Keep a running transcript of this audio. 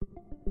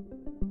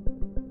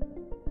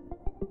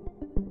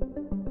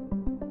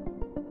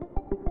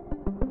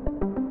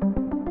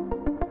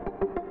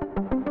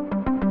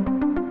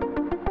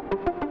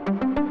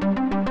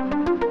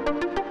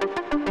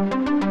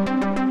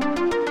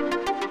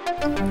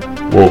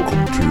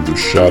Welcome to the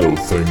Shadow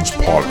Things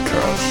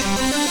Podcast.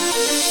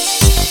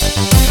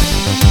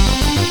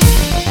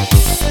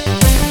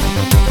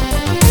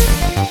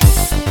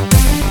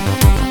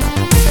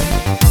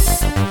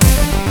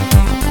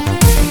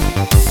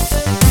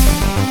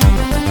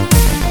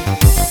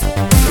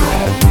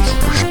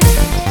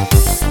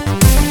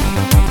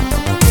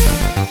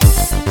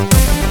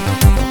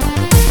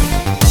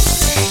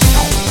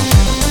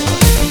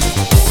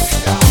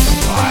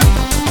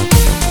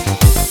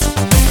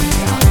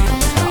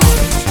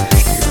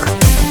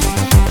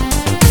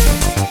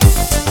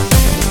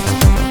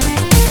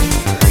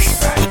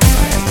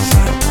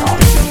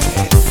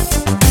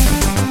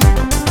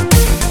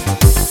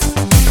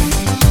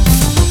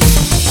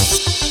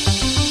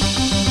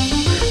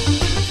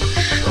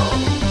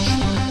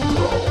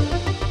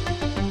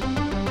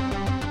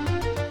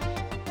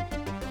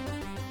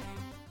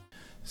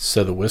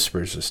 So the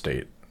Whispers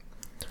Estate,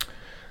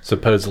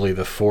 supposedly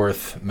the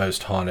fourth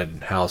most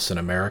haunted house in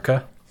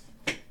America,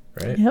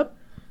 right? Yep.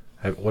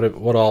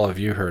 What all have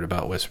you heard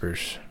about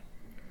Whispers?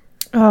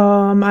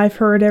 I've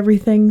heard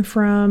everything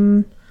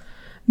from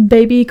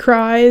baby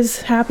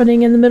cries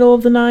happening in the middle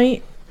of the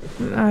night.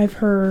 I've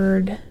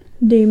heard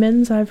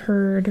demons. I've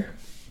heard,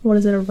 what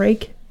is it, a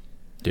rake?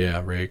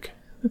 Yeah, rake.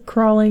 A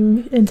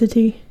crawling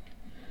entity.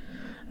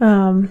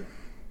 All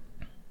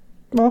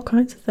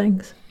kinds of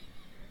things.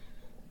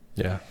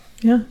 Yeah.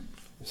 Yeah.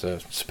 So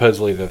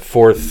supposedly the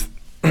fourth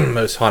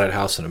most haunted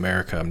house in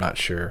America. I'm not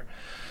sure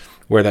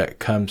where that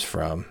comes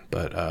from,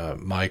 but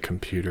my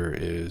computer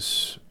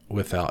is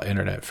without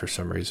internet for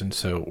some reason.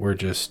 So we're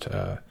just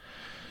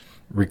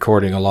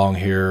recording along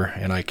here,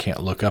 and I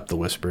can't look up the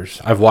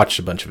Whispers. I've watched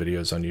a bunch of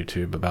videos on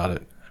YouTube about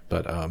it,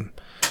 but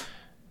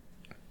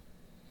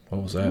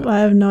what was that? I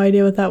have no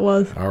idea what that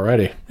was.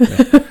 Alrighty.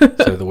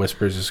 Yeah. So the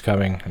Whispers is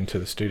coming into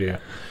the studio.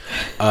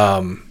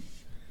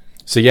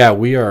 So yeah,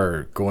 we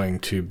are going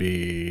to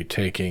be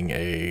taking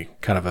a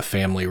kind of a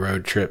family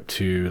road trip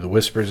to the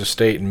Whispers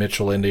Estate in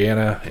Mitchell,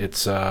 Indiana.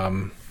 It's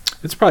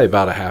probably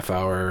about a half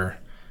hour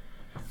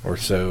or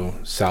so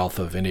south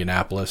of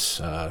Indianapolis,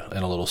 in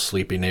a little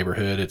sleepy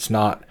neighborhood. It's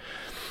not,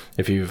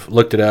 if you've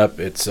looked it up,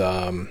 it's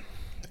and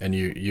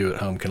you at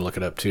home can look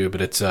it up too,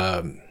 but it's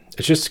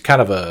just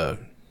kind of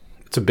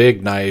it's a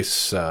big,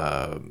 nice.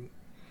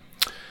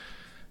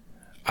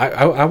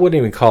 I wouldn't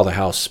even call the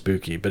house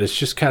spooky, but it's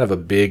just kind of a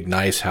big,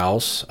 nice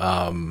house.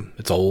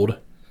 It's old.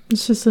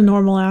 It's just a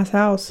normal ass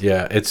house.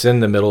 Yeah, it's in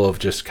the middle of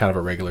just kind of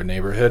a regular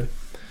neighborhood.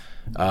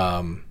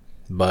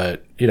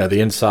 But, the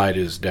inside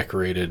is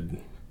decorated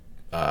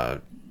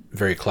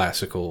very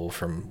classical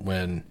from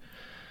when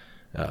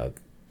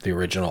the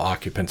original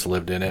occupants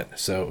lived in it.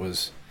 So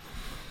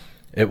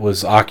it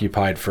was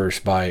occupied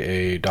first by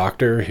a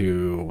doctor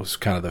who was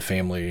kind of the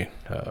family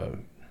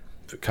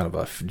kind of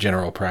a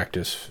general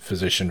practice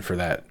physician for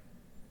that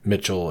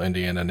Mitchell,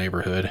 Indiana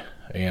neighborhood.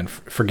 And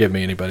forgive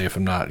me, anybody, if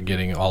I'm not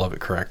getting all of it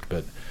correct,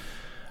 but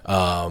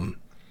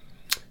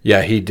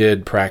yeah, he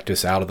did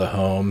practice out of the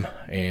home.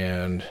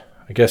 And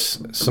I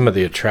guess some of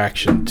the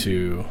attraction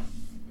to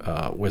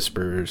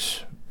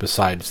Whispers,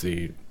 besides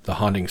the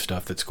haunting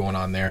stuff that's going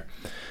on there,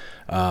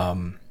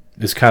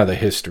 is kind of the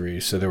history.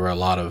 So there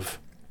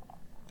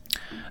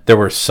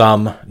were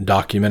some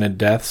documented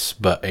deaths,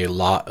 but a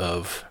lot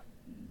of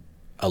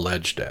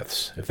alleged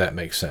deaths, if that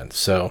makes sense.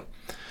 So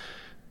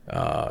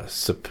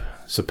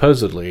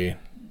supposedly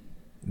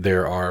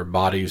there are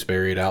bodies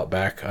buried out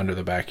back under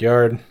the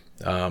backyard.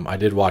 I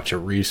did watch a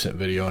recent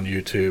video on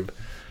YouTube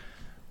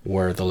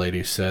where the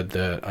lady said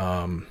that,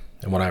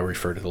 and when I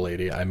refer to the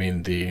lady, I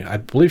mean I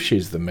believe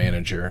she's the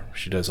manager.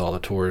 She does all the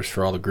tours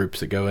for all the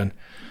groups that go in.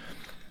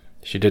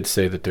 She did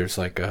say that there's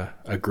like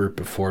a group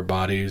of 4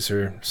 bodies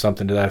or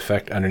something to that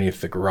effect underneath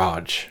the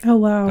garage. Oh,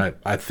 wow.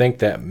 I think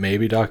that may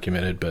be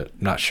documented,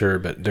 but not sure.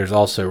 But there's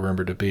also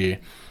rumored to be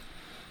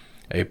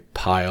a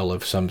pile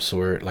of some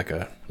sort, like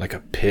a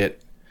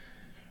pit,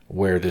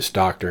 where this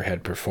doctor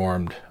had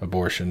performed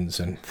abortions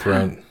and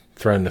thrown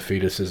the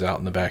fetuses out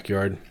in the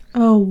backyard.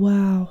 Oh,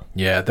 wow.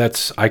 Yeah,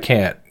 I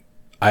can't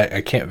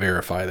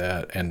verify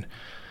that. And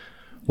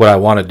what I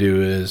want to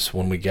do is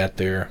when we get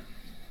there,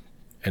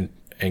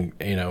 and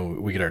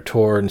we get our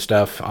tour and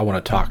stuff, I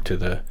want to talk to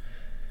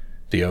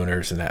the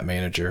owners and that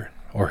manager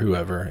or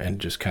whoever, and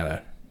just kind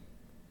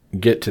of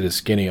get to the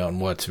skinny on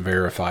what's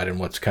verified and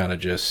what's kind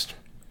of just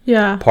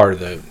part of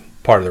the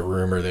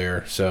rumor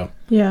there. So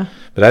yeah,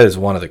 but that is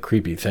one of the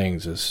creepy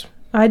things. Is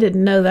I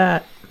didn't know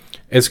that.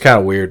 It's kind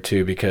of weird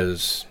too,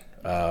 because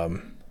yeah,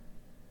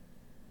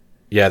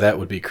 that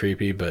would be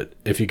creepy. But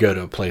if you go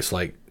to a place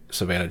like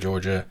Savannah,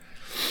 Georgia,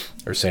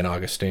 or St.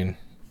 Augustine,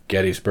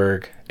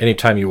 Gettysburg,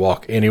 anytime you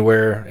walk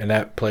anywhere in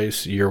that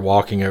place, you're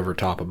walking over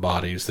top of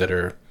bodies that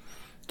are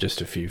just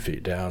a few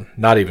feet down,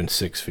 not even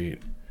 6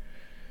 feet.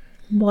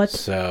 What?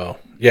 So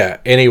yeah,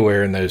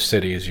 anywhere in those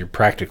cities, you're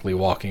practically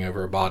walking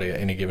over a body at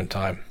any given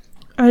time.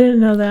 I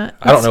didn't know that.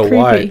 I don't know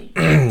creepy.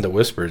 Why the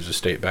Whispers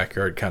Estate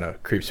backyard kind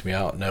of creeps me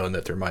out, knowing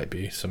that there might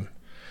be some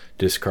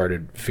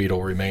discarded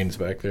fetal remains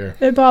back there.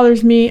 It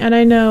bothers me, and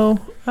I know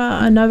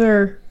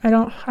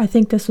I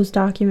think this was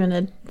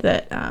documented,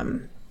 that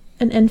an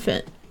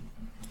infant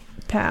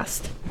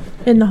passed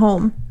in the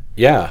home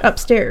Yeah.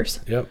 upstairs.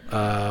 Yep.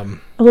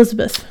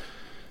 Elizabeth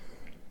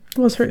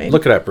was her name.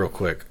 Look it up real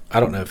quick. I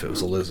don't know if it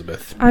was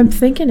Elizabeth. I'm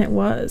thinking it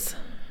was.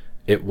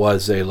 It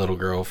was a little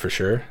girl for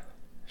sure.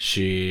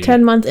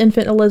 10-month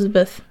infant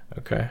Elizabeth.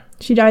 Okay.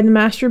 She died in the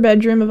master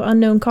bedroom of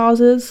unknown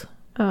causes.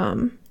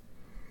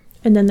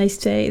 And then they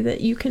say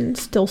that you can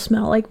still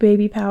smell like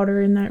baby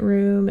powder in that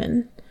room,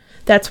 and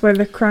that's where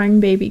the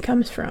crying baby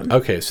comes from.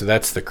 Okay, so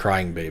that's the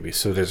crying baby.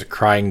 So there's a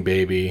crying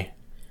baby,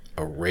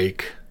 a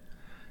rake,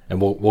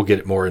 and we'll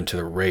get more into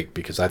the rake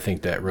because I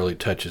think that really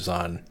touches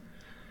on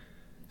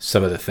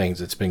some of the things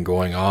that's been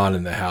going on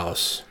in the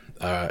house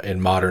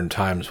in modern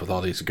times with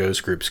all these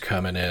ghost groups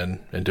coming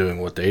in and doing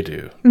what they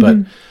do. Mm-hmm. But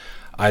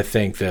I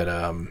think that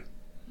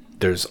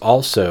there's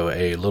also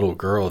a little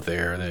girl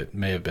there that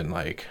may have been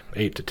like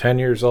 8 to 10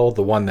 years old,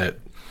 the one that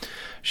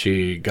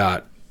she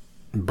got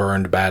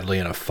burned badly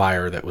in a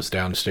fire that was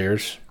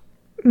downstairs.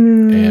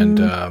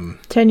 And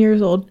 10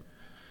 years old.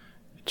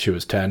 She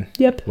was 10?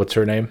 Yep. What's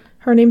her name?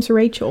 Her name's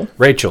Rachel.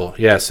 Rachel,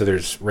 yeah. So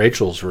there's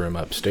Rachel's room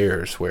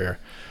upstairs where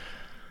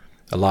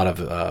a lot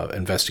of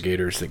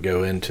investigators that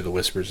go into the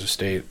Whispers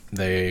estate,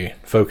 they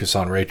focus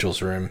on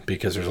Rachel's room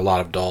because there's a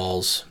lot of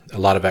dolls, a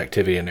lot of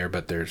activity in there,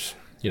 but there's,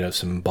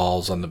 some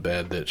balls on the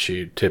bed that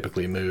she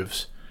typically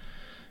moves.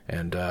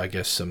 And I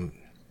guess some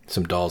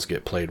dolls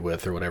get played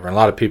with or whatever. And a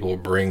lot of people will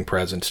bring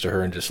presents to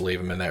her and just leave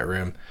them in that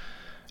room.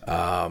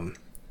 Some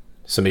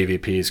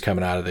EVPs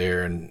coming out of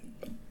there and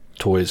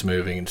toys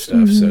moving and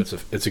stuff. Mm-hmm. So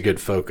it's a good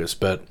focus.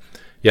 But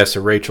yeah,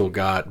 so Rachel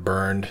got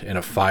burned in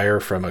a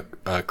fire from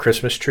a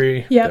Christmas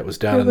tree that was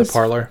down in the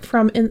parlor.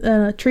 From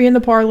a tree in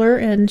the parlor,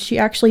 and she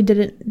actually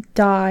didn't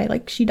die.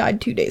 Like, she died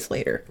 2 days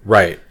later.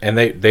 Right. And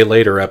they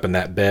laid her up in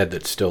that bed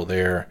that's still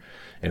there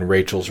in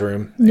Rachel's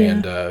room. Yeah.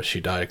 And she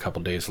died a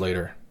couple days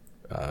later.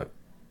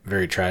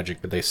 Very tragic,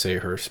 but they say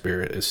her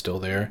spirit is still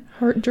there.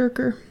 Heart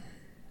jerker.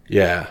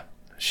 Yeah.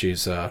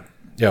 She's a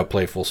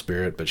playful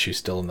spirit, but she's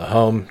still in the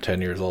home, 10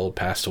 years old,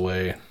 passed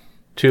away.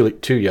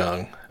 Too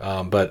young.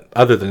 But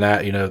other than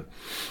that,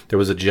 there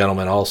was a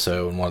gentleman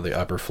also in one of the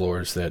upper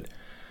floors that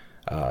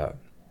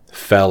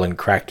fell and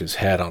cracked his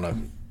head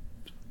on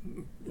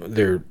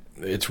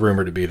it's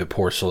rumored to be the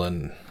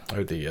porcelain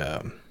or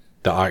the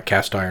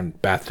cast iron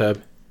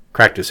bathtub.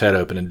 Cracked his head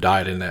open and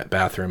died in that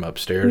bathroom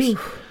upstairs.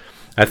 Oof.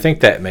 I think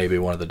that may be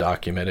one of the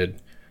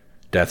documented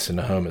deaths in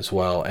the home as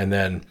well. And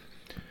then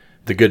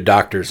the good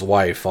doctor's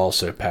wife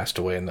also passed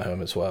away in the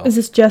home as well. Is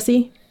this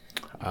Jessie?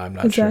 I'm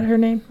not sure. Is that her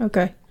name?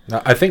 Okay.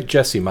 No, I think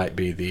Jessie might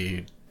be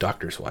the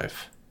doctor's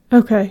wife.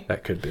 Okay.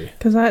 That could be.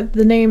 Because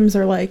the names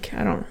are like,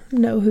 I don't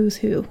know who's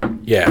who.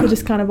 Yeah. It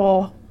just kind of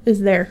all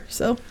is there,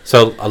 So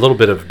a little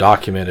bit of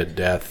documented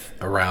death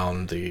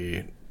around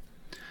the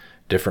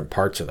different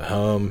parts of the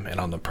home and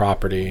on the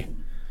property.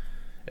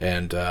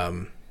 And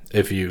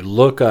if you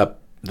look up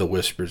the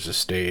Whispers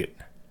estate,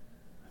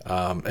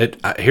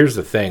 here's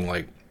the thing,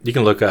 like, you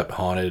can look up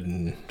haunted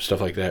and stuff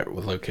like that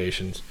with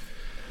locations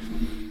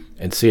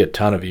and see a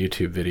ton of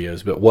YouTube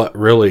videos. But what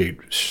really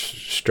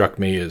struck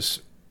me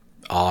as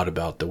odd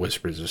about the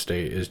Whispers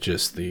estate is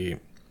just the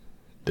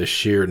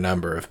sheer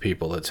number of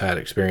people that's had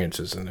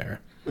experiences in there.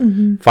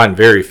 Mm-hmm. Find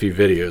very few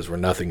videos where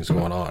nothing's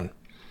going on.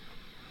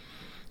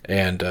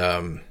 And,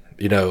 and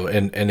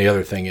the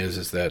other thing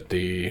is that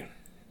the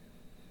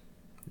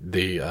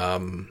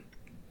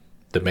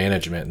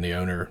management and the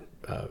owner,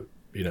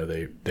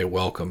 they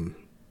welcome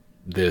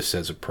this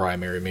as a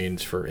primary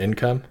means for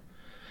income,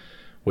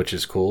 which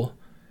is cool.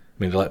 I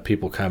mean, they let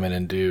people come in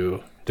and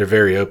they're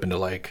very open to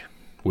like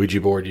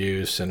Ouija board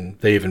use, and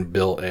they even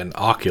built an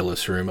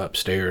Oculus room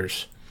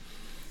upstairs,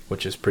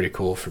 which is pretty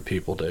cool for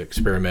people to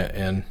experiment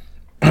in,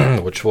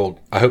 which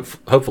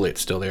hopefully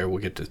it's still there. We'll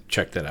get to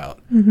check that out.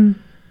 Mm-hmm.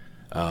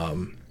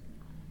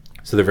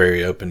 So they're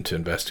very open to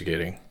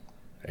investigating,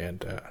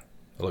 and I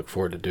look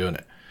forward to doing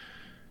it.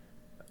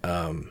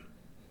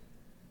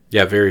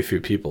 Very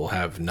few people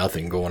have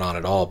nothing going on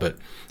at all, but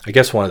I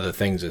guess one of the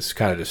things that's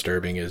kind of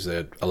disturbing is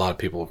that a lot of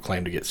people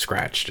claim to get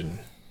scratched and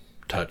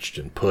touched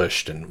and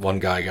pushed, and one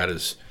guy got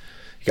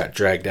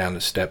dragged down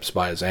the steps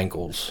by his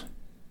ankles.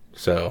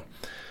 So,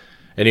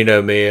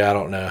 and me, I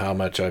don't know how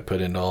much I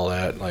put into all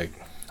that. Like,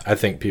 I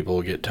think people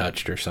will get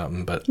touched or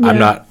something, but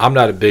yeah. I'm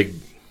not a big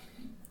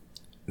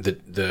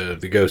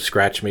the go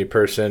scratch me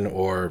person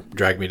or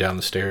drag me down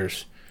the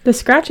stairs. The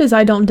scratches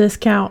I don't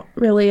discount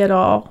really at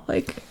all.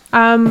 Like,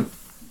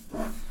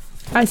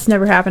 it's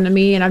never happened to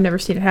me, and I've never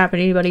seen it happen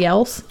to anybody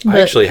else. I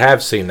actually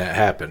have seen that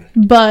happen.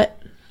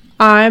 But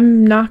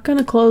I'm not going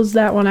to close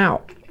that one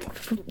out.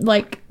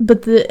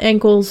 But the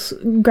ankles,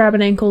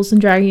 grabbing ankles and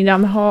dragging you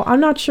down the hall,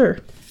 I'm not sure.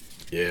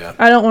 Yeah.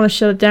 I don't want to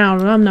shut it down,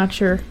 and I'm not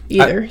sure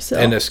either.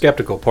 And the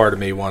skeptical part of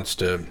me wants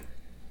to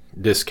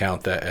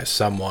discount that as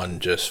someone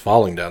just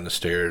falling down the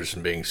stairs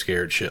and being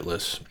scared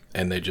shitless,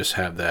 and they just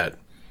have that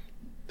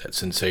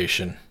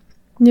sensation.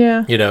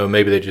 Yeah. You know,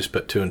 maybe they just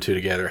put 2 and 2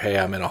 together. Hey,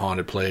 I'm in a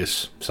haunted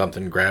place.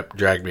 Something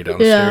dragged me down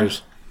the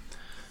stairs.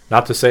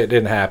 Not to say it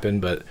didn't happen,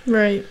 but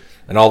Right.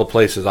 in all the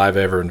places I've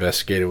ever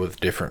investigated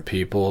with different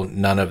people,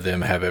 none of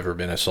them have ever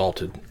been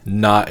assaulted.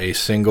 Not a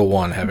single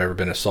one have ever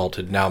been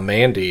assaulted. Now,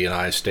 Mandy and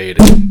I stayed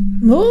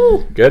in,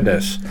 Oh.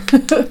 goodness,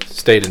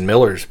 stayed in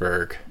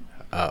Millersburg,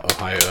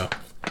 Ohio,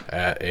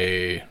 at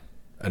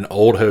an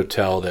old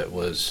hotel that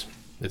was,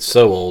 it's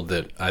so old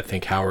that I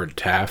think Howard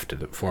Taft,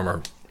 the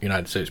former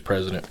United States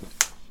president,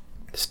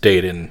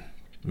 stayed in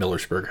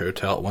Millersburg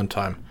Hotel at one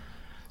time.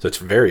 So it's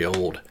very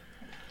old.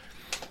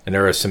 And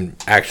there are some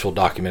actual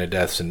documented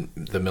deaths in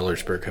the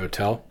Millersburg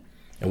Hotel.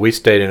 And we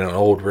stayed in an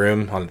old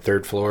room on the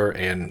 3rd floor,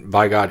 and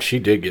by God, she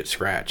did get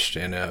scratched.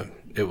 And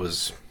it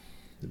was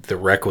the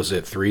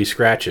requisite 3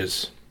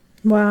 scratches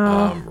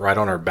Wow. right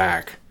on her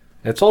back.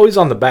 And it's always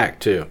on the back,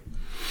 too.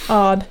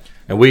 Odd.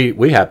 And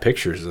we have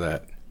pictures of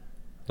that.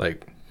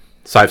 Like,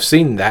 so I've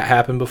seen that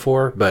happen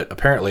before, but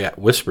apparently at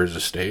Whispers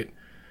Estate,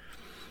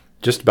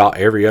 just about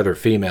every other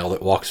female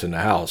that walks in the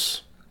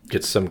house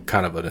gets some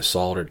kind of an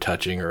assault or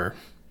touching or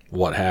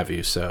what have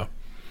you. So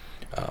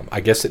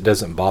I guess it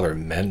doesn't bother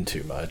men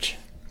too much.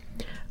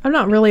 I'm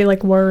not really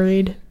like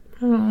worried.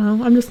 I don't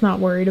know. I'm just not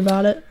worried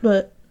about it.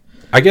 But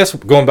I guess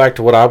going back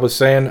to what I was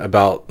saying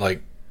about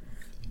like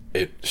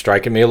it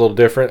striking me a little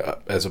different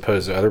as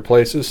opposed to other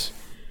places,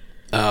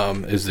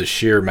 is the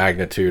sheer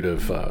magnitude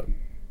of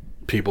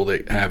people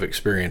that have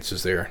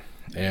experiences there.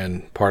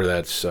 And part of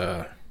that's,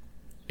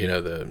 you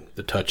know,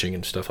 the touching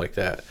and stuff like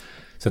that.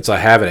 Since I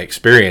haven't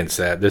experienced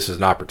that, this is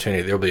an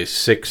opportunity. There'll be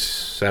 6,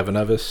 7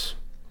 of us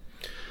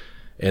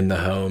in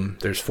the home.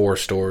 There's 4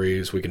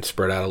 stories. We can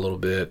spread out a little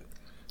bit.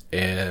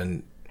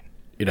 And,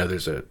 you know,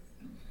 there's a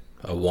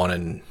 1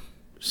 in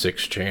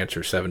 6 chance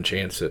or 7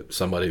 chance that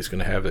somebody's going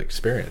to have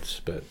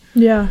experience. But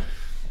yeah.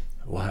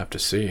 we'll have to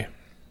see.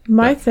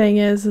 My thing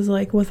is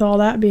like with all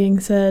that being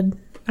said,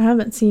 I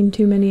haven't seen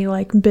too many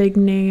like big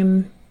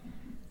name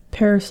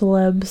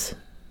paracelebs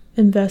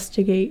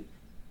investigate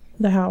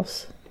the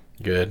house.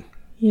 Good.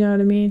 You know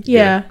what I mean?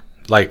 Yeah.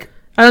 Like,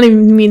 I don't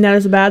even mean that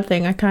as a bad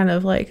thing. I kind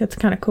of like, it's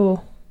kind of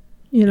cool.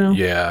 You know?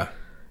 yeah.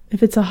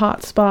 If it's a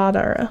hot spot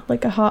or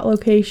a hot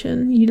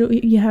location,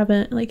 you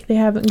haven't, like, they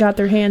haven't got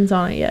their hands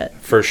on it yet.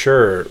 For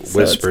sure, So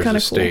Whispers it's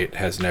Estate cool.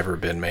 has never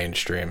been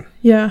mainstream.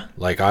 Yeah.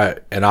 Like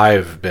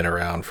I've been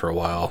around for a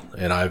while,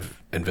 and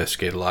I've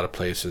investigated a lot of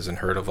places and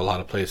heard of a lot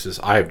of places.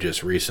 I've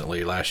just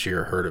recently, last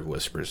year, heard of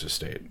Whispers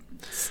Estate.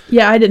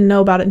 Yeah, I didn't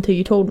know about it until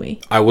you told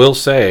me. I will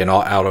say,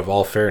 out of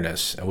all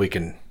fairness, and we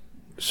can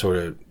sort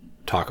of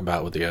talk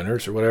about with the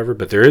owners or whatever,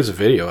 but there is a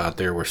video out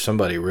there where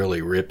somebody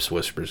really rips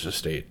Whispers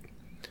Estate,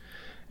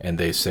 and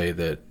they say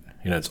that,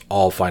 you know, it's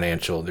all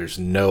financial. There's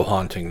no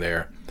haunting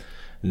there.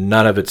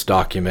 None of it's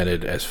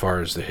documented as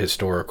far as the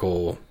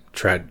historical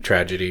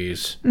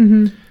tragedies.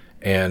 Mm-hmm.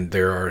 And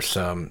there are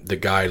the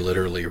guy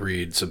literally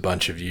reads a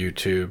bunch of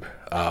YouTube,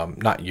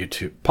 not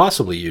YouTube,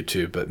 possibly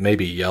YouTube, but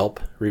maybe Yelp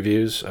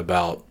reviews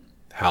about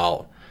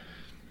how,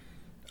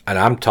 and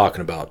I'm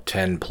talking about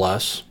 10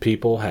 plus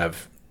people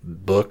have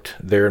booked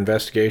their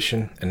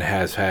investigation and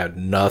has had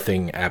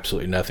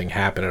absolutely nothing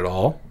happen at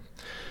all.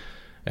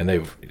 And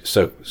they've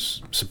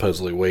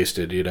supposedly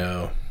wasted, you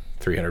know,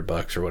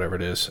 $300 or whatever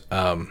it is,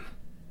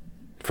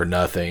 for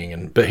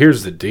nothing. But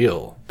here's the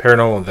deal.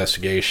 Paranormal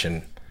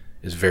investigation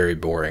is very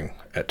boring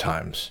at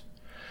times.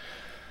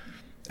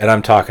 And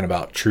I'm talking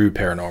about true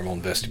paranormal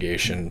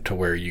investigation to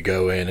where you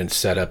go in and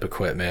set up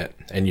equipment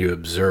and you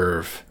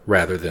observe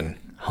rather than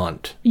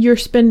hunt. You're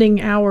spending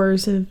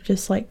hours of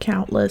just like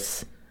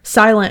countless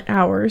silent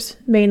hours,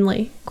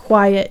 mainly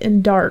quiet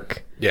and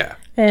dark. Yeah.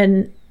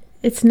 And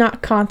it's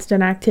not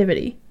constant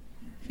activity.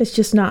 It's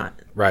just not.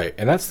 Right.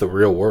 And that's the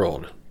real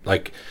world.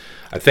 Like,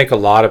 I think a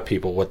lot of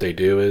people, what they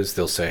do is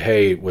they'll say,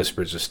 hey,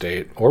 Whispers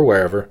Estate or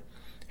wherever,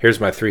 here's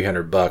my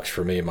 $300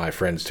 for me and my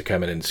friends to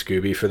come in and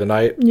Scooby for the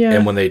night. Yeah.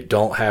 And when they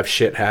don't have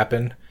shit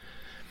happen,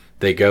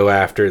 they go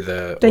after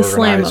the They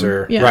slam 'em.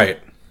 organizer. Yeah. Right.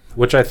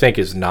 Which I think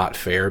is not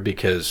fair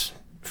because,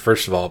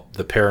 first of all,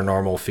 the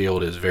paranormal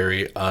field is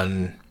very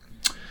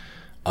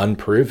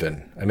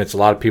unproven. I mean, it's a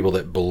lot of people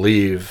that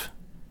believe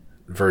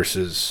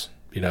versus,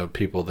 you know,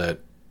 people that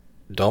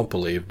don't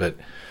believe. But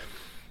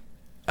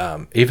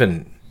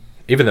even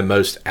the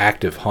most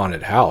active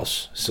haunted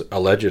house,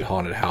 alleged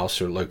haunted house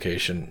or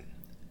location,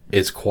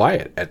 is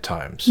quiet at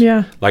times.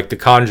 Yeah. Like the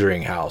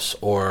Conjuring House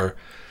or,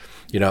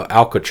 you know,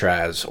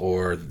 Alcatraz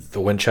or the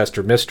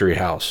Winchester Mystery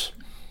House.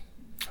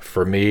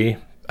 For me,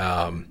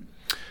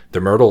 the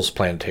Myrtles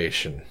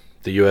Plantation,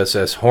 the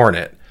USS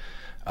Hornet,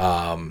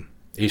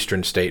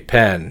 Eastern State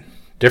Pen,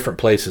 different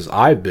places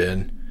I've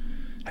been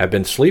have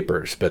been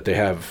sleepers, but they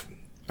have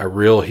a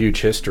real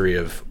huge history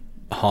of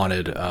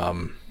haunted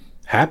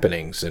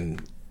happenings,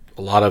 and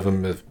a lot of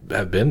them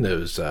have been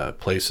those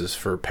places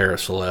for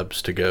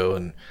paracelebs to go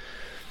and,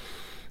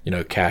 you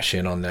know, cash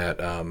in on that,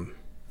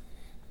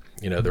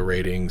 you know, the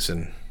ratings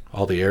and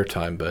all the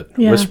airtime. But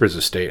Yeah. Whispers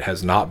Estate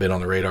has not been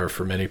on the radar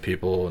for many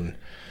people,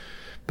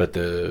 but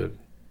the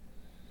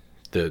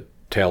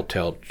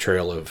telltale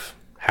trail of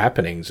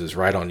happenings is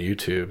right on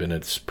YouTube, and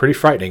it's pretty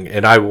frightening.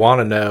 And I want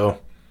to know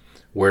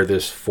where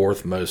this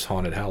fourth most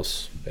haunted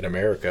house in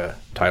America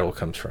title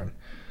comes from.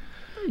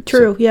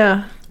 True, So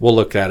yeah. we'll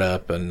look that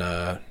up and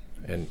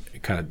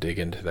kind of dig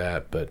into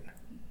that. But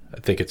I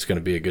think it's going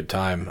to be a good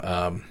time.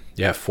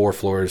 4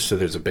 floors. So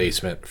there's a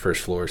basement,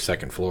 first floor,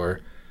 second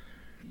floor,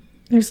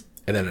 There's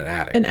and then an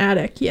attic. an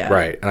attic, yeah.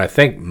 Right. And I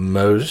think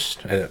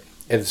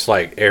it's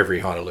like every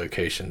haunted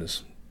location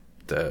is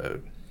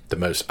the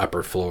most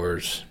upper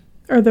floors.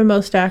 Or the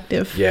most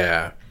active.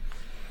 Yeah.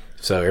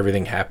 So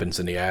everything happens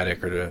in the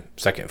attic or the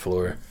second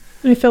floor.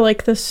 I feel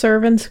like the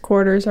servants'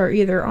 quarters are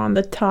either on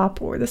the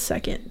top or the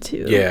second,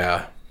 too.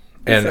 Yeah.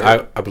 And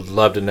I would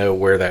love to know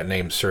where that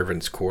name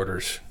servants'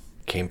 quarters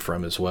came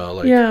from as well.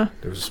 Like, Yeah.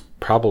 There was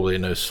probably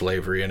no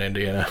slavery in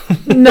Indiana.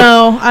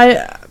 No,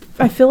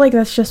 I feel like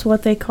that's just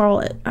what they call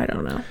it. I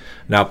don't know.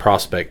 Now,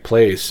 Prospect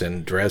Place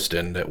in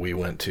Dresden that we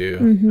went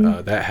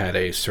to, that had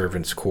a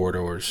servants'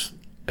 quarters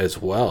as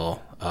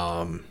well,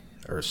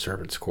 or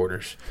servants'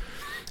 quarters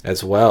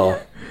as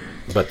well,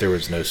 but there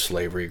was no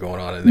slavery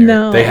going on in there.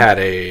 No. They had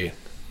a,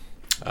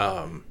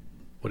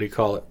 what do you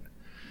call it?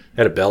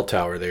 They had a bell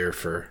tower there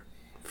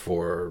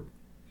for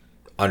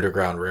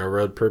Underground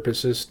Railroad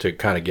purposes to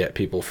kind of get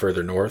people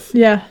further north.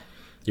 Yeah.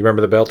 You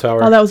remember the bell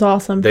tower? Oh, that was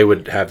awesome. They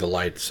would have the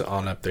lights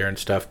on up there and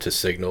stuff to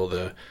signal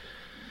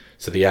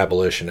so the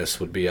abolitionists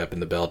would be up in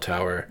the bell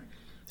tower.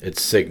 It'd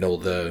signal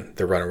the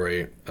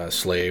runaway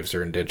slaves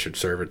or indentured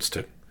servants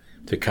to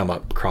come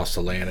up across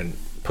the land and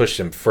push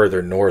them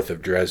further north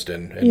of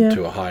Dresden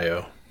into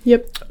Ohio.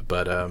 Yep.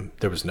 But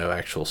there was no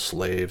actual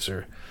slaves,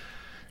 or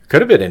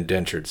could have been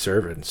indentured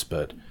servants,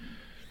 but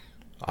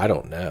I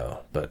don't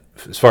know. But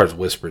as far as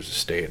Whispers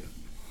Estate,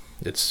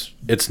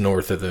 it's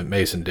north of the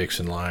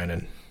Mason-Dixon line,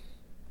 and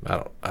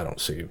I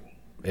don't see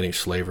any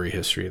slavery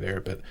history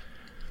there, but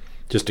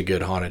just a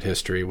good haunted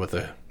history with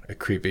a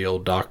creepy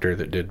old doctor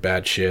that did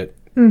bad shit.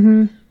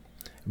 Mm-hmm.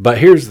 But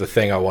here's the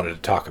thing I wanted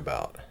to talk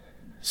about.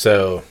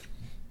 So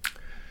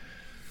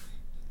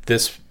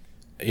this,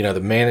 the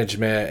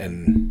management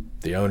and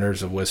the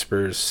owners of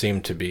Whispers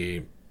seem to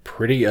be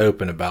pretty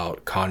open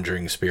about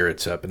conjuring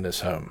spirits up in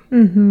this home.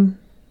 Mm-hmm.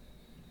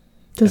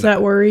 Does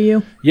that worry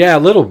you? Yeah, a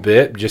little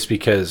bit, just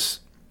because,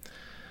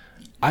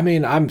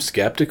 I'm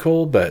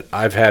skeptical, but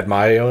I've had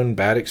my own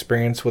bad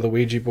experience with a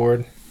Ouija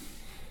board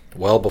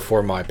well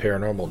before my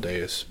paranormal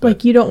days. But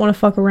Like, you don't want to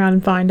fuck around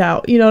and find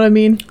out. You know what I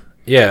mean?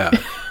 yeah,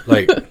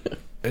 like,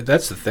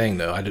 that's the thing,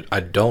 though. I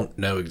don't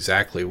know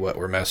exactly what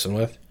we're messing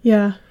with.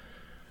 Yeah.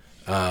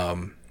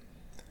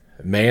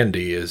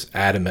 Mandy is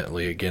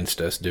adamantly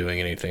against us doing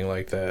anything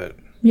like that.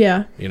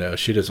 Yeah.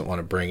 She doesn't want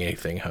to bring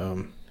anything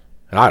home.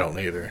 And I don't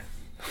either.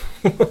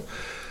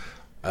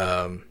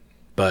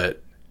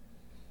 But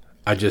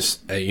I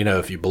just,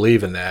 if you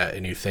believe in that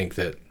and you think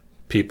that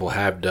people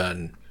have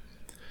done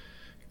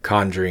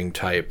conjuring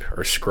type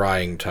or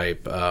scrying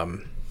type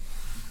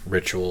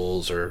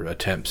rituals or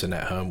attempts in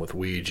that home with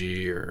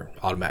Ouija or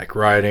automatic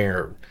writing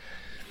or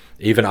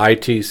even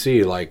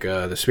ITC, like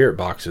the spirit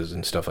boxes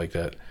and stuff like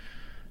that.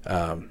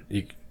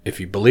 If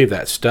you believe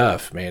that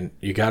stuff, man,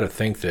 you got to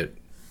think that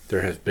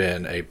there has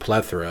been a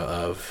plethora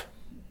of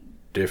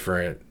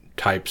different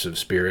types of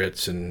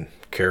spirits and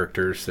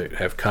characters that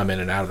have come in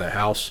and out of the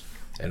house,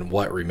 and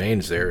what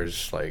remains there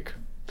is like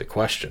the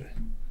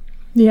question.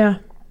 Yeah.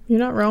 You're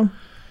not wrong.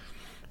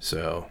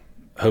 So,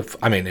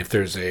 if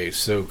there's a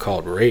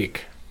so-called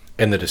rake,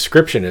 and the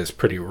description is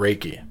pretty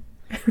rakey,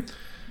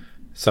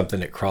 something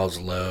that crawls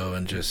low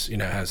and just,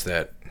 has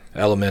that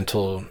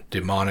elemental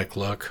demonic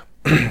look,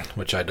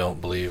 which I don't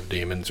believe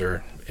demons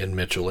are in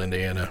Mitchell,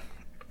 Indiana.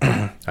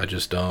 I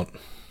just don't.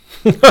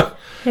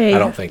 Hey. I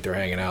don't think they're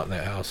hanging out in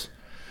that house.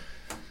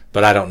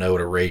 But I don't know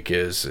what a rake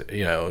is,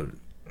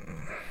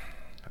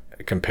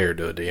 compared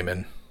to a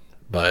demon.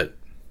 But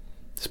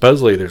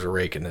supposedly there's a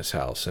rake in this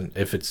house, and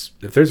if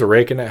there's a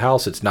rake in that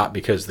house, it's not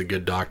because the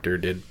good doctor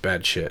did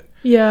bad shit.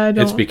 Yeah, I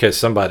don't. It's because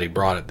somebody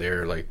brought it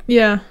there, like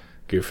Yeah.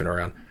 goofing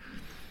around.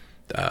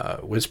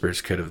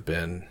 Whispers could have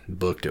been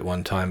booked at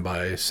one time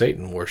by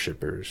Satan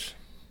worshippers.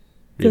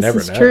 You never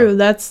This is know. true.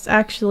 That's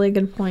actually a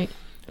good point.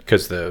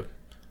 Because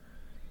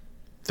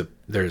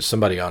there's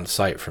somebody on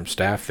site from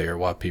staff there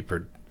while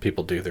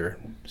people do their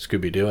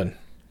Scooby-Dooing.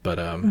 But,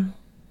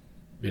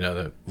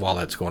 while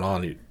that's going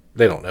on,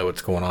 they don't know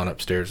what's going on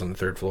upstairs on the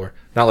third floor.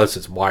 Not unless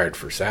it's wired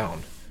for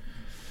sound.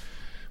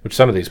 Which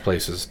some of these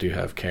places do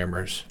have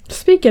cameras.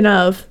 Speaking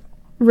of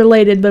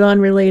related but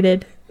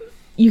unrelated,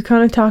 you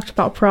kind of talked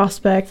about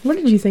Prospect. What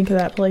did you think of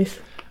that place?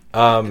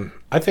 I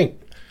think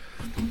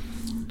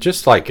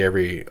just like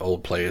every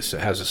old place,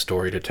 it has a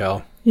story to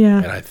tell. Yeah.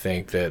 And I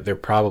think that there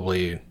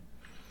probably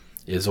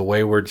is a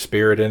wayward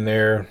spirit in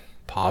there,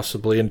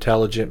 possibly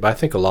intelligent, but I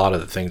think a lot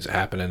of the things that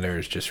happen in there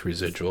is just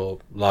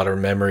residual. A lot of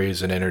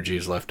memories and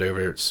energies left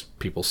over. It's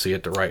people see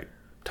at the right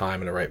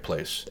time in the right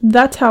place.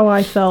 That's how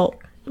I felt.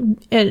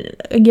 And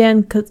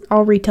again, because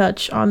I'll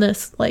retouch on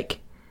this, like,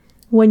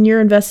 when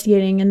you're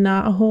investigating and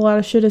not a whole lot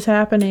of shit is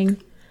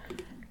happening,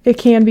 it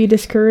can be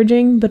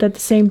discouraging, but at the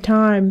same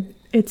time,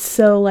 it's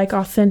so, like,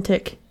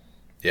 authentic.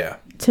 Yeah.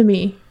 to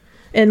me.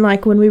 And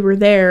like when we were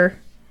there,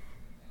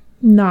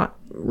 not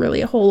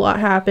really a whole lot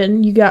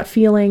happened. You got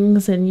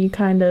feelings and you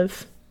kind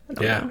of, I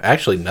don't know.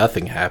 Actually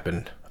nothing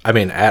happened. I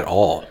mean, at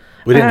all.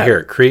 We didn't hear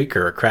a creak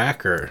or a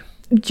crack or...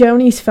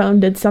 Joni's phone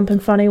did something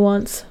funny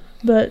once,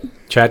 but...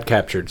 Chad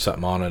captured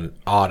something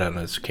odd on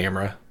his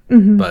camera,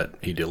 but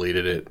he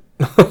deleted it.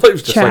 It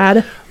was just Chad.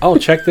 like, oh,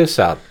 check this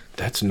out.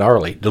 That's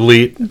gnarly.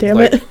 Delete. Damn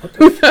like, it.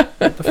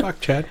 What the fuck,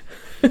 Chad?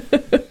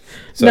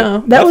 So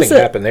No, that was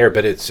nothing happened there,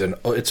 but it's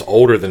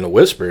older than the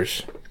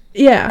Whispers.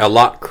 Yeah. A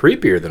lot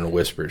creepier than the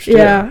Whispers, too.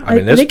 Yeah. I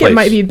this think place, it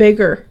might be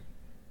bigger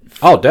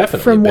Oh,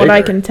 definitely from bigger. what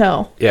I can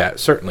tell. Yeah,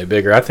 certainly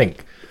bigger. I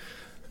think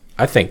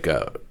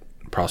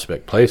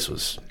Prospect Place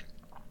was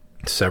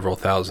several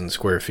thousand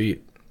square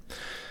feet.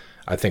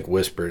 I think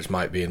Whispers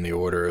might be in the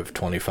order of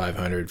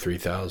 2,500,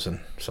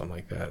 3,000, something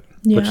like that,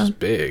 which Yeah. is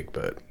big,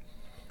 but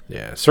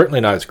yeah, certainly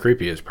not as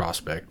creepy as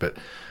Prospect. But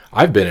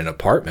I've been in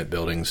apartment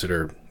buildings that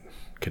are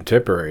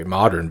contemporary,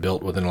 modern,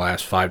 built within the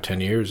last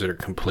 5-10 years that are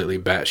completely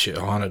batshit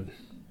haunted.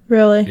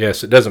 Really?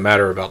 Yes, it doesn't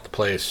matter about the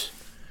place.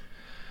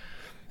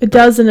 It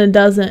does and it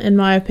doesn't, in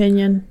my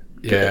opinion.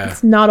 Yeah.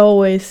 It's not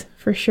always,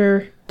 for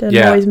sure.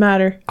 Doesn't always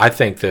matter. I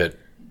think that,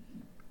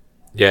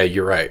 yeah,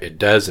 you're right. It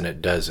does and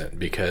it doesn't,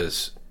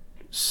 because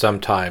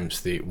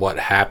sometimes what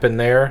happened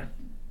there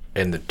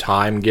and the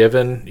time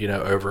given,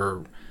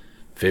 over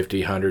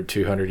 50, 100,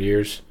 200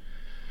 years,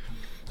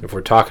 if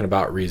we're talking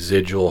about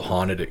residual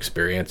haunted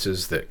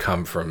experiences that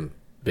come from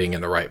being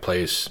in the right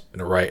place, in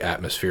the right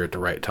atmosphere at the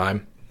right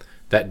time,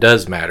 that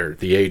does matter.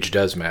 The age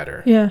does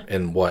matter. Yeah.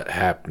 And what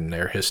happened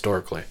there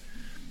historically.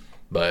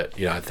 But,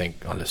 I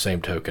think on the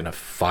same token, a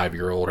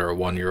 5-year-old or a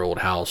 1-year-old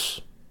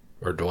house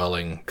or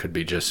dwelling could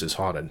be just as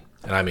haunted.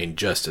 And I mean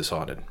just as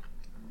haunted.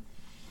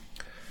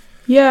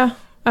 Yeah.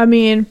 I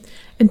mean,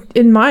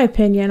 in my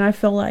opinion, I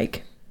feel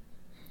like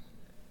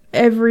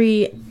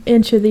every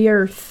inch of the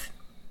earth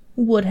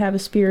would have a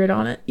spirit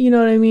on it. You know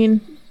what I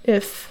mean?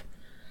 If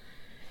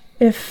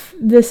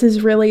this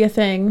is really a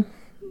thing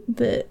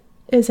that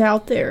is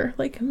out there,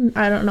 like,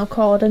 I don't know,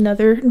 call it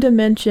another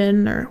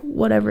dimension or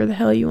whatever the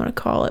hell you want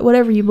to call it,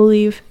 whatever you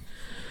believe.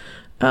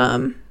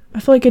 I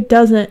feel like it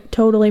doesn't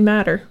totally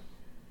matter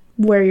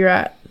where you're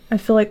at. I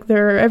feel like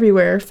they're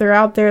everywhere. If they're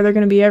out there, they're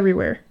going to be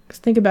everywhere. 'Cause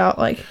think about,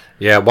 like...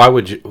 Yeah, why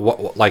would you...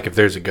 like, if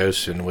there's a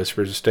ghost in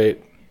Whispers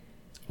Estate,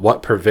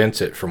 what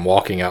prevents it from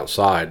walking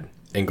outside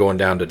and going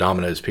down to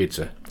Domino's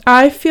Pizza?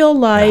 I feel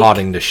like... And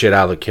haunting the shit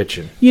out of the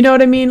kitchen. You know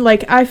what I mean?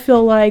 Like, I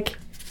feel like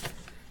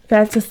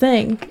that's a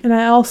thing. And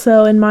I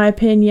also, in my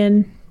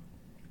opinion,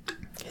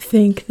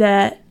 think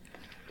that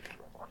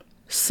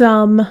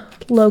some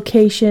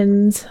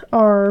locations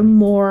are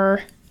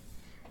more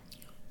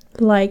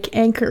like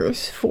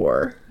anchors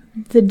for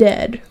the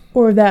dead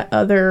or that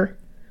other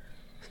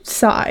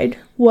side,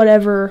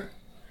 whatever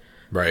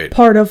Right.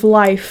 part of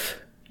life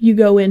you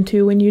go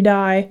into when you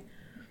die.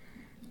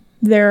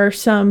 There are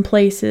some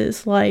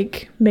places,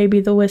 like maybe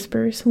the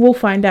Whispers. We'll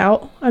find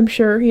out, I'm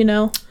sure,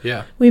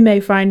 Yeah. we may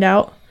find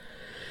out.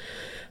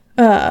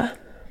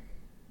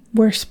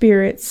 Where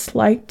spirits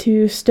like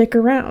to stick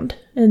around.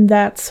 And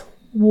that's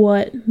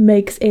what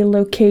makes a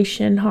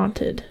location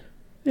haunted.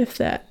 If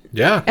that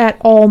Yeah. at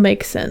all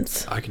makes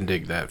sense. I can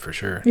dig that for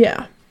sure.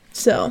 Yeah.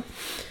 So,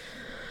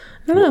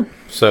 I don't know.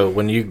 So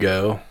when you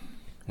go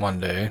one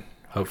day,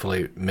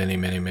 hopefully many,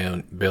 many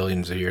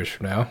billions of years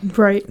from now,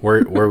 Right.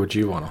 where would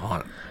you want to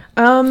haunt?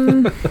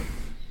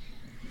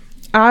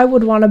 I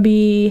would want to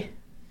be...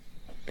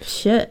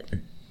 Shit.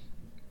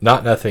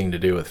 Nothing to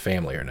do with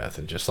family or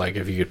nothing. Just like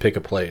if you could pick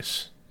a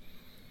place.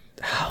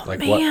 Oh, Like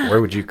man.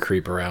 where would you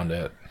creep around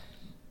at?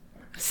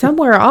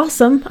 Somewhere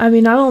awesome. I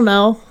mean, I don't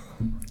know.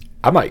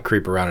 I might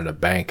creep around at a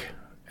bank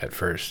at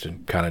first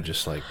and kind of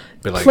just like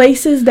be like,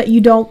 Places that you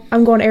don't...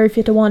 I'm going to Area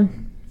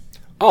 51.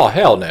 oh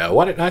hell no!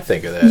 Why didn't I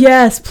think of that?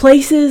 Yes,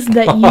 places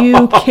that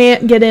you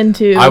can't get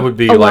into I would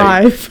be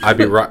alive. like,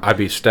 I'd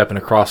be stepping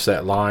across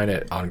that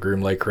line on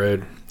Groom Lake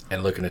Road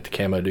and looking at the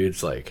camo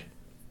dudes like.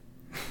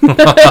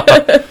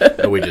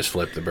 And we just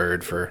flipped the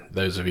bird for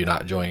those of you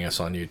not joining us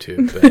on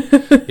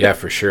YouTube. But yeah,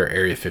 for sure,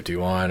 Area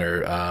 51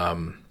 or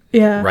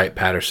Yeah.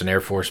 Wright-Patterson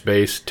Air Force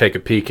Base. Take a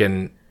peek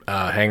in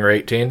Hangar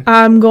 18.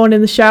 I'm going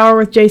in the shower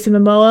with Jason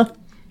Momoa.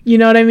 You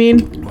know what I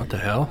mean? What the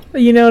hell?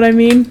 You know what I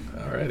mean?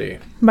 Alrighty.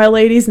 My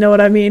ladies know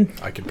what I mean.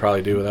 I could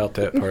probably do without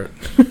that part.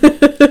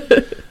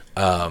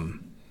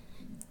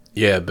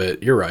 Yeah,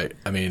 but you're right.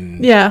 I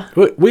mean, Yeah.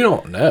 we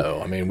don't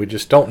know. I mean, we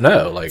just don't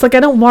know. It's like I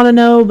don't want to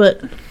know,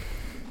 but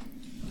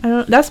I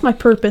don't. That's my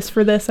purpose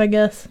for this, I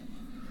guess.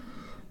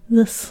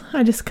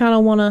 I just kind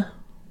of want to.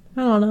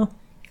 I don't know.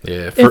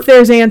 yeah, If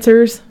there's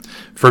answers.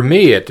 for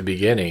me at the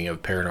beginning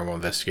of Paranormal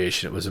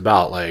Investigation, it was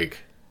about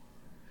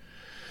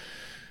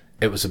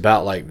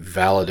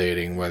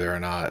validating whether or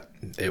not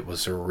it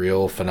was a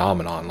real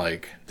phenomenon,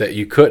 like that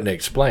you couldn't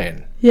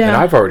explain. Yeah. And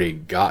I've already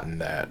gotten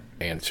that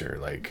answer.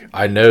 Like,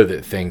 I know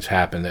that things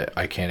happen that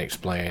I can't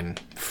explain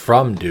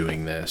from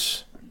doing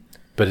this,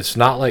 but it's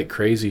not like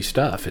crazy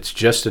stuff. It's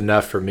just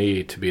enough for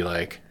me to be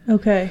like,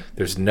 Okay.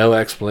 there's no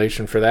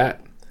explanation for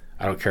that.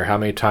 I don't care how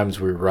many times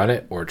we run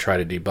it or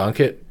try to debunk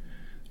it.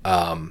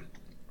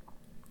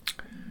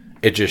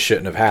 It just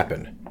shouldn't have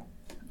happened.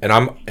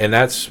 And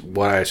that's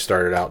what I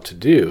started out to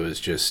do, is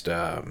just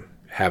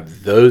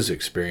have those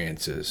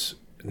experiences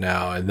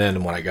now. And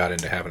then when I got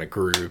into having a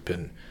group,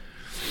 and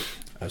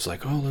I was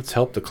like, oh, let's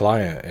help the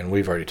client. And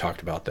we've already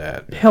talked about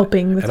that.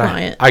 Helping the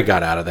client. I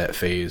got out of that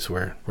phase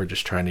where we're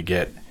just trying to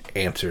get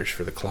answers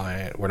for the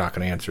client. We're not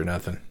going to answer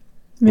nothing.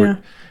 Yeah.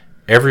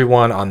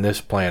 Everyone on this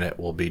planet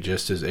will be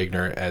just as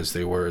ignorant as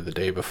they were the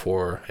day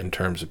before in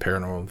terms of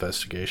paranormal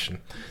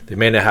investigation. They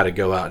may know how to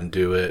go out and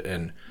do it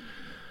and,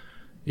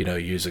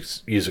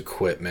 use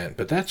equipment,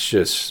 but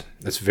that's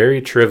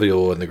very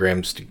trivial in the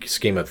grand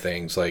scheme of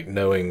things, like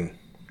knowing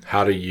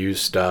how to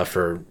use stuff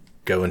or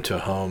go into a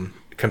home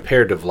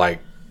comparatively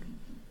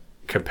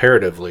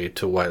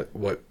to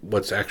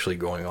what's actually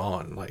going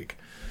on, like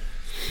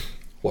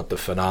what the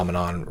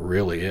phenomenon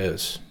really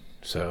is.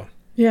 So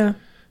yeah.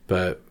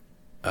 But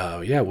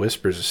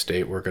Whispers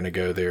Estate, we're going to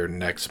go there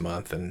next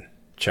month and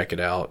check it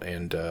out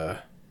and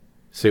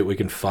see what we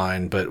can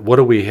find. But what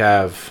do we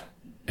have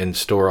in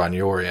store on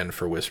your end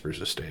for Whispers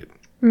Estate?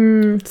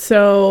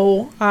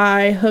 So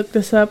I hooked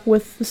this up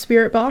with the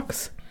Spirit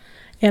Box,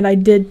 and I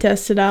did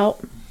test it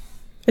out.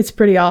 It's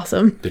pretty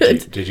awesome.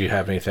 Did you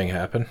have anything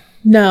happen?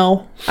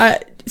 No.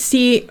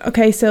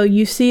 Okay, so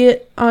you see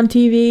it on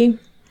TV,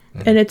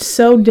 and it's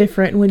so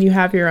different when you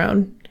have your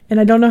own. And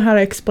I don't know how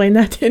to explain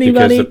that to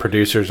anybody. Because the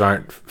producers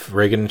aren't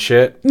rigging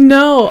shit?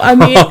 No, I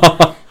mean,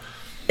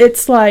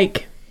 it's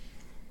like,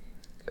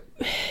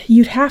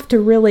 you'd have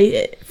to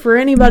really, for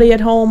anybody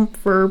at home,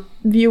 for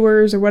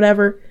viewers or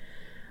whatever,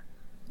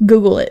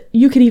 Google it.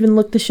 You could even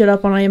look the shit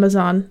up on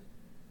Amazon,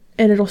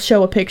 and it'll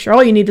show a picture.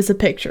 All you need is a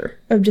picture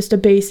of just a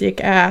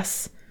basic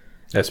ass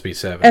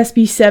SB7.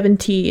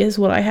 SB7T is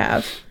what I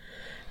have.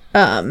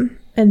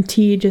 And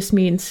T just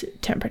means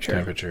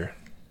temperature.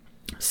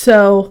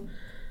 So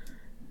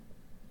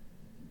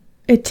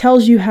it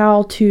tells you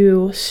how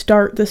to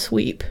start the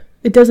sweep.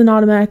 It doesn't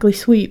automatically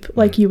sweep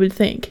like you would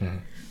think.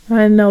 Mm-hmm. I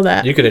didn't know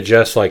that. You can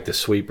adjust like the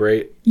sweep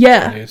rate.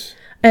 Yeah.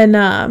 And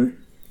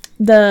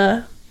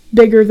the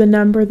bigger the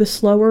number, the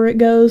slower it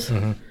goes.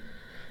 Mm-hmm.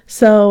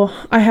 So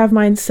I have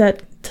mine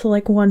set to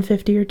like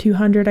 150 or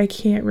 200. I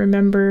can't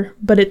remember,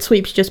 but it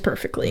sweeps just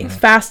perfectly. Mm-hmm.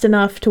 Fast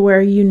enough to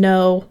where you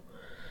know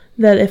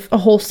that if a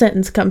whole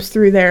sentence comes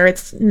through there,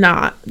 it's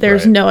not.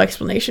 There's no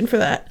explanation for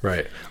that.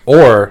 Right.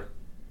 Or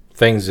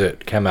things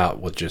that come out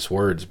with just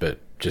words, but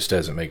just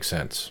doesn't make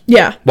sense.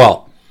 Yeah.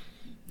 Well,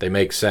 they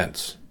make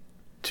sense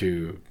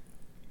to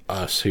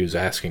us who's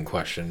asking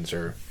questions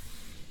or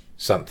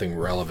something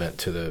relevant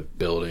to the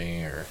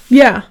building or...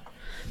 Yeah.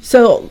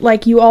 So,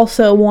 like, you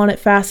also want it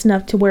fast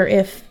enough to where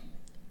if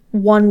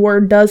one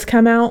word does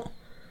come out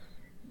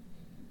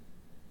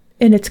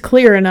and it's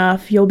clear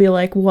enough, you'll be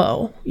like,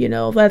 whoa,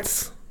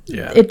 that's...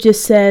 Yeah. It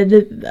just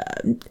said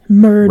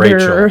murder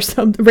Rachel. Or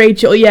something.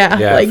 Rachel, yeah.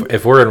 Yeah, like,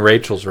 if we're in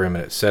Rachel's room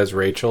and it says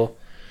Rachel,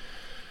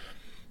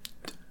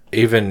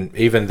 even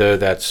though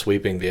that's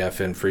sweeping the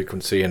FN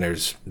frequency, and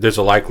there's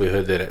a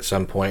likelihood that at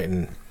some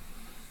point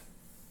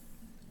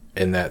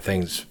in that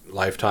thing's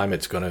lifetime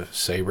it's going to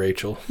say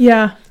Rachel.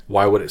 Yeah.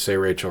 Why would it say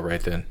Rachel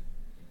right then?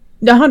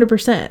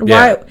 100%.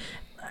 Yeah.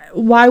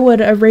 Why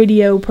would a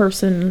radio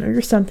person or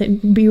something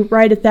be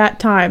right at that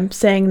time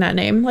saying that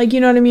name? Like,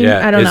 you know what I mean?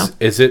 Yeah. I don't know.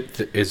 Is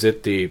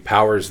it the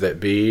powers that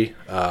be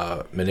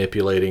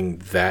manipulating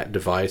that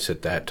device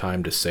at that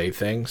time to say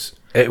things?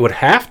 It would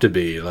have to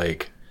be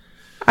like.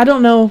 I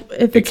don't know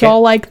if it's all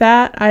like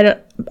that.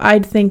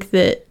 I'd think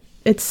that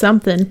it's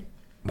something.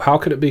 How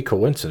could it be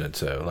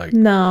coincidence though? Like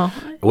no.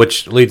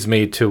 Which leads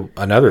me to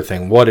another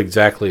thing. What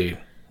exactly?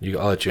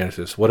 I'll let you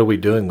answer this. What are we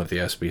doing with the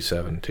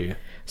SB7T?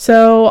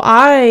 So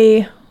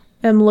I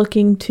am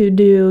looking to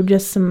do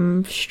just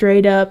some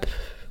straight up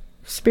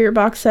spirit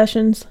box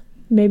sessions,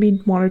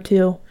 maybe one or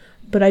two,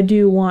 but I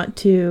do want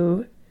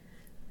to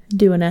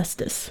do an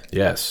Estes.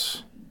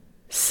 Yes.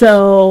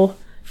 So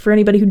for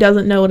anybody who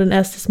doesn't know what an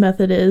Estes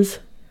method is,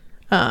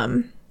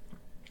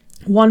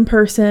 one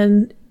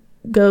person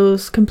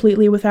goes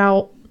completely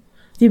without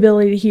the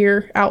ability to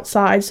hear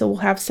outside, so we'll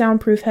have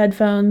soundproof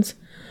headphones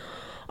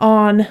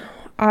on.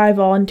 I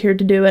volunteered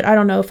to do it. I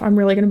don't know if I'm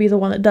really going to be the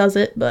one that does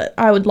it, but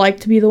I would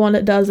like to be the one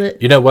that does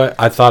it. You know what?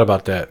 I thought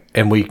about that,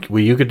 and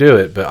you could do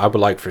it, but I would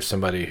like for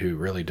somebody who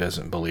really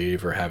doesn't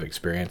believe or have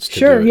experience to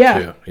do it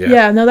too.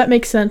 Yeah, no, that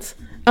makes sense.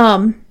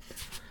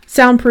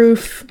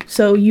 Soundproof,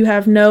 so you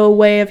have no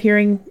way of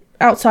hearing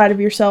outside of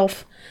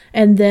yourself,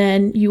 and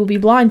then you will be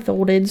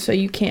blindfolded, so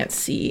you can't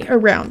see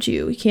around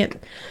you. You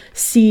can't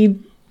see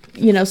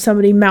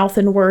somebody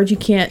mouthing words. You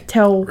can't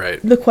tell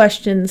the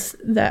questions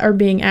that are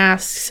being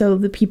asked, so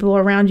the people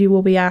around you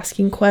will be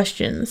asking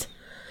questions.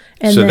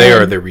 And so they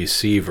are the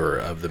receiver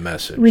of the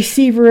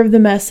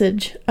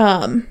message.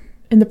 And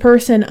the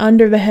person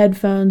under the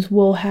headphones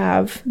will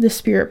have the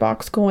spirit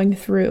box going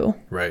through.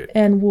 Right.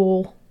 And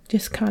will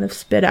just kind of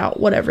spit out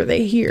whatever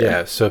they hear.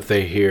 Yeah, so if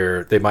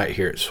they might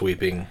hear it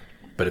sweeping,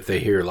 but if they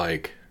hear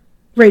like...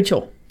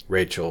 Rachel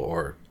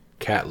or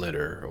cat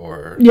litter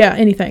or... Yeah,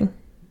 anything.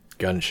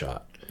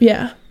 Gunshot.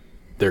 Yeah.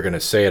 they're going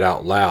to say it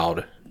out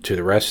loud to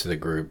the rest of the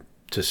group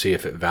to see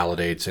if it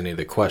validates any of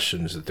the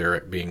questions that they're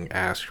being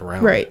asked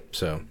around. Right.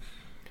 So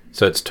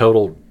it's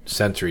total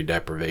sensory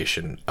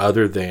deprivation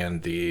other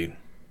than the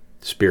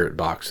spirit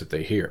box that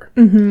they hear.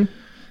 Mm-hmm.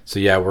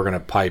 So yeah, we're going to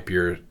pipe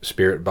your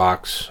spirit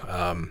box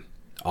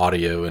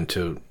audio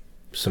into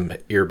some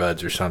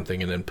earbuds or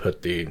something, and then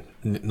put the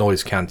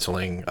noise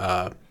canceling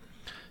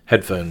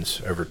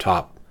headphones over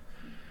top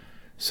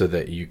so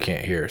that you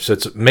can't hear. So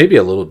it's maybe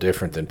a little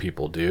different than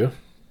people do,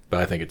 but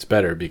I think it's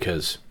better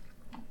because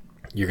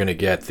you're going to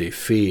get the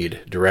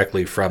feed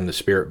directly from the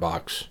spirit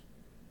box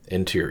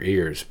into your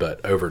ears.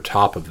 But over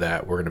top of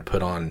that, we're going to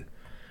put on,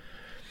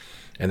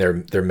 and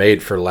they're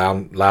made for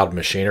loud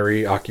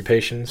machinery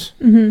occupations.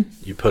 Mm-hmm.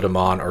 You put them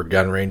on, or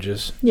gun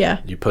ranges. Yeah.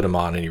 You put them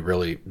on and you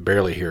really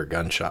barely hear a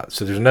gunshot.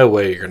 So there's no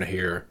way you're going to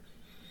hear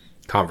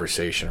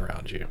conversation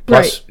around you.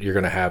 Plus, you're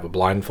going to have a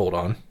blindfold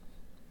on.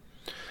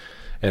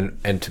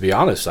 And to be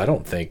honest, I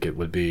don't think it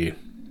would be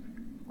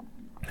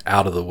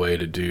out of the way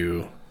to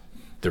do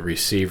the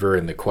receiver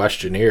and the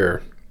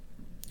questionnaire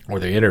or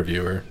the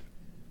interviewer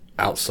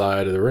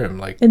outside of the room,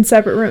 like in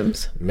separate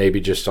rooms.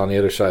 Maybe just on the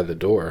other side of the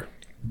door.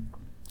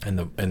 And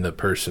the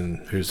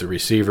person who's the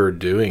receiver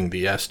doing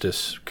the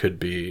Estes could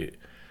be,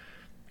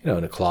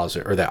 in a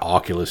closet, or that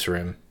Oculus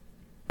room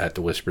at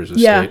the Whispers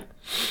Estate. Yeah,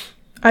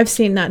 I've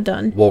seen that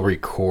done. We'll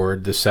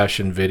record the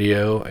session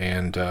video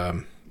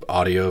and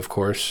audio, of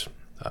course.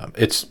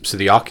 So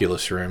the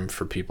Oculus room,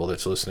 for people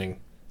that's listening,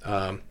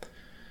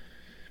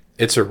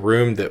 it's a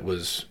room that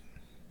was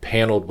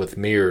paneled with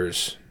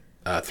mirrors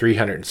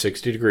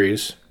 360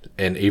 degrees,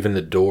 and even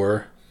the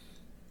door,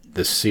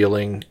 the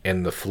ceiling,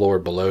 and the floor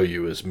below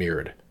you is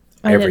mirrored.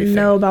 I didn't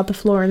know about the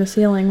floor and the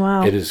ceiling.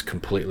 Wow. It is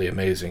completely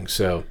amazing.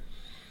 So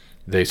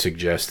they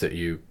suggest that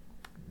you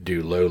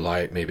do low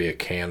light, maybe a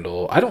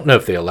candle. I don't know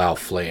if they allow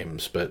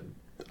flames, but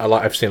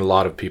I've seen a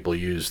lot of people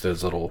use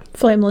those little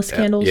flameless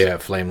candles. Yeah,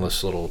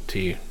 flameless little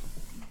tea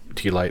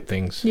light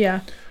things. Yeah.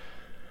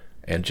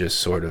 And just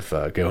sort of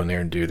go in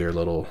there and do their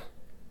little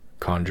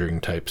conjuring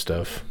type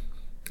stuff.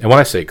 And when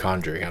I say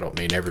conjuring, I don't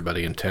mean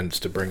everybody intends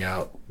to bring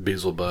out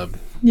Beelzebub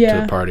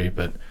to a party,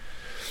 but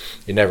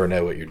you never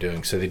know what you're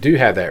doing. So they do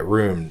have that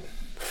room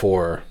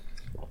for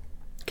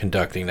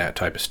conducting that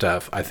type of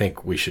stuff. I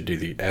think we should do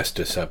the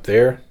Estes up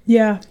there.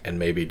 Yeah. And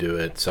maybe do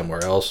it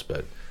somewhere else.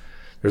 But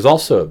there's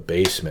also a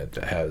basement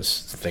that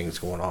has things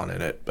going on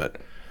in it, but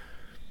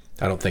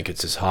I don't think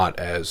it's as hot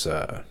as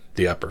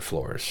the upper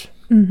floors.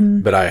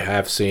 Mm-hmm. But I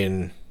have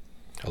seen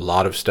a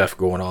lot of stuff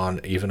going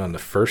on even on the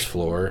first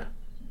floor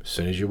as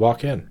soon as you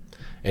walk in.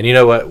 And you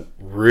know what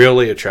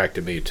really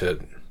attracted me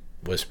to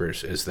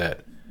Whispers is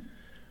that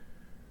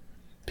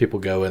people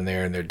go in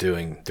there and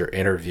they're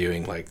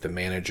interviewing like the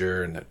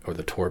manager or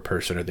the tour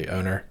person or the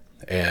owner,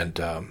 and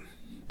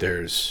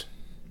there's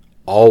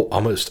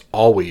almost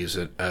always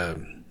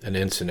an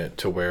incident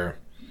to where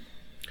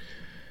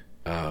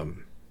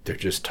they're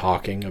just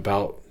talking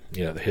about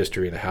the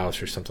history of the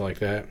house or something like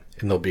that,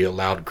 and there'll be a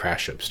loud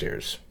crash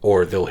upstairs,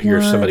 or they'll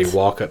hear somebody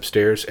walk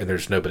upstairs and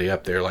there's nobody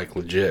up there, like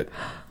legit.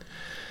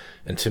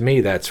 And to me,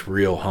 that's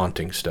real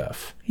haunting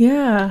stuff.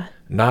 Yeah.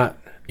 Not,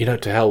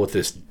 to hell with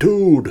this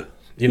dude.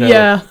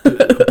 Yeah.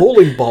 The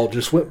bowling ball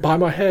just went by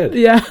my head.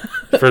 Yeah.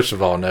 First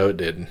of all, no, it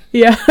didn't.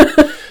 Yeah.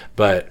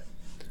 But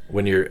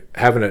when you're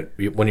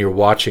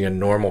watching a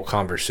normal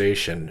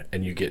conversation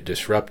and you get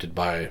disrupted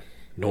by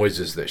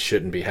noises that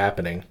shouldn't be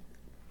happening,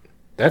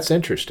 that's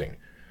interesting.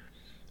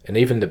 And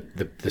even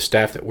the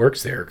staff that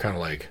works there are kind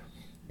of like,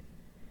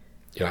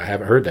 I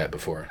haven't heard that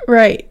before.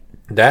 Right.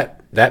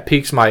 That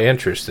piques my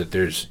interest, that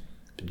there's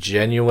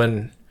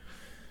genuine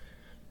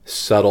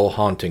subtle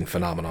haunting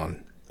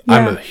phenomenon. Yeah.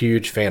 I'm a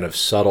huge fan of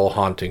subtle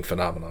haunting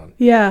phenomenon.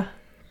 Yeah.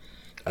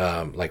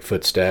 Like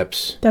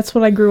footsteps. That's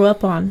what I grew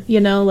up on,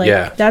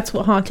 that's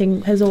what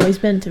haunting has always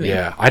been to me.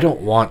 Yeah, I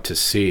don't want to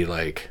see,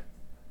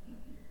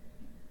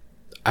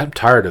 I'm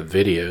tired of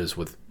videos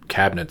with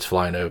cabinets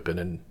flying open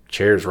and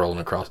chairs rolling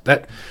across.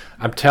 That,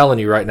 I'm telling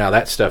you right now,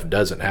 that stuff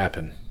doesn't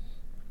happen.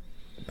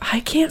 I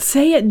can't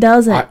say it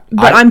doesn't,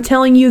 but I'm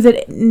telling you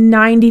that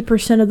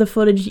 90% of the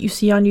footage that you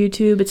see on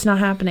YouTube, it's not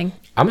happening.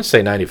 I'm going to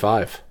say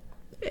 95.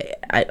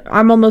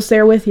 I'm almost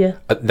there with you.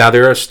 Now,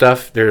 there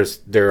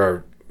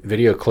are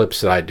video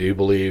clips that I do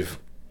believe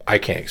I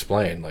can't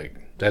explain.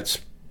 That's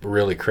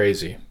really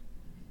crazy.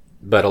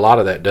 But a lot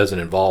of that doesn't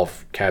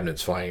involve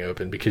cabinets flying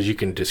open, because you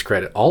can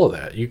discredit all of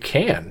that. You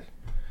can.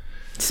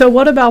 So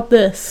what about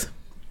this?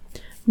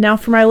 Now,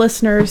 for my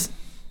listeners,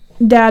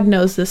 Dad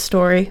knows this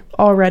story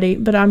already,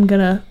 but I'm going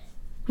to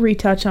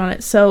retouch on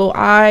it. So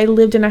I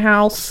lived in a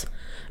house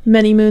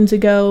many moons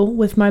ago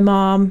with my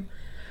mom.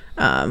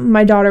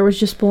 My daughter was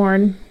just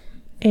born,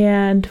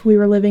 and we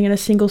were living in a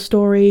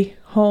single-story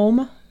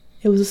home.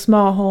 It was a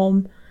small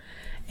home,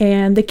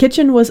 and the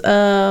kitchen was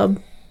a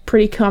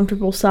pretty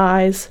comfortable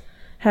size.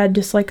 Had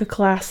just like a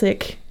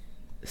classic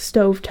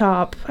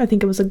stovetop. I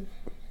think it was a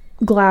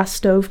glass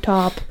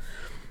stovetop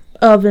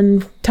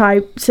oven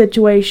type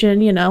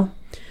situation,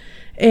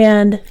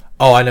 And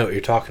oh, I know what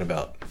you're talking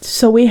about.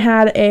 So we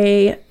had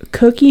a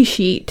cookie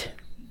sheet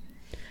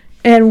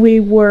And we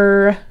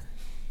were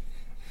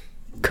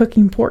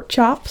cooking pork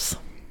chops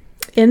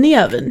in the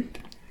oven.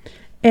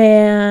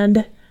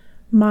 And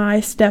my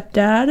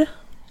stepdad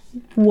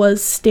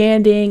was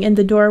standing in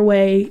the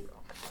doorway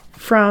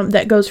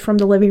that goes from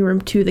the living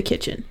room to the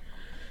kitchen.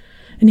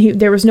 And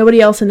there was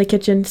nobody else in the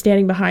kitchen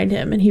standing behind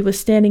him. And he was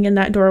standing in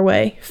that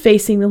doorway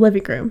facing the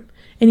living room.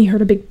 And he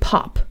heard a big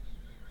pop.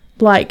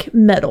 Like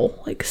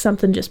metal. Like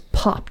something just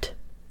popped.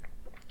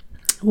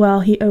 Well,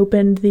 he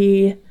opened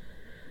the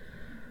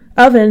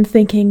oven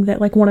thinking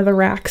that like one of the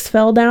racks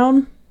fell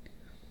down.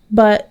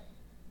 But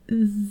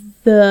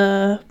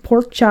the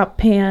pork chop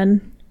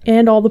pan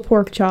and all the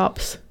pork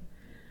chops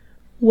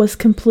was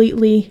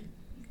completely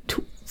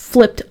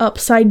flipped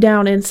upside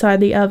down inside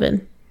the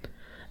oven.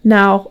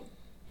 Now,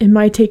 it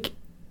might take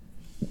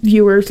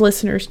viewers,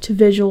 listeners to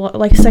visualize,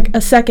 like a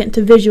second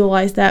to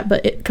visualize that,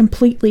 but it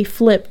completely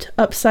flipped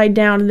upside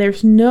down, and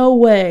there's no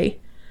way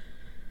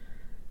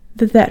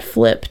that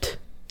flipped.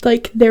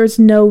 Like, there's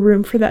no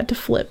room for that to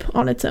flip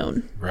on its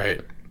own.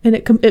 Right. And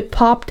it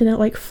popped and it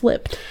like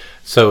flipped.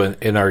 So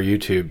in our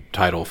YouTube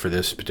title for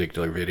this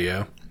particular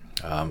video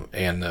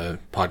and the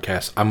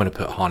podcast, I'm going to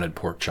put haunted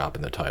pork chop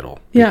in the title.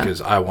 Yeah.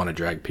 Because I want to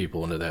drag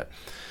people into that.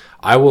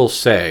 I will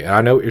say, and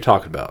I know what you're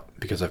talking about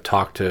because I've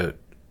talked to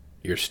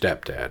your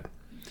stepdad.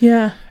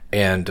 Yeah.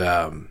 And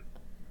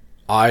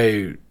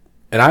I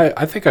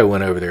think I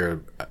went over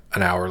there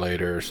an hour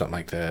later or something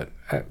like that,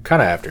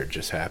 kind of after it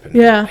just happened.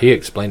 Yeah. He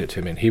explained it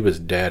to me, and he was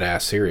dead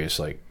ass serious.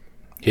 Like,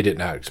 he did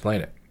not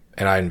explain it.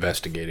 And I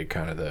investigated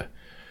kind of the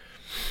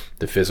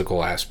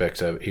physical aspects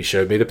of it. He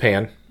showed me the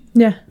pan,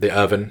 Yeah. the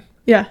oven,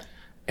 Yeah.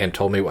 and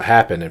told me what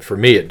happened. And for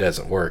me, it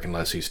doesn't work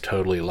unless he's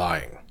totally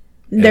lying.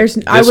 And This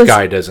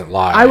guy doesn't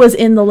lie. I was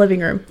in the living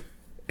room.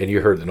 And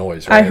you heard the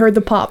noise, right? I heard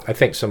the pop. I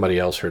think somebody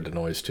else heard the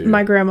noise too.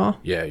 My grandma.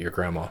 Yeah, your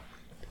grandma.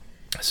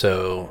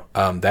 So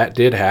that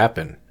did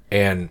happen.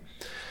 And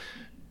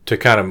to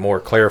kind of more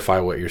clarify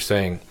what you're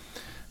saying,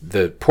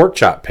 the pork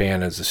chop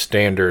pan is a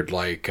standard,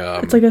 like...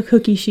 It's like a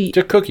cookie sheet.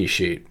 It's a cookie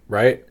sheet,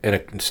 right? In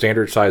a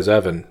standard size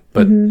oven.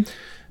 But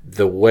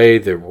the way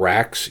the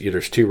racks...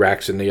 there's two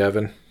racks in the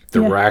oven.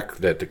 The rack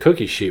that the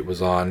cookie sheet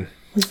was on...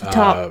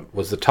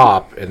 was the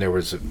top, and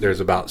there's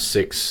about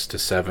 6 to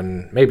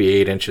 7, maybe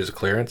 8 inches of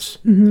clearance.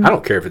 I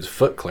don't care if it's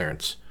foot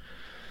clearance.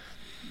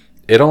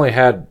 It only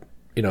had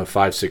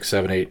 5, 6,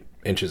 7, 8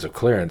 inches of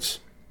clearance.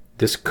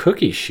 This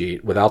cookie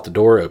sheet without the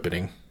door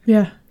opening,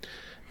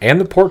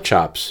 and the pork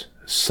chops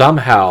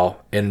somehow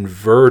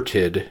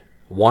inverted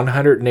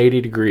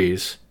 180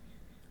 degrees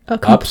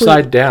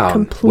upside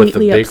down with the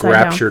big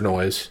rapture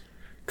noise,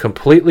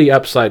 completely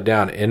upside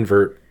down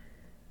invert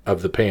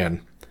of the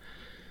pan.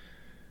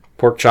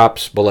 Pork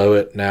chops below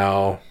it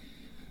now,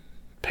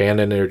 pan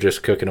in there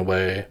just cooking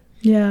away.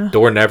 Yeah.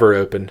 Door never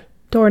opened.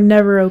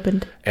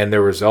 And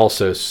there was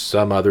also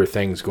some other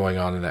things going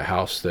on in that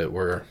house that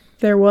were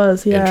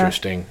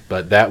interesting.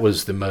 But that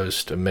was the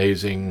most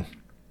amazing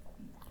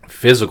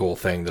physical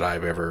thing that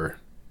I've ever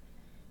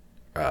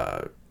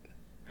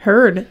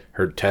heard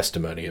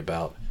testimony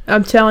about.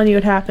 I'm telling you,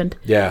 it happened.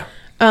 Yeah.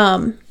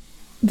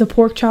 The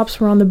pork chops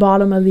were on the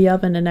bottom of the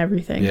oven and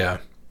everything. Yeah.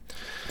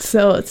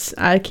 So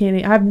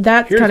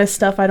kind of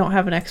stuff I don't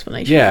have an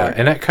explanation for. Yeah,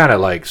 and that kind of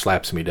like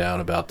slaps me down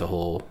about the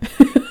whole...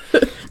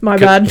 My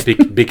bad.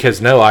 Because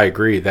no, I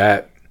agree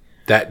that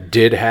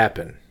did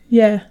happen.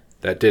 Yeah.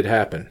 That did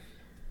happen.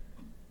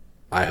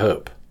 I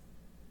hope.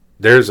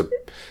 There's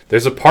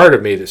a part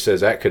of me that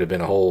says that could have been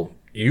a whole...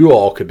 You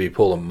all could be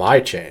pulling my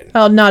chain.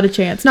 Oh, not a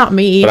chance. Not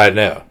me. But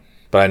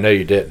I know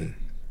you didn't.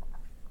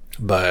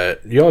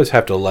 But you always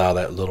have to allow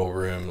that little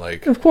room,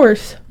 like... Of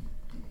course.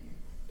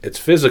 It's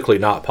physically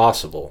not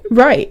possible.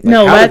 Right.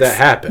 Like, how did that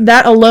happen?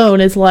 That alone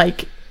is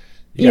like,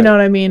 you know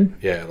what I mean?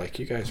 Yeah, like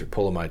you guys are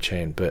pulling my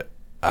chain, but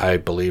I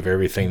believe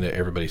everything that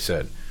everybody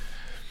said.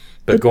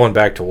 But going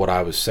back to what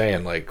I was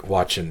saying, like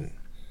watching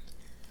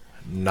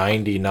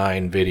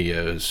 99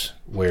 videos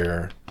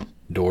where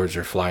doors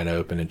are flying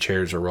open and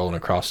chairs are rolling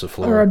across the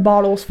floor. Or a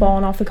bottle's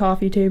falling off the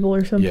coffee table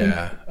or something.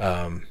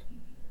 Yeah.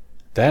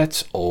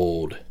 That's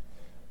old.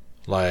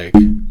 Like,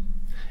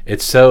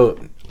 it's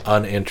so...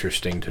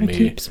 uninteresting to me. I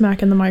keep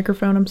smacking the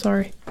microphone. I'm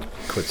sorry.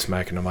 Quit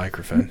smacking the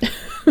microphone.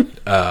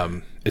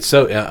 It's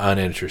so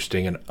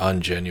uninteresting and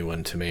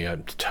ungenuine to me.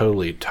 I'm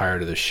totally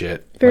tired of this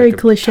shit. Very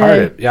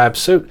cliche. I'm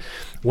so...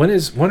 When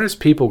is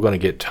people going to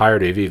get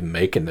tired of even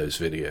making those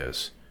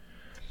videos?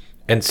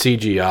 And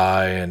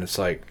CGI, and it's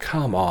like,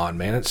 come on,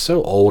 man. It's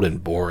so old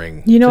and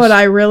boring. You know what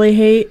I really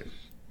hate?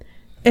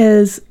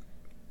 Is...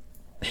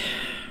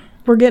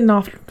 We're getting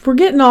off trail.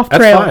 That's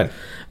fine.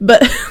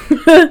 But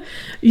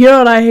you know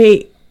what I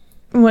hate?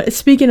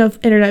 Speaking of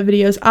internet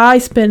videos, I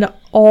spend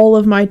all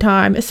of my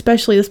time,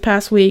 especially this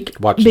past week,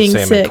 watching being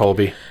Sam sick. and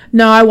Colby.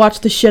 No, I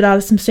watched the shit out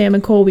of some Sam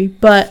and Colby,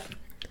 but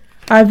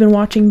I've been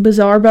watching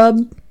Bizarre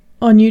Bub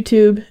on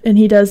YouTube, and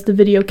he does the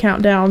video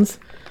countdowns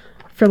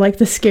for like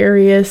the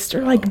scariest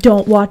or like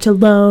don't watch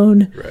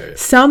alone. Right.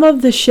 Some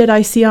of the shit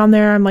I see on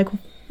there, I'm like,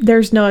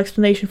 there's no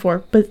explanation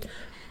for, but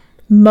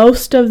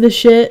most of the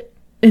shit,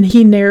 and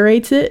he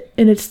narrates it,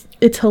 and it's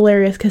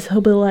hilarious because he'll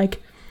be like,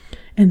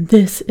 and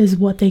this is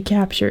what they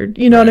captured.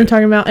 You know what I'm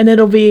talking about? And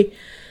it'll be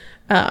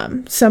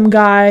some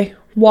guy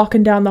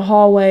walking down the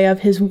hallway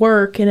of his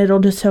work, and it'll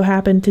just so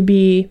happen to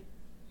be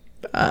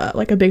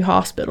like a big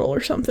hospital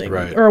or something,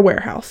 or a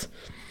warehouse.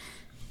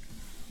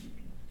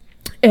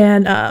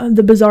 And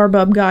the Bizarre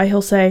Bub guy,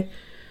 he'll say,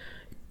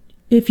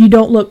 if you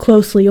don't look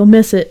closely, you'll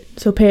miss it,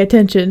 so pay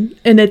attention.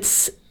 And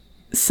it's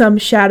some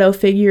shadow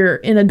figure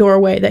in a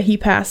doorway that he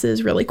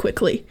passes really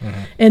quickly.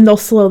 Mm-hmm. And they'll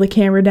slow the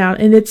camera down.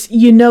 And it's,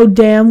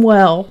 damn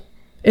well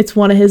it's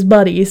one of his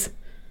buddies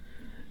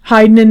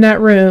hiding in that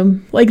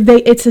room. Like,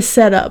 it's a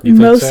setup.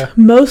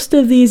 Most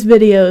of these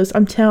videos,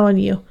 I'm telling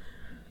you,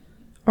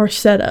 are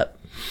set up.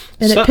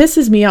 And it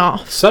pisses me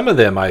off. Some of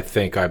them, I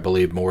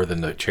believe more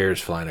than the chairs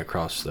flying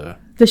across the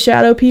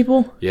shadow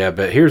people. Yeah,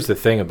 but here's the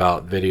thing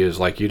about videos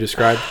like you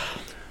described.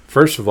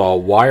 First of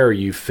all, why are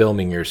you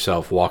filming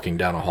yourself walking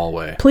down a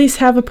hallway? Please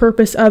have a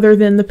purpose other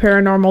than the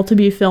paranormal to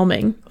be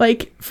filming.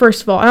 Like,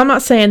 first of all, I'm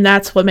not saying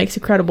that's what makes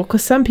it credible,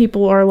 because some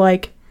people are,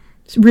 like,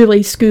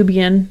 really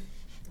Scooby-ing,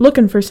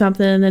 looking for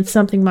something, and then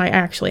something might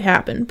actually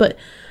happen. But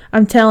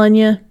I'm telling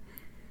you,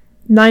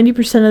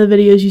 90% of the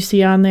videos you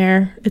see on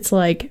there, it's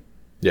like...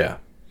 Yeah.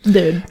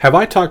 Dude. Have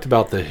I talked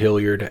about the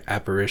Hilliard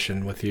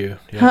apparition with you?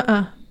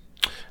 Yeah.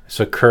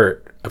 So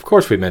Kurt... Of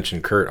course, we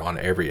mention Kurt on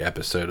every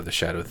episode of the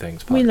Shadow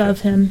Things podcast. We love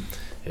him.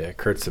 Yeah,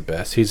 Kurt's the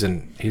best. He's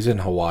in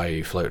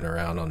Hawaii floating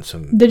around on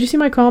some... Did you see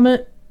my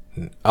comment?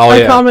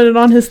 I commented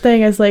on his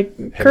thing. I was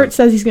like, Kurt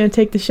says he's going to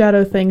take the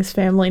Shadow Things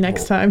family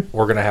next time.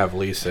 We're going to have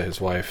Lisa,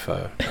 his wife,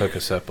 hook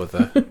us up with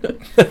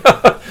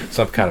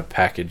some kind of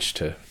package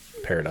to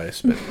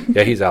paradise. But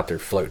yeah, he's out there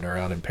floating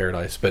around in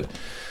paradise. But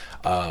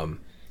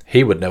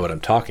he would know what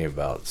I'm talking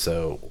about.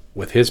 So...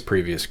 With his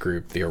previous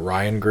group, the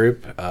Orion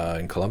group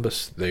in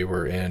Columbus, they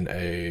were in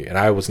and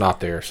I was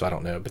not there, so I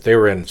don't know, but they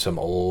were in some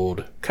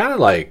old, kind of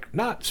like,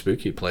 not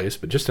spooky place,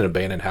 but just an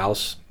abandoned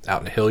house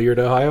out in Hilliard,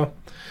 Ohio.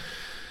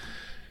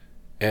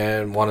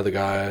 And one of the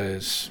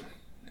guys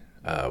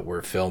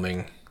were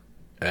filming,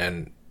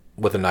 and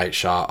with a night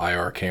shot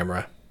IR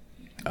camera,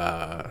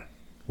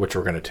 which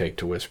we're going to take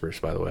to Whispers,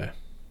 by the way.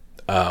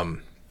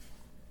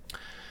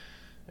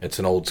 It's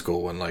an old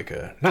school one, like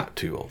not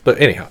too old, but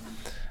anyhow.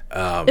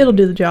 It'll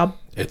do the job.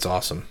 It's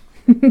awesome.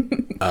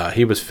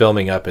 He was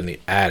filming up in the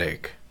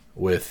attic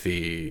with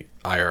the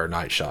IR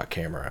night shot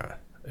camera,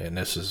 and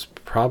this is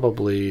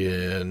probably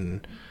in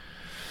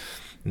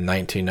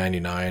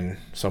 1999,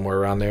 somewhere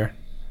around there.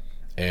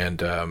 And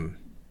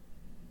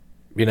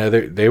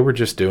they were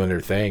just doing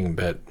their thing,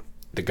 but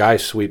the guy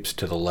sweeps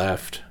to the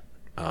left,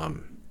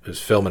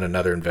 is filming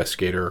another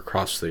investigator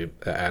across the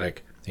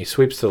attic. He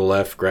sweeps to the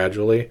left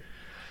gradually.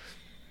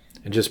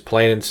 And just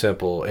plain and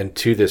simple, and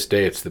to this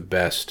day, it's the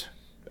best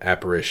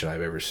apparition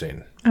I've ever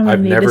seen. I've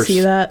never to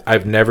see that.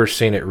 I've never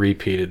seen it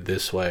repeated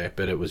this way,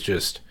 but it was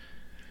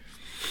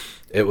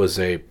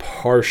a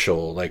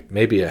partial, like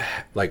maybe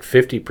like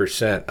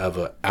 50% of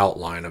an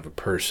outline of a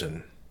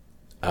person,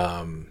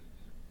 and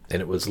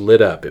it was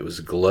lit up. It was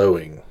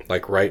glowing,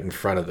 like right in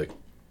front of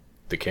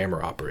the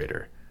camera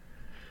operator,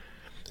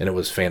 and it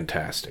was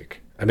fantastic.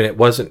 I mean, it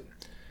wasn't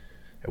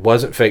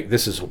fake.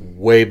 This is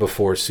way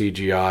before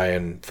CGI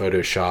and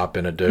Photoshop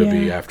and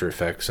Adobe After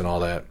Effects and all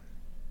that.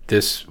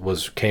 This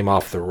came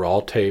off the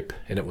raw tape,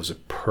 and it was a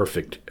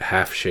perfect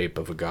half shape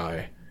of a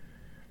guy.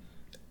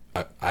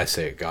 I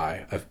say a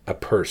guy, a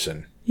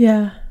person.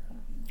 Yeah.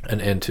 An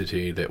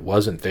entity that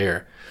wasn't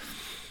there.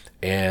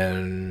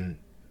 And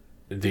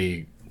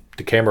the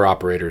camera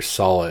operator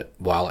saw it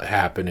while it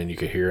happened, and you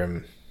could hear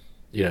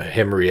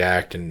him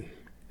react, and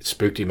it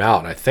spooked him out.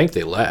 And I think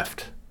they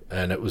left.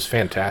 And it was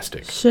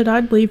fantastic. Shit,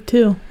 I'd leave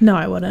too. No,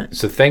 I wouldn't.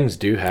 So things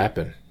do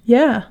happen.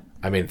 Yeah.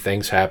 I mean,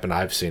 things happen.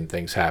 I've seen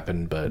things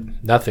happen,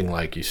 but nothing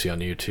like you see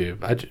on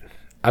YouTube.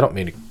 I don't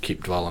mean to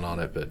keep dwelling on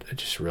it, but it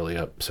just really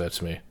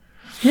upsets me.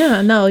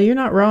 Yeah, no, you're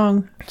not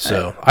wrong.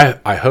 So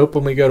I hope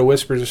when we go to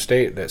Whispers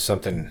Estate that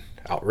something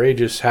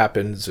outrageous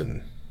happens,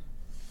 and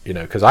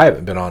because I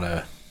haven't been on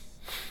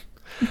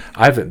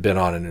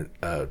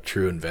a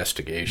true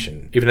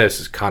investigation, even though this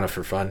is kind of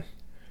for fun.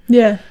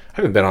 Yeah. I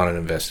haven't been on an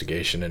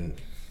investigation in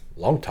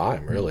long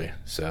time, really,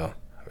 so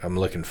I'm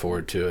looking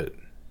forward to it.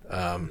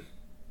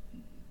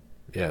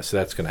 So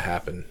that's going to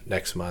happen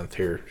next month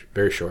here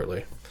very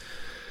shortly.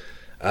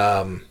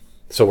 So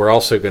we're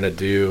also going to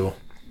do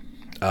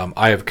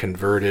I have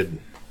converted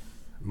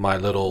my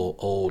little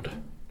old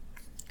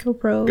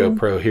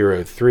GoPro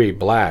Hero 3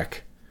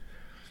 Black,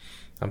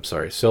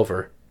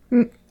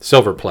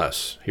 Silver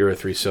Plus, Hero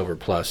 3 Silver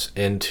Plus,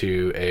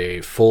 into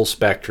a full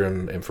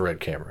spectrum infrared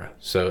camera,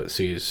 so it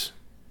sees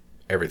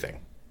everything.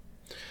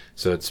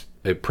 So it's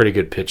a pretty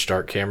good pitch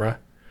dark camera,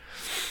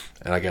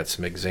 and I got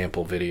some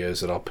example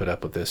videos that I'll put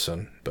up with this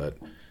one. But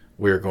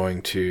we're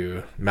going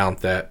to mount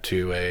that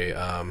to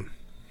an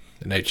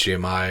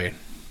HDMI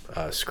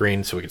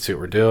screen so we can see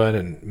what we're doing,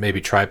 and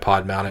maybe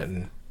tripod mount it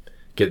and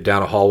get it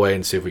down a hallway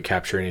and see if we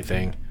capture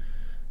anything.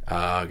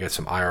 Get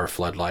some IR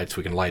floodlights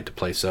we can light the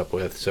place up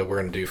with. So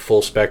we're going to do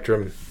full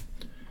spectrum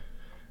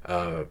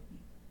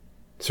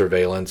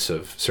surveillance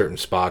of certain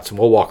spots, and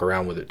we'll walk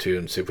around with it too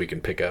and see if we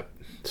can pick up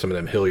some of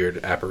them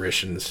Hilliard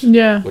apparitions.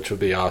 Yeah. Which would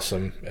be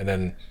awesome. And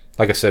then,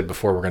 like I said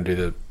before, we're going to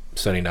do the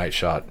Sunny Night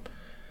Shot.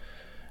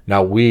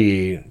 Now,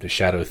 we, the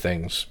Shadow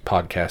Things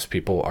podcast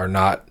people,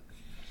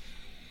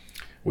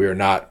 we are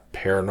not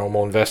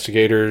paranormal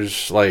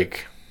investigators,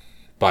 like,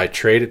 by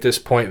trade at this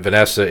point.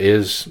 Vanessa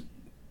is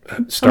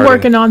starting.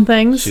 Working on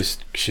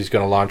things. She's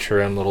going to launch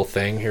her own little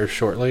thing here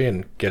shortly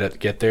and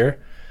get there.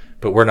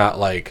 But we're not,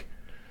 like...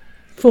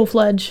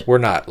 Full-fledged. We're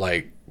not,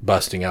 like,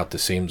 busting out the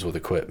seams with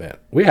equipment.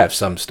 We have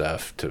some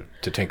stuff to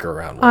tinker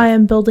around with. I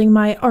am building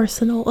my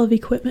arsenal of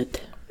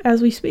equipment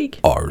as we speak.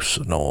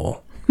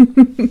 Arsenal.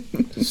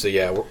 So,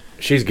 yeah,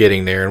 she's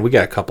getting there, and we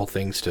got a couple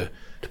things to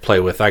play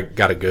with. I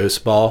got a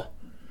ghost ball.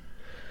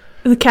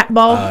 The cat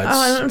ball?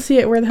 I don't see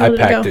it. Where the hell did it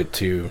go? I packed it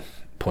to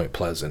Point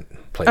Pleasant.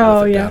 Played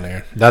with it down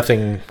there.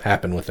 Nothing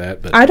happened with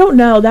that. But I don't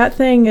know. That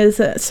thing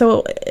is...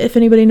 so, if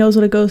anybody knows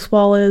what a ghost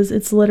ball is,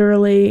 it's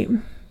literally...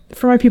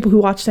 For my people who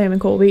watch Sam and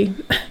Colby...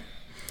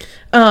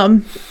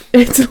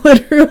 it's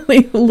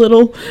literally a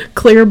little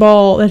clear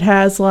ball that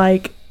has,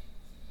 like,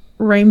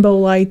 rainbow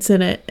lights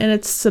in it. And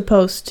it's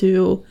supposed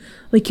to...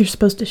 Like, you're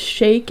supposed to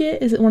shake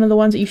it? Is it one of the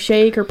ones that you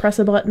shake or press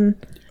a button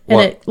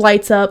and it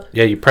lights up?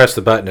 Yeah, you press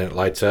the button and it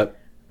lights up.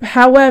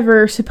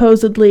 However,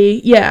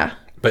 supposedly, yeah.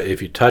 But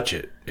if you touch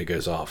it, it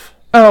goes off.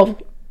 Oh,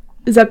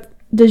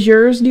 does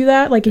yours do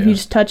that? Like if you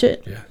just touch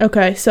it? Yeah.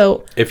 Okay,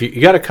 so. If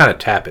you got to kind of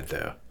tap it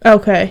though.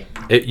 Okay.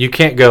 You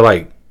can't go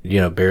like,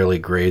 barely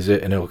graze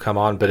it and it'll come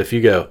on. But if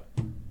you go,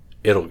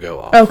 it'll go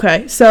off.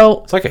 Okay,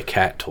 so. It's like a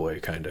cat toy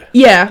kind of.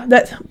 Yeah,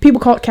 people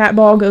call it cat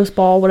ball, ghost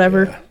ball,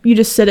 whatever. Yeah. You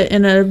just sit it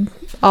in a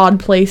odd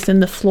place in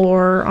the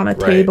floor on a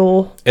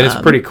table. And it's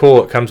pretty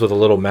cool. It comes with a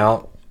little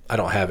mount. I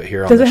don't have it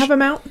here. Does it have a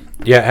mount?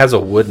 Yeah, it has a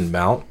wooden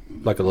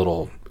mount, like a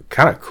little,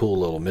 kind of cool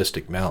little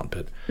mystic mount.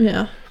 But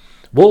yeah,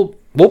 we'll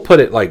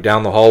put it like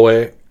down the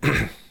hallway,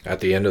 at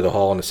the end of the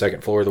hall on the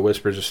second floor of the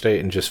Whispers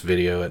Estate, and just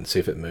video it and see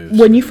if it moves.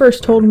 When you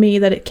first told me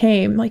that it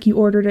came, like you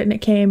ordered it and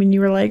it came, and you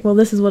were like, "Well,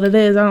 this is what it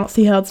is. I don't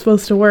see how it's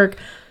supposed to work."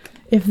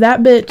 If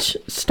that bitch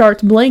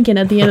starts blinking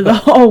at the end of the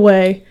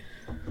hallway,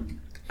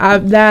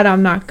 I'm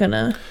not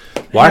gonna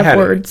have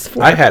words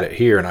for. I had it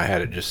here, and I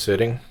had it just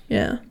sitting.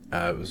 Yeah.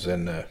 It was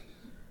in the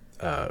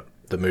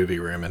movie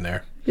room in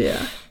there.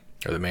 Yeah.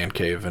 Or the man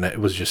cave, and it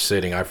was just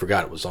sitting. I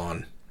forgot it was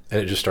on,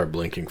 and it just started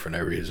blinking for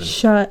no reason.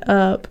 Shut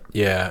up.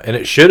 Yeah, and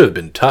it should have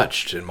been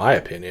touched, in my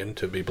opinion,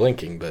 to be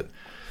blinking, but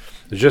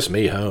it was just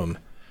me home.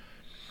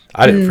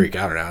 I didn't freak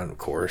out or not, of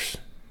course.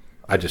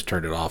 I just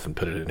turned it off and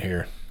put it in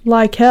here.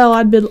 Like hell,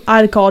 I'd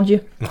have called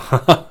you.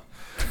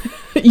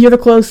 You're the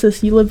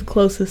closest. You live the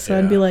closest, so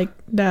I'd be like,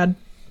 Dad.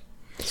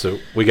 So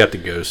we got the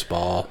ghost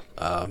ball.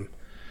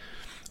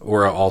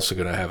 We're also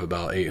going to have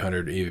about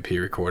 800 EVP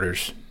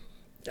recorders.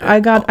 I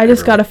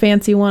just got a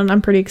fancy one.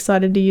 I'm pretty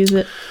excited to use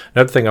it.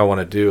 Another thing I want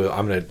to do,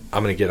 I'm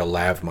gonna get a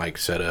lav mic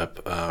set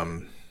up.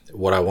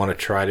 What I want to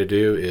try to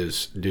do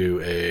is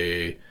do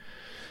a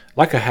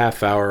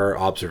half-hour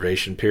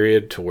observation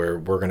period to where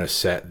we're gonna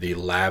set the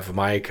lav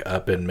mic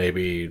up in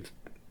maybe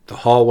the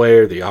hallway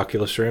or the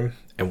Oculus room,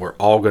 and we're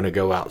all gonna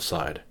go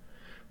outside.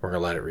 We're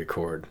gonna let it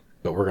record,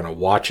 but we're gonna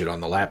watch it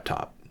on the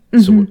laptop.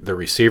 Mm-hmm. So the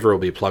receiver will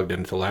be plugged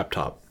into the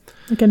laptop.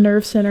 Like a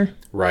nerve center.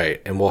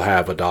 Right, and we'll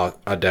have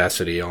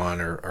Audacity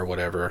on or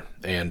whatever,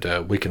 and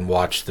we can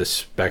watch the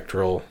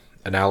spectral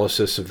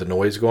analysis of the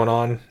noise going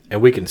on,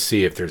 and we can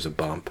see if there's a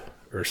bump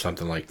or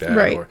something like that,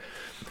 right.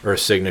 or a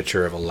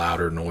signature of a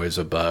louder noise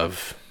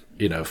above,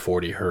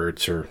 40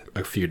 hertz or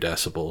a few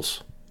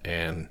decibels,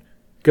 and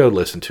go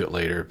listen to it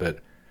later. But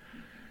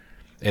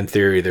in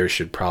theory, there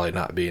should probably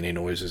not be any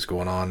noises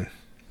going on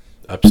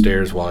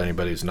upstairs while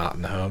anybody's not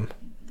in the home,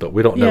 but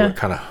we don't know what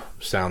kind of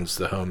sounds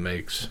the home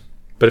makes.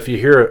 But if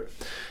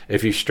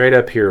you straight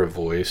up hear a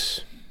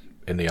voice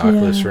in the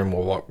Oculus room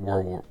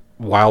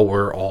while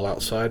we're all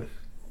outside,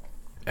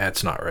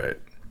 that's not right.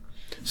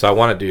 So I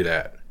want to do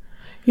that.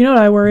 You know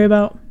what I worry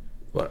about?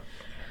 What?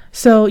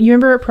 So you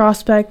remember at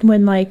Prospect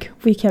when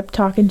we kept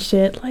talking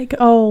shit like,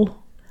 oh,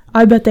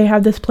 I bet they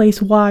have this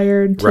place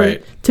wired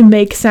to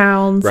make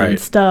sounds and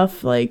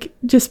stuff,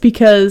 just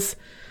because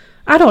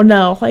I don't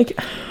know,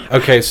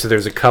 Okay, so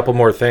there's a couple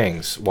more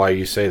things why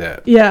you say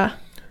that. Yeah.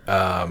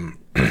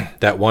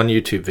 That one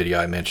YouTube video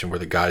I mentioned where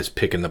the guy's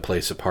picking the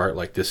place apart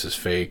like this is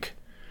fake.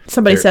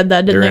 Somebody said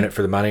that, didn't they? They're in it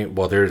for the money.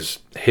 Well,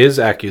 his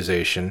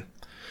accusation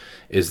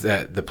is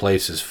that the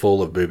place is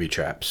full of booby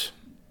traps.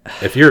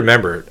 If you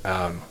remember,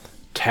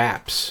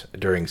 Taps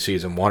during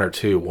season 1 or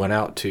 2 went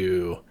out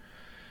to,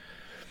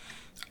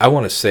 I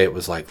want to say it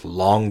was like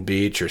Long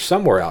Beach or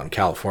somewhere out in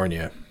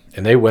California,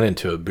 and they went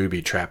into a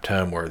booby trapped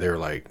home where there were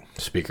like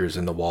speakers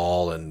in the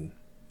wall and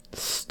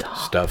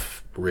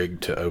stuff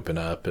rigged to open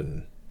up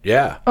and.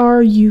 Yeah.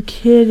 Are you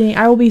kidding?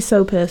 I will be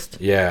so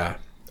pissed. Yeah.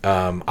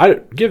 I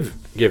give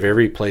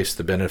every place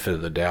the benefit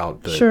of the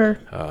doubt, but sure.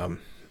 I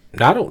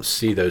don't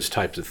see those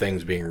types of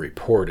things being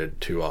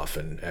reported too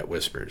often at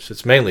Whispers.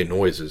 It's mainly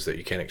noises that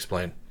you can't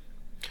explain.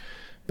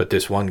 But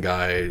this one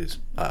guy,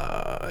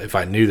 if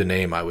I knew the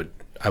name, I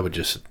would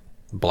just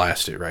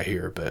blast it right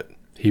here. But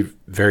he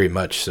very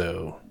much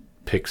so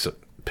picks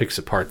picks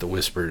apart the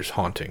Whispers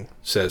haunting.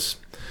 Says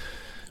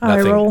Eye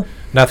roll.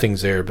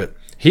 nothing's there, but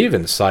he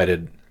even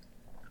cited,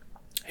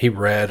 he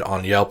read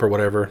on Yelp or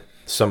whatever,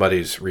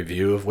 somebody's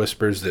review of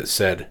Whispers that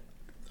said,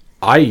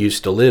 I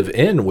used to live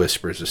in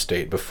Whispers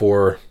Estate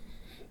before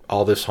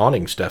all this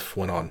haunting stuff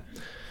went on.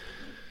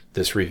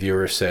 This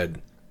reviewer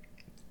said,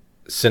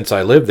 since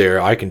I live there,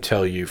 I can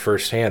tell you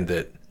firsthand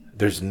that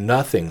there's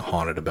nothing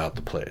haunted about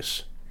the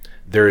place.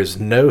 There is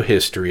no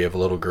history of a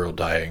little girl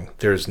dying.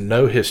 There's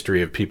no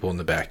history of people in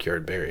the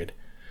backyard buried.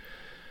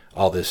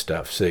 All this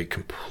stuff. So it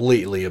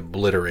completely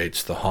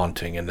obliterates the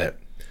haunting, and that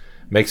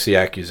makes the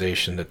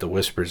accusation that the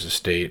Whispers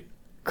Estate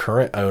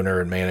current owner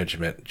and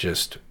management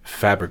just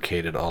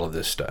fabricated all of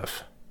this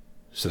stuff.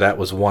 So that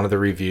was one of the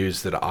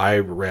reviews that I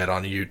read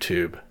on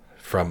YouTube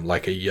from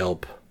like a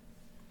Yelp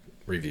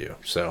review.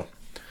 So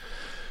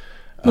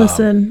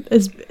listen,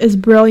 as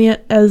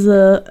brilliant as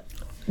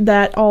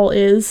that all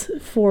is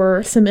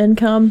for some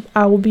income,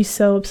 I will be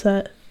so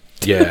upset.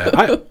 yeah,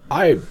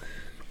 I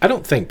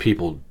don't think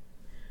people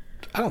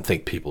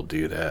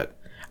do that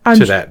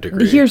to that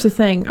degree. Here's the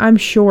thing, I'm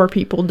sure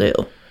people do,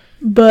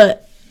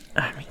 but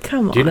I mean,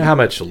 come on. Do you know how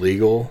much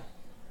legal?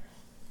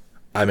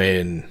 I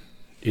mean,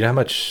 you know how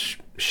much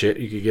shit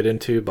you could get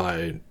into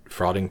by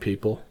frauding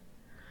people?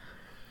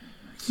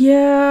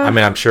 Yeah. I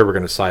mean, I'm sure we're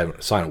going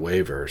to sign a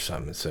waiver or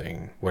something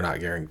saying we're not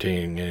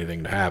guaranteeing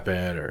anything to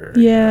happen, or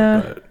yeah.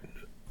 You know,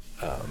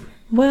 but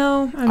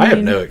well, I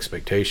have no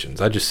expectations.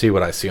 I just see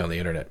what I see on the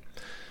internet.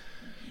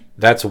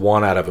 That's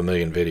 1 out of a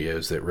million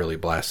videos that really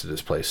blasted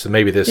this place. So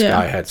maybe this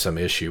guy had some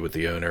issue with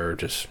the owner, or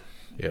just,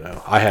 you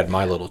know, I had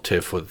my little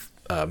tiff with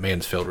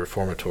Mansfield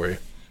Reformatory.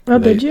 Oh,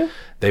 did you?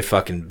 They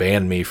fucking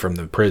banned me from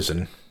the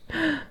prison.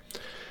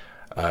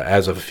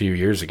 As of a few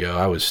years ago,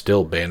 I was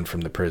still banned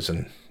from the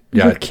prison.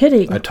 Yeah, You're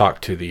kidding. I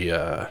talked to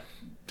the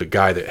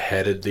guy that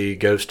headed the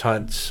ghost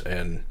hunts,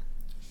 and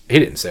he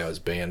didn't say I was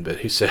banned, but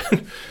he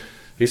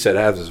said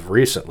as of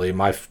recently,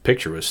 my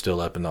picture was still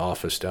up in the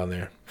office down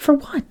there. For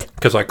what?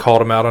 Because I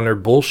called them out on their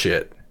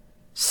bullshit.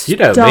 Stop. You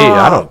know me,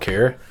 I don't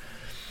care.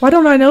 Why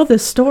don't I know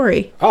this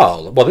story?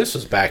 Oh, well, this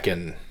was back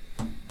in,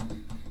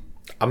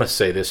 I'm going to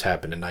say this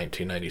happened in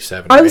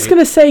 1997. I was going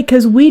to say,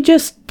 because we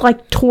just,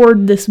 like,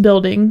 toured this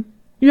building.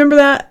 You remember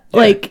that? Yeah.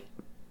 Like,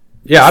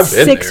 yeah, I've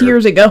been 6 there.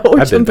 years ago or I've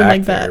been something back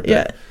like that. there,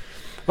 Yeah.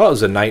 Well, it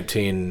was in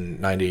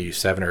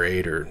 1997 or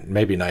 8 or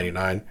maybe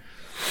 99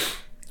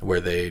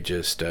 where they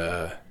just,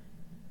 it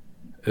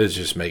was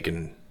just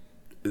making,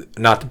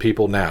 not the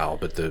people now,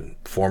 but the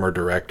former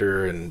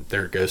director and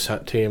their ghost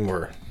hunt team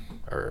or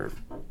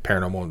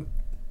paranormal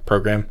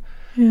program.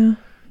 Yeah.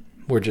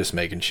 We're just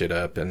making shit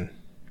up, and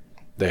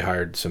they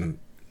hired some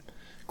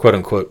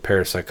quote-unquote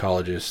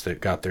parapsychologists that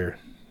got their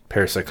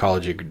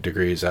parapsychology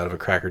degrees out of a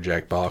Cracker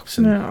Jack box,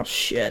 and Oh,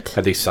 shit.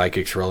 had these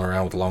psychics rolling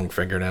around with long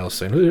fingernails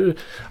saying, "Ugh."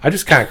 I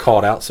just kind of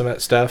called out some of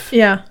that stuff.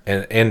 Yeah.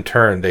 And in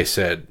turn, they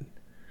said,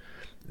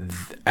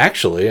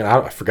 actually, and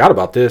I forgot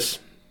about this,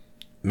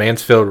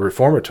 Mansfield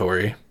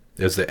Reformatory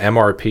is the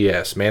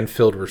MRPS,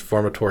 Mansfield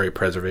Reformatory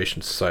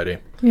Preservation Society,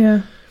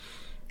 Yeah.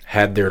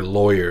 had their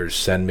lawyers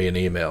send me an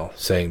email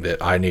saying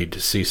that I need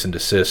to cease and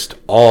desist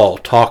all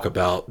talk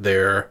about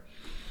their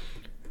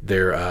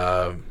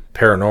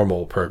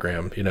paranormal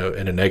program, you know,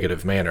 in a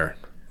negative manner.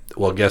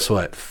 Well, guess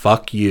what?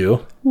 Fuck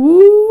you.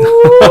 Woo!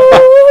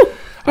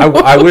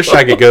 I wish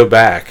I could go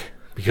back,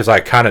 because I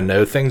kind of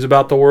know things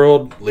about the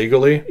world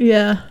legally,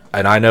 Yeah.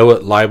 and I know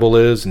what libel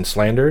is and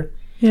slander.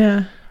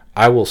 Yeah.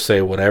 I will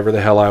say whatever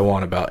the hell I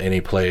want about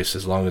any place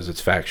as long as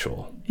it's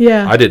factual.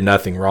 Yeah. I did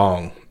nothing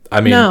wrong.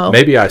 I mean, No.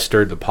 maybe I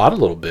stirred the pot a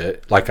little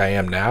bit, like I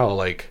am now,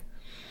 like,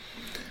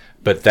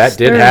 but that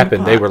Stirring did the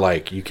happen. They pot. were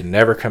like, you can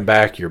never come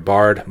back, you're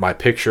barred. My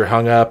picture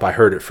hung up. I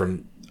heard it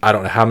from, I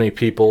don't know how many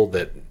people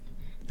that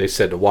they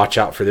said to watch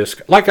out for this.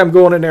 Like I'm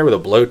going in there with a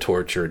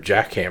blowtorch or a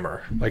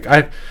jackhammer. Like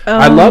I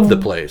love the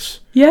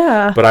place,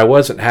 Yeah. but I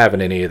wasn't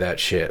having any of that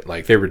shit.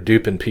 Like they were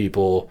duping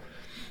people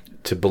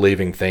to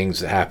believing things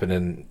that happened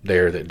in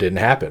there that didn't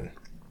happen.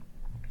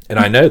 And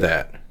I know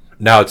that.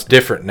 Now it's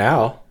different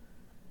now.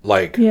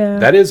 Like, Yeah.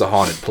 that is a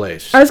haunted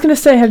place. I was going to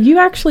say, have you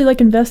actually,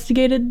 like,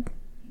 investigated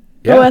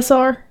Yeah.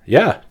 OSR?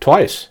 Yeah,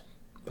 twice.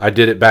 I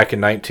did it back in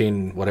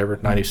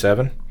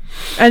 97.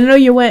 I know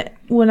you went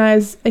when I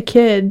was a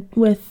kid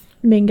with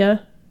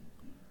Minga.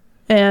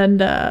 And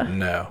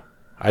No.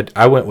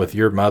 I went with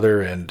your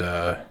mother and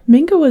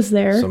Minga was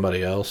there.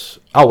 somebody else.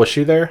 Oh, was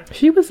she there?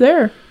 She was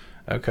there.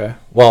 Okay.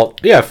 Well,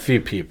 yeah, a few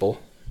people.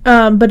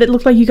 But it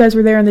looked like you guys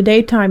were there in the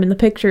daytime in the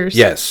pictures.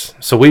 Yes.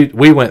 So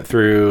we went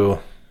through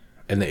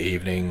in the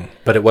evening,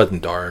 but it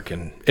wasn't dark,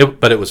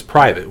 but it was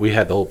private. We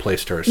had the whole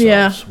place to ourselves.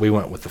 Yeah. We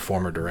went with the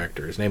former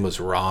director. His name was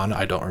Ron.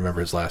 I don't remember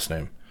his last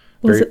name.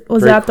 Was Very-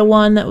 was very that the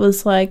one that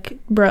was like,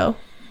 bro,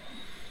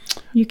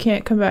 you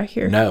can't come back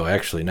here? No,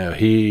 actually, no.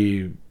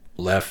 He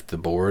left the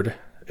board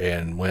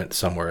and went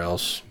somewhere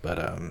else, but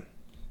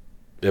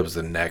it was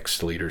the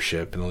next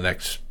leadership and the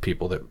next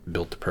people that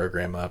built the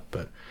program up.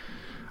 But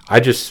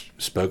I just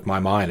spoke my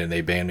mind, and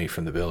they banned me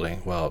from the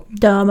building. Well,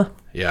 Dumb.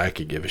 yeah, I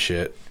could give a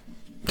shit,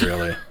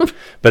 really.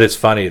 But it's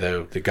funny,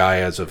 though. The guy,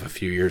 as of a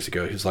few years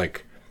ago, he's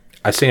like,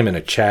 I seen him in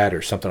a chat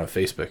or something on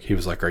Facebook. He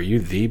was like, "Are you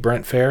the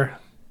Brent Fair?"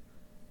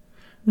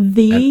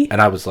 The?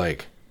 And I was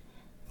like,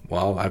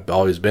 "Well, I've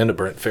always been to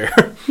Brent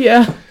Fair."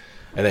 Yeah.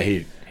 And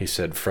then he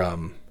said,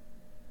 "From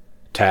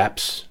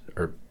Taps,"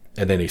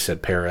 and then he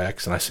said Pair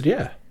X, and I said,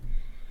 "Yeah."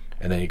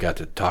 And then he got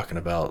to talking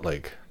about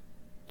like,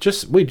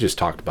 we just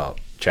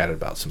chatted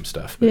about some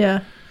stuff. But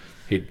Yeah.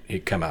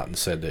 He'd come out and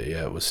said that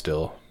I was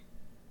still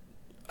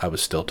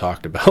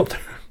talked about there.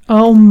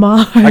 Oh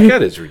my. Like,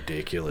 that is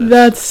ridiculous.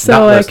 That's so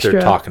Not unless extra.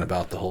 they're talking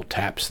about the whole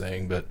Taps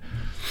thing, but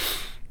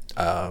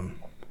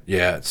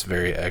yeah, it's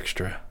very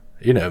extra.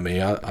 You know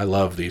me, I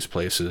love these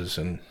places,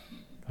 and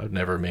I've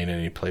never mean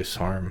any place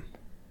harm.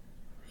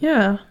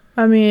 Yeah.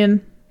 I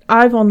mean,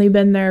 I've only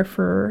been there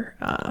for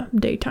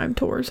daytime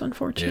tours,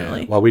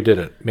 unfortunately. Yeah. Well,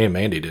 me and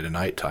Mandy did a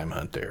nighttime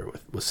hunt there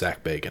with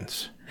Zach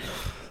Bagans.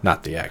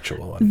 Not the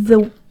actual one.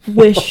 The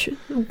Wish,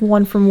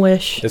 one from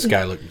Wish. This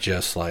guy looked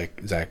just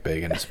like Zach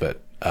Bagans,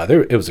 but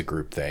it was a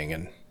group thing,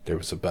 and there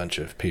was a bunch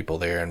of people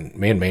there, and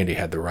me and Mandy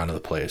had the run of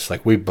the place.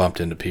 Like, we bumped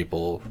into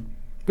people.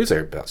 We was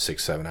there about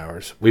 6-7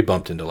 hours. We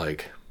bumped into,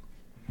 like,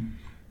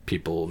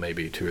 people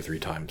maybe 2 or 3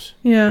 times.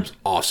 Yeah. It was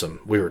awesome.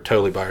 We were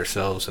totally by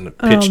ourselves in the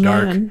pitch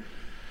dark. Man.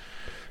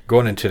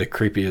 Going into the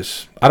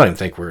creepiest. I don't even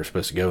think we were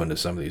supposed to go into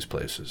some of these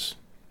places.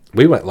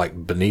 We went,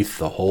 like, beneath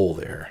the hole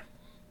there.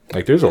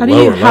 Like, there's a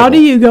lower level. How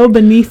do you go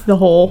beneath the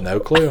hole? No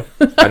clue.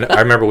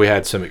 I remember we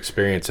had some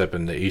experience up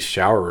in the East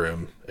Shower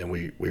Room, and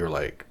we were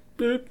like,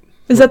 boop.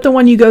 Is that the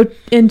one you go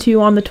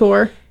into on the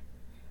tour?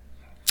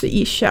 The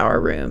East Shower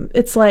Room.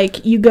 It's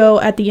like you go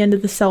at the end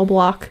of the cell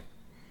block,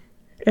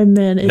 and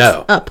then it's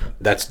up.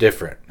 That's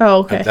different. Oh,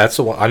 okay. That's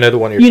the one. I know the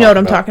one you're You talking know what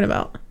I'm about. talking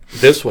about.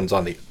 This one's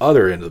on the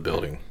other end of the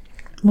building,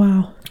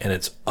 Wow. and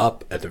it's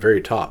up at the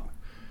very top.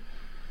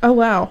 Oh,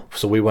 wow.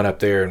 So we went up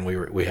there, and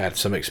we had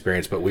some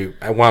experience, but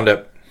I wound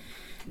up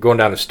going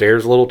down the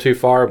stairs a little too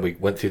far. We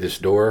went through this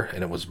door,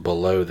 and it was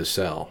below the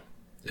cell.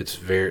 It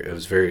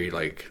was very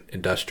like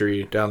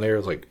industry down there. It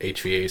was like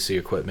HVAC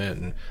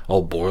equipment and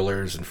old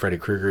boilers and Freddy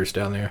Krueger's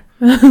down there.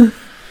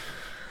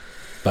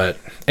 But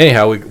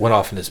anyhow, we went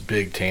off in this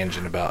big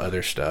tangent about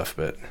other stuff.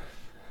 But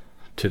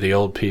to the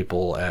old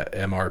people at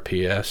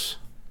MRPS,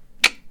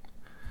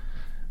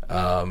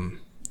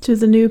 To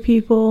the new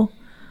people,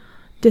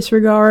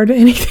 disregard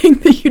anything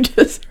that you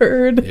just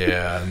heard.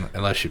 yeah,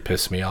 unless you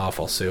piss me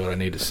off, I'll say what I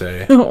need to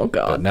say. Oh, But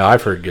God. no,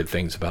 I've heard good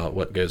things about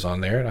what goes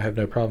on there, and I have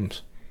no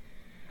problems.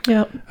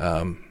 Yep.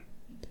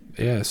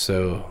 Yeah,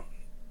 so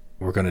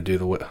we're gonna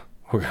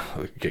we're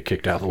gonna get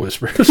kicked out of the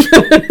Whispers.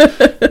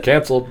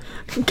 Canceled.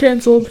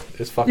 Canceled.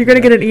 It's fucking. You're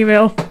going to get an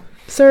email.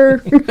 Sir.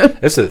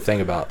 This is the thing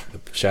about the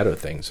shadow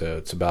thing. So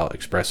it's about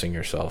expressing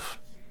yourself.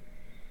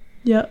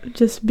 Yep.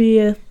 Just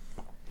be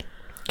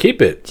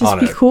Keep it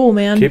cool,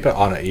 man. Keep it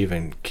on an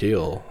even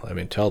keel. I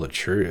mean, tell the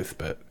truth,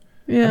 but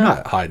Yeah. I'm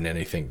not hiding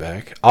anything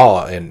back.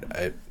 While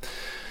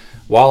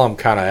I'm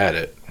kind of at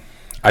it,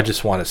 I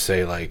just want to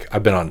say, like,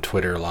 I've been on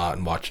Twitter a lot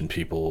and watching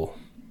people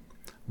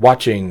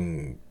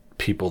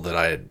that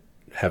I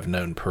have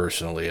known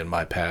personally in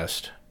my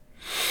past.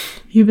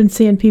 You've been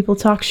seeing people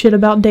talk shit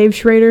about Dave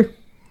Schrader.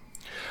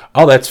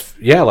 Oh,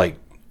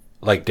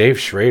 like Dave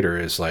Schrader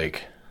is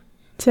like,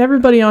 To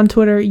everybody on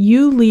Twitter,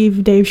 you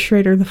leave Dave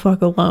Schrader the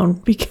fuck alone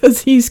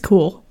because he's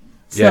cool.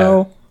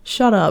 So,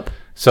 shut up.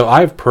 So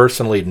I've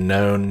personally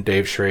known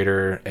Dave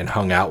Schrader and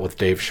hung out with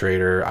Dave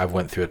Schrader. I've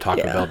went through a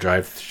Taco Bell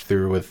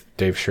drive-through with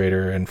Dave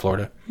Schrader in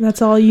Florida.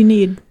 That's all you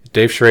need.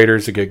 Dave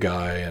Schrader's a good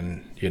guy,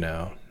 and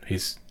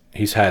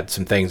he's had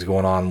some things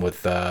going on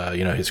with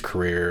his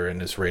career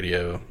and his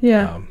radio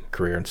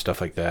career and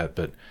stuff like that.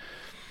 But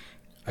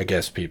I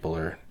guess people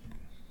are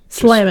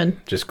slamming,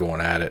 just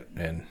going at it,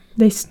 and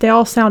they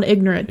all sound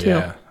ignorant too.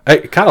 Yeah,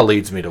 it kind of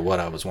leads me to what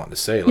I was wanting to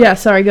say. Like, yeah,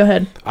 sorry, go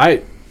ahead.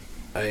 I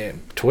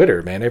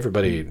Twitter, man,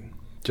 everybody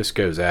just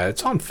goes at it.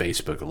 It's on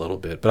Facebook a little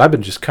bit, but I've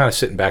been just kind of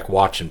sitting back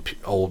watching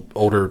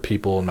older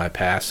people in my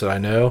past that I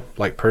know,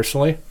 like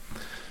personally,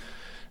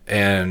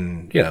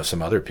 and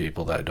some other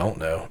people that I don't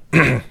know.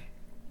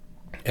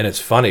 And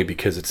it's funny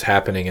because it's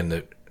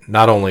happening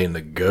not only in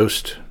the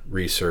ghost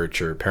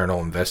research or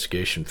paranormal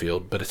investigation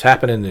field, but it's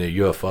happening in the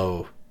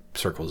UFO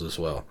circles as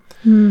well.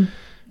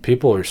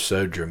 People are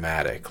so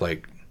dramatic.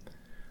 Like,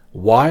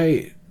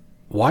 why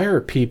are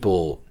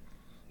people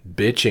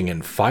bitching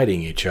and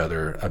fighting each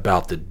other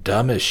about the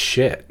dumbest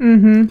shit?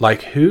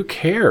 Like, who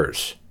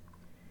cares?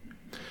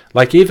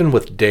 Like, even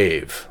with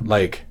Dave,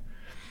 like,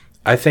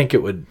 I think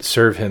it would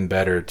serve him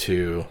better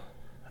to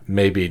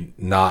maybe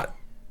not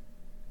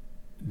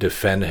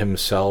defend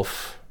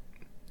himself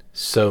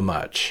so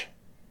much.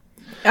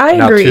 I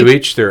now, agree. to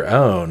each their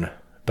own,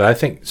 but I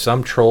think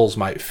some trolls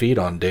might feed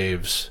on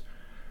Dave's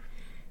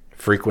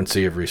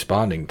frequency of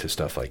responding to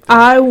stuff like that.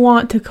 I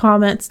want to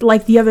comment.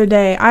 Like the other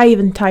day, I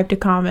even typed a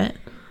comment.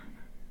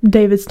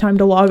 Dave, it's time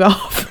to log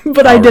off.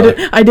 But I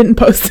didn't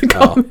post a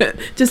comment.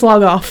 Just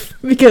log off.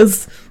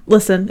 Because,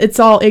 listen, it's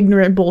all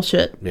ignorant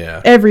bullshit.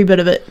 Yeah. Every bit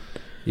of it.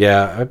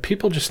 Yeah,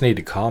 people just need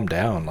to calm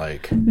down.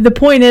 Like, the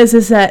point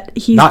is that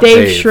he's not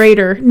Dave Dave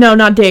Schrader. No,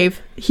 not Dave.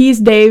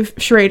 He's Dave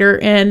Schrader,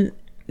 and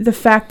the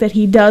fact that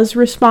he does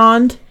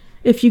respond,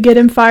 if you get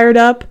him fired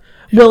up,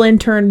 will in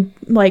turn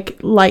like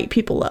light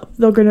people up.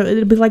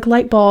 It'll be like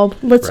light bulb.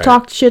 Let's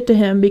talk shit to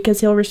him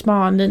because he'll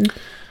respond and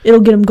it'll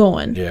get him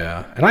going.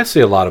 Yeah, and I see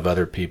a lot of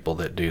other people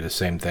that do the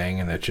same thing,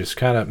 and that just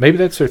kind of, maybe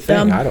that's their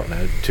thing. I don't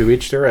know. To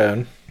each their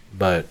own.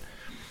 But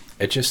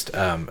it just,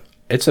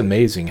 it's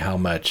amazing how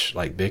much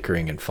like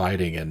bickering and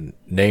fighting and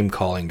name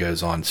calling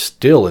goes on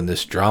still in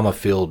this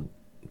drama-filled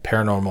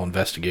paranormal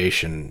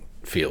investigation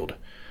field.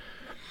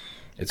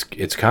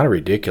 It's kind of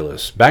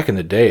ridiculous. Back in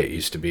the day, it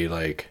used to be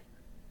like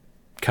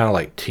kind of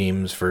like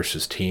teams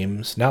versus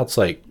teams. Now it's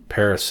like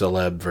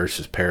paraceleb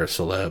versus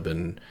paraceleb,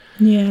 and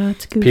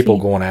it's goofy. People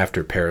going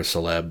after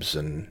paracelebs,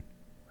 and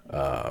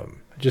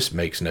it just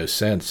makes no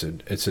sense.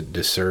 It's a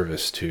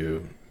disservice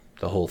to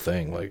the whole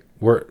thing. Like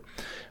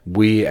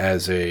we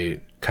as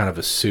a kind of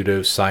a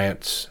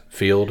pseudoscience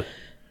field,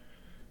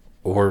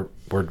 or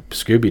we're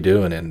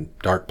Scooby-Dooing in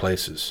dark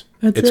places.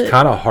 It's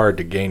kind of hard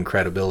to gain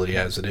credibility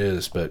as it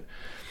is, but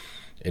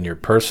in your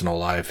personal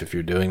life, if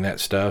you're doing that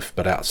stuff,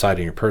 but outside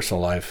of your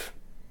personal life,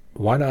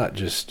 why not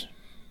just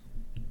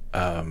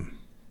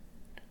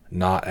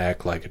not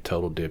act like a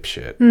total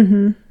dipshit?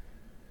 Mm-hmm.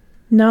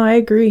 No, I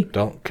agree.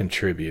 Don't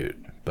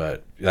contribute,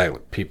 but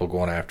like people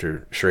going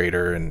after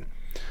Schrader and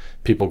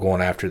people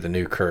going after the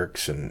new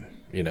Kirks, and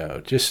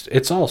just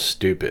it's all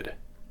stupid.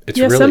 It's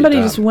really somebody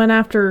dumb. just went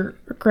after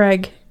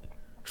Greg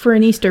for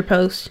an Easter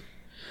post.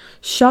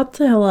 Shut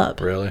the hell up.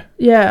 Really?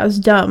 Yeah, it was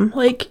dumb.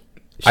 Like,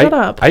 shut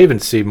up. I even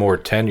see more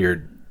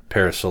tenured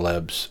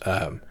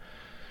paracelebs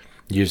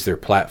use their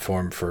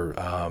platform for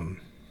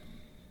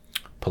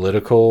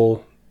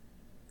political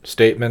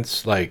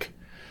statements. Like,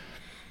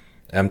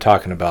 I'm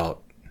talking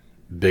about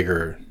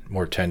bigger,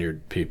 more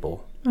tenured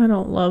people. I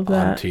don't love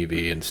that. On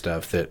TV and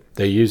stuff, that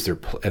they use their,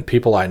 and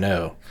people I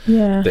know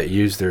that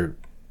use their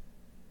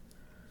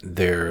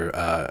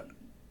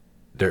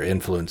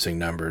influencing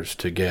numbers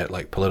to get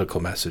like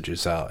political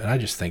messages out, and I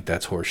just think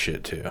that's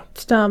horseshit too.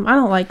 It's dumb. I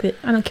don't like it.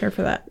 I don't care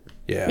for that.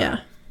 Yeah.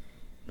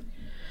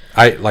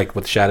 I like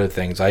with shadow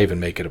things. I even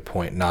make it a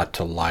point not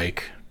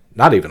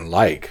even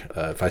like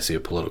if I see a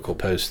political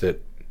post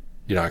that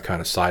I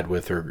kind of side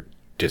with or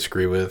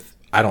disagree with.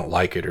 I don't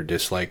like it or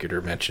dislike it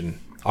or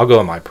mention. I'll go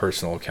on my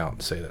personal account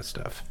and say that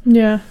stuff.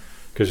 Yeah.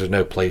 Because there's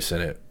no place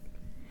in it,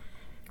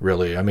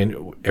 really. I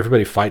mean,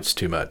 everybody fights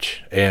too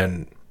much.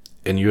 And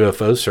in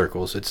UFO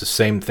circles, it's the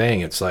same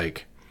thing. It's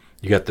like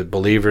you got the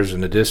believers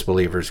and the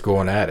disbelievers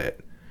going at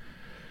it.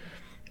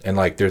 And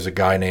like there's a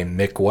guy named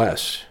Mick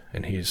West,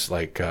 and he's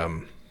like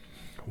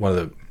one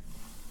of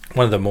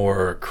the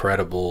more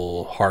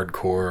credible,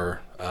 hardcore,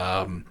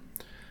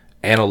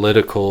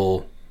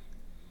 analytical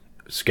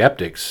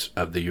skeptics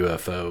of the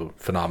UFO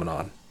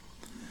phenomenon.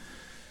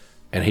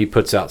 And he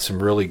puts out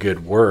some really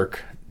good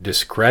work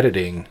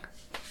discrediting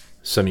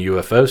some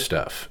UFO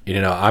stuff.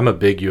 I'm a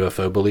big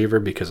UFO believer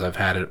because I've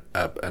had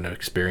an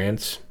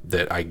experience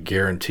that I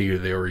guarantee you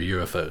there were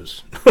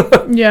UFOs.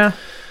 Yeah.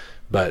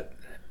 But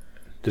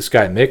this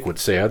guy Mick would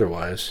say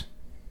otherwise,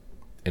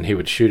 and he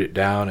would shoot it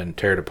down and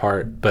tear it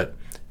apart. But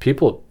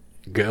people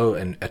go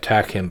and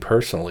attack him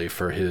personally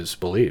for his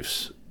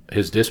beliefs,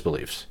 his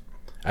disbeliefs.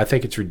 I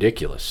think it's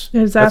ridiculous.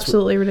 It's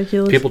absolutely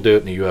ridiculous. People do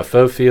it in the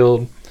UFO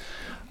field.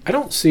 I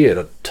don't see it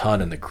a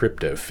ton in the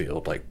crypto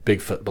field, like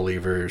Bigfoot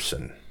believers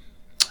and,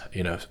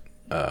 any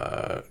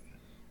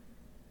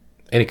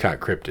kind of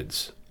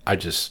cryptids. I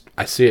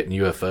see it in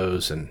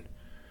UFOs, and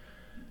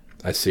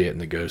I see it in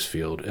the ghost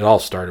field. It all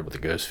started with the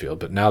ghost field,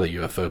 but now the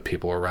UFO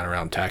people are running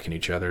around attacking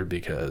each other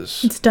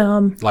because it's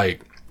dumb.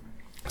 Like,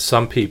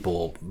 some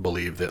people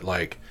believe that,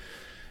 like,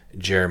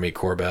 Jeremy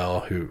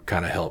Corbell, who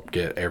kind of helped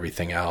get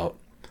everything out,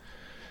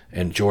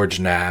 and George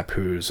Knapp,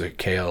 who's a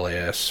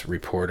KLAS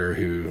reporter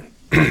who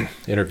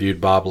interviewed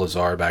Bob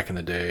Lazar back in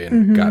the day,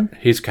 and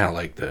he's kind of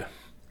like the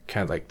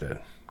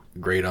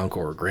great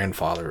uncle or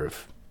grandfather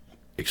of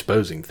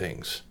exposing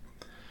things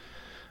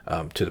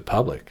to the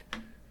public.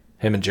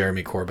 Him and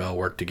Jeremy Corbell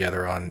worked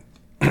together on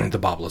the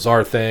Bob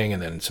Lazar thing,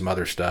 and then some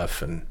other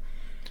stuff. And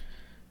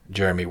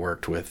Jeremy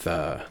worked with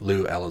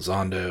Lou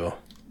Elizondo,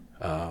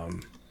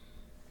 and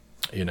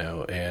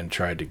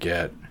tried to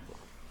get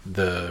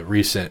the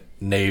recent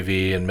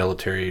Navy and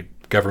military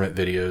government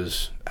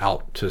videos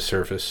out to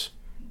surface.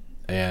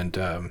 And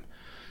a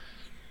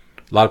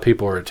lot of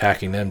people are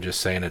attacking them, just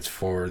saying it's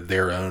for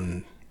their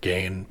own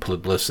gain,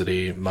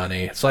 publicity,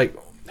 money. It's like,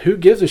 who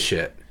gives a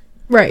shit?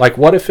 Right. Like,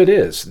 what if it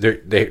is? They're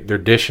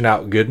dishing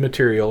out good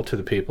material to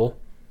the people.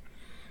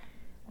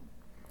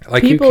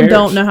 Like, people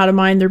don't know how to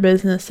mind their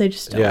business. They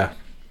just don't. Yeah.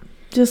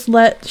 Just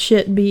let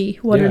shit be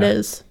what it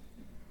is.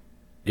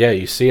 Yeah,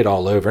 you see it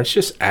all over. It's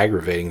just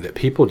aggravating that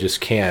people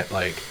just can't,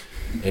 like,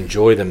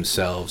 enjoy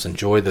themselves,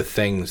 enjoy the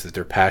things that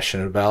they're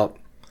passionate about,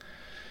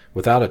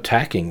 without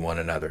attacking one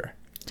another.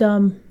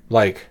 Dumb.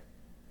 Like,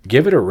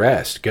 give it a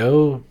rest.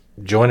 Go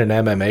join an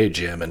MMA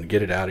gym and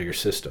get it out of your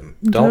system.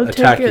 Don't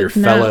attack your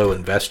fellow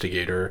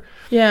investigator.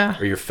 Yeah.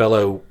 Or your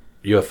fellow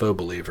UFO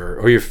believer.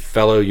 Or your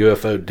fellow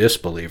UFO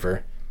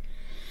disbeliever.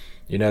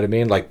 You know what I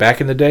mean? Like,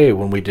 back in the day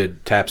when we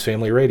did Taps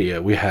Family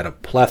Radio, we had a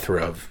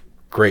plethora of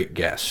great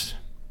guests.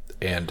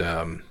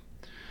 And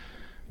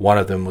one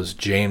of them was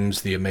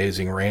James the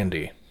Amazing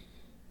Randi.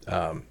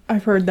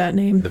 I've heard that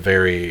name.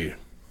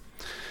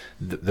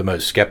 The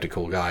most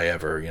skeptical guy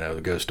ever. You know,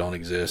 the ghosts don't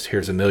exist.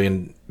 Here's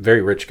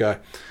very rich guy.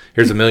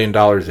 Here's $1 million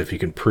if you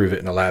can prove it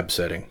in a lab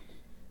setting.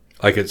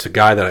 Like, it's a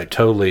guy that I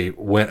totally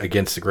went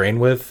against the grain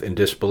with and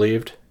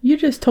disbelieved. You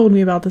just told me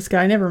about this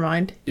guy. Never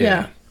mind.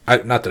 Yeah.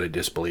 Not that I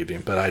disbelieved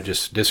him, but I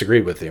just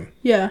disagreed with him.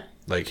 Yeah.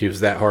 Like, he was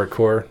that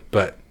hardcore,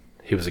 but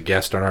he was a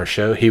guest on our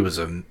show. He was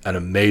an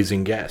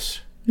amazing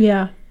guest.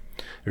 Yeah.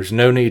 There's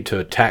no need to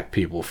attack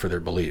people for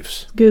their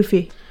beliefs.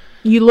 Goofy.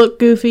 You look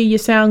goofy. You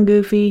sound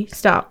goofy.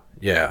 Stop.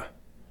 Yeah.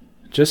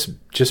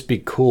 Just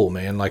be cool,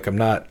 man. Like, I'm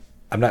not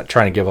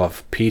trying to give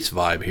off peace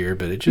vibe here,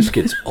 but it just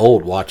gets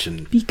old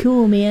watching Be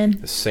cool, man.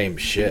 the same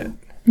shit.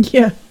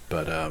 Yeah.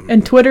 But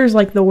And Twitter's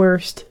like the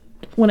worst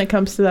when it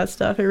comes to that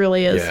stuff. It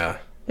really is. yeah.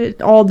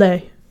 All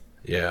day.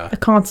 Yeah. A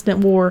constant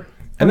war.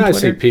 And on I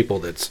see Twitter.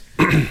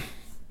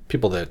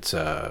 people that's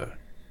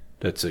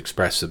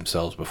expressed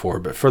themselves before,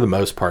 but for the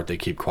most part they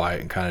keep quiet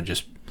and kind of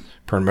just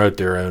promote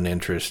their own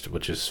interest,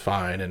 which is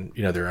fine, and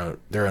you know, their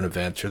own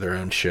events or their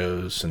own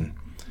shows. And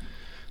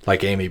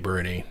like Amy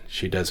Bruni,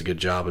 she does a good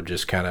job of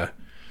just kind of,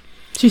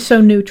 She's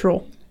so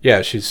neutral.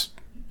 yeah,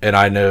 and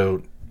I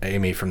know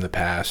Amy from the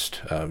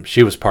past.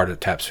 She was part of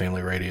Taps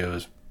Family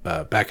Radio's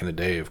back in the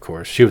day, of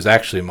course. She was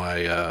actually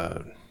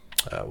my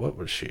what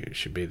was she?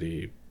 She'd be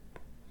the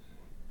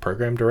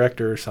program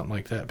director or something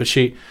like that. But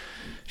she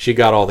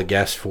got all the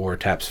guests for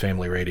Taps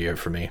Family Radio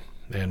for me,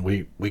 and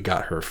we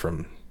got her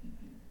from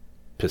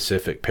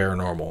Pacific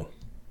Paranormal,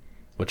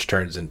 which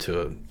turned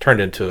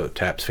into a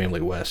Taps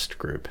Family West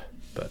group.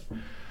 But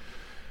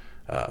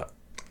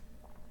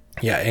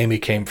yeah, Amy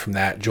came from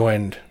that,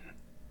 joined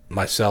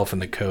myself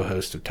and the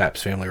co-host of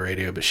Taps Family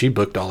Radio, but she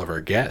booked all of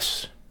our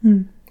guests.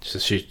 So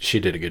she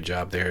did a good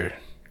job there.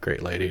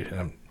 Great lady, and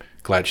I'm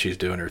glad she's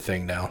doing her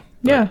thing now.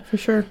 Yeah, for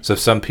sure. So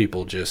some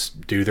people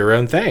just do their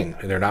own thing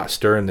and they're not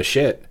stirring the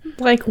shit.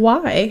 Like,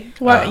 why?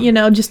 Why?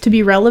 Just to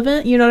be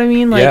relevant? You know what I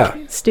mean? Like, Yeah.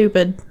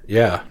 stupid.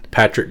 Yeah.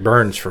 Patrick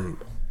Burns from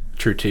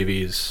True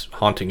TV's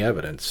Haunting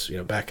Evidence,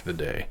 back in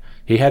the day.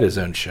 He had his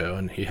own show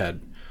and he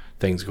had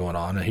things going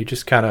on, and he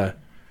just kind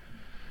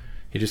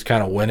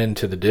of went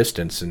into the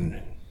distance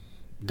and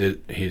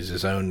he's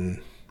his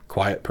own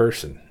quiet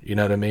person. You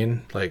know what I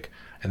mean? Like,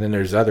 and then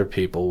there's other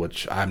people,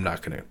 which I'm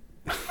not going to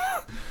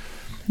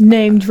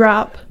Name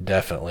drop.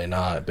 definitely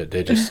not, but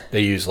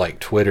they use like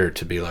Twitter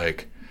to be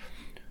like,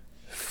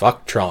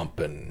 fuck Trump,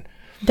 and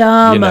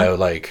Dumb.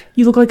 like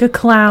You look like a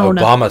clown.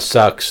 Obama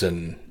sucks,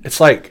 and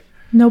it's like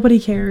Nobody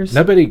cares.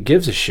 nobody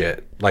gives a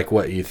shit like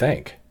what you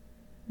think.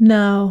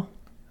 No.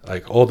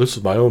 Like, oh, this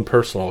is my own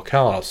personal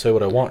account, I'll say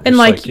what I want, And just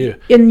like, like you.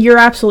 and you're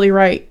absolutely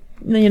right.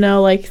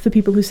 Like the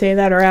people who say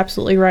that are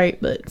absolutely right,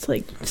 but it's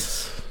like,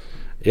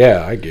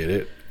 Yeah, I get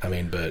it. I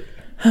mean, but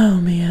oh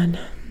man,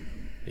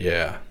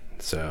 yeah,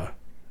 so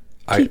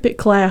keep it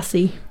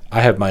classy.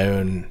 I have my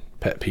own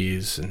pet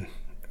peeves and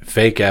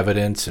fake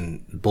evidence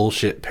and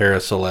bullshit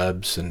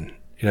paracelebs, and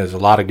there's a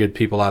lot of good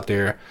people out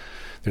there.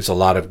 There's a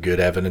lot of good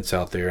evidence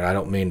out there, and I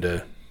don't mean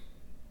to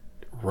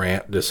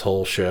rant this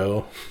whole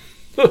show.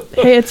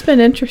 Hey, it's been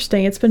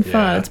interesting. It's been fun.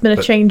 Yeah, It's been a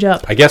but change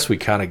up. I guess we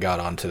kind of got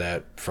onto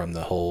that from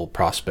the whole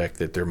prospect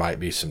that there might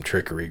be some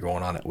trickery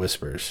going on at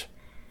Whispers.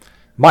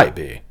 Might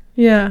be.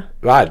 Yeah.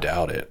 I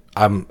doubt it.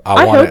 I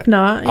hope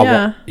not.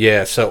 Yeah.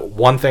 Yeah. So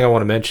one thing I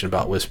want to mention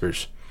about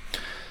Whispers,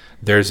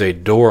 there's a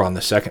door on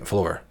the second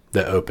floor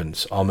that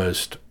opens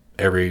almost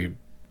every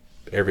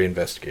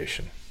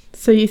investigation.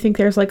 So you think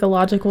there's like a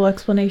logical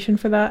explanation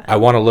for that? I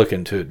want to look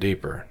into it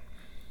deeper.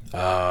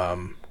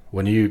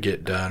 When you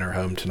get done or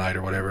home tonight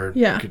or whatever,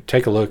 Yeah. you could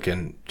take a look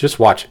and just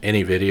watch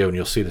any video and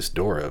you'll see this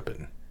door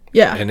open.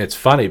 Yeah. And it's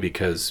funny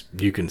because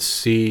you can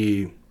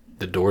see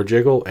the door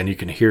jiggle and you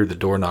can hear the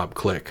doorknob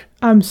click.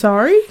 I'm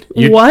sorry?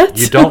 You, What?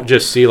 You don't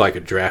just see like a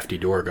drafty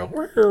door go.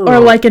 Or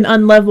like an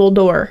unlevel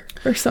door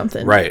or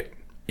something. Right.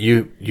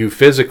 You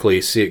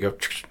physically see it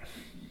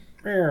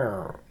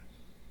go.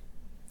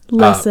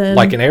 Listen.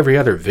 Like in every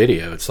other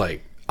video, it's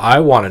like, I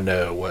want to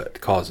know what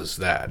causes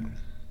that.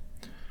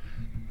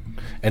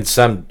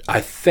 And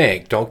I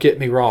think, don't get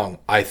me wrong,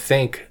 I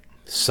think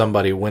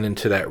somebody went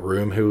into that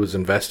room who was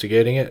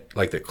investigating it,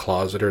 like the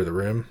closet or the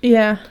room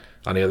Yeah.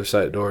 on the other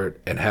side of the door,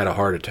 and had a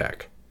heart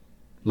attack.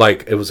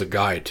 Like, it was a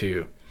guy,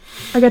 too.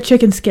 I got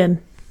chicken skin.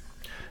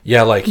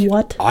 Yeah, like,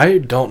 What? I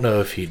don't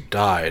know if he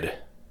died.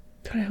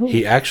 God, I hope.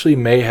 He actually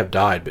may have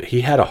died, but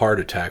he had a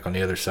heart attack on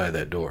the other side of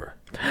that door.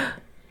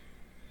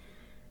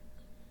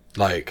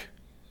 Like,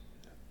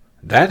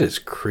 that is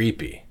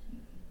creepy.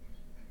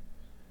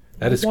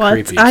 That is What?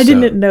 creepy. I So,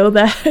 didn't know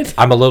that.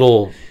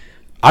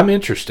 I'm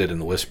interested in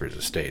the Whispers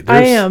estate.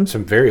 I There's am.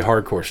 some very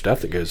hardcore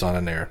stuff that goes on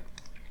in there.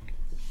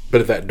 But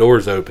if that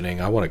door's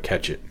opening, I want to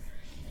catch it.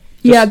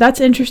 Yeah, that's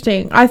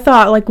interesting. I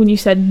thought, like, when you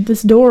said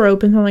this door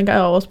opens, I'm like,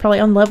 oh, it's probably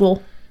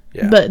unlevel.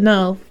 Yeah. But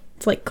no,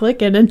 it's like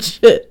clicking and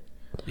shit.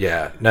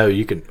 Yeah. No,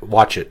 you can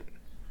watch it.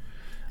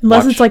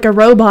 Unless Watch. it's like a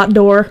robot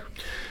door.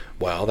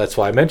 Well, that's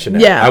why I mentioned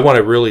that. Yeah. I want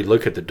to really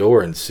look at the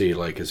door and see,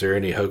 like, is there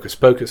any hocus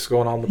pocus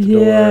going on with the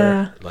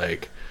Yeah. door?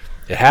 Like,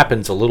 it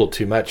happens a little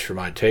too much for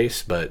my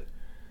taste, but,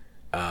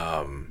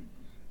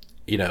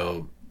 you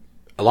know,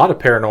 a lot of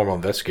paranormal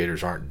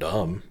investigators aren't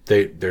dumb.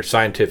 They're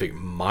scientific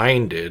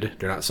minded.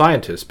 They're not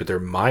scientists, but they're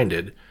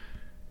minded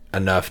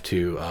enough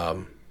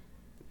to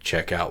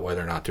check out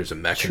whether or not there's a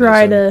mechanism.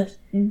 Try to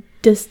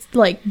just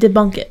like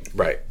debunk it.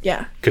 Right.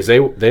 Yeah. Because they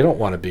don't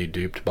want to be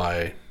duped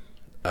by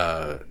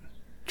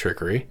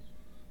trickery.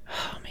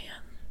 Oh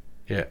man.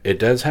 Yeah, it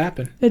does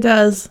happen. It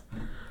does.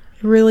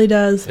 It really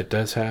does. It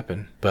does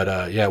happen.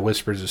 But yeah,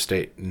 Whispers of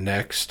State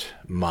next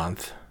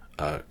month.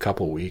 A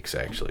couple weeks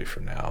actually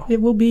from now.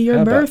 It will be your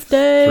How about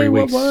birthday. 3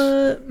 weeks?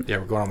 What? Yeah,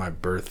 we're going on my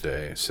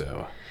birthday,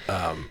 so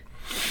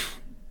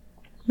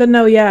But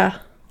no, yeah.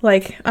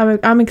 Like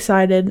I'm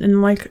excited,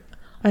 and like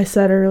I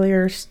said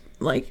earlier,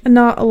 like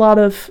not a lot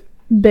of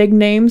big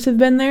names have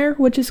been there,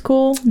 which is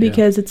cool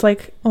because it's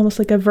like almost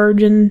like a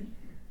virgin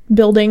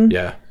building.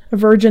 yeah. A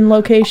virgin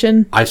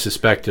location. I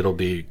suspect it'll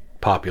be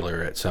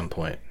popular at some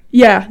point.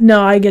 Yeah,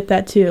 no, I get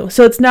that too.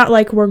 So it's not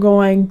like we're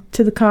going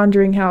to the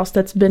Conjuring house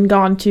that's been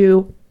gone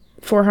to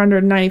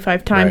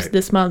 495 times Right.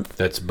 this month.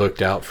 That's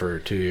booked out for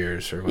 2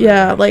 years or whatever.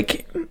 Yeah,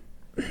 like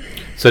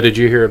So did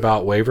you hear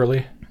about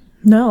Waverly?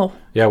 no.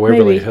 Yeah,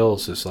 Waverly Maybe.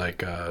 Hills is like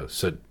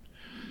the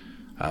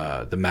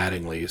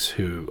Mattingleys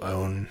who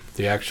own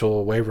the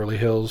actual Waverly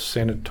Hills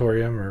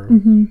Sanatorium or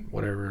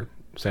whatever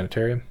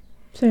sanitarium.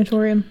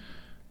 Sanatorium.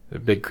 The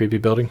big creepy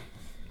building.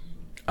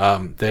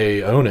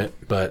 They own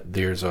it, but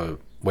there's a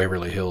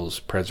Waverly Hills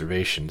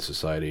Preservation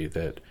Society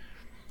that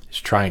is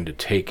trying to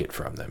take it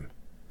from them.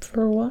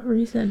 For what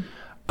reason?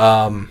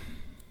 I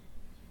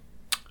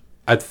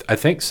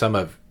think some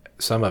of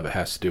it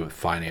has to do with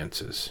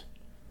finances,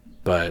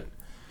 but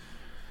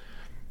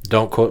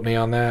don't quote me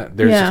on that.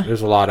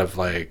 There's a lot of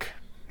like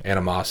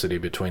animosity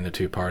between the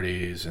two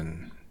parties,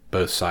 and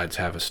both sides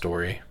have a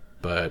story.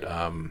 But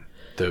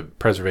the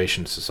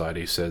Preservation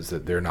Society says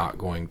that they're not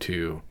going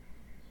to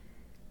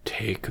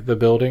take the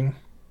building.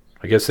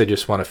 I guess they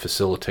just want to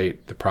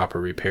facilitate the proper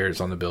repairs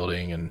on the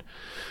building, and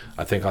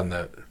I think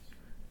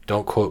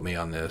don't quote me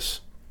on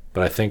this,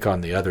 but I think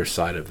on the other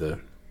side of the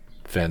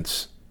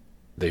fence,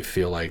 they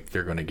feel like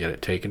they're going to get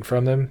it taken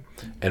from them.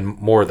 And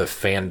more of the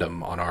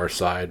fandom on our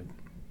side,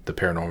 the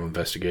paranormal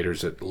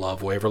investigators that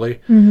love Waverly,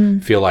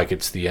 feel like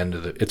it's the end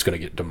of it's going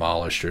to get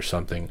demolished or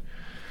something.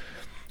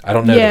 I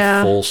don't know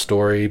the full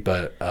story,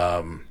 but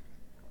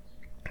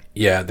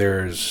yeah,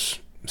 there's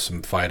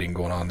some fighting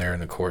going on there in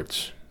the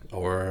courts.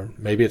 Or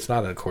maybe it's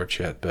not in the courts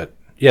yet, but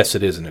yes,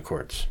 it is in the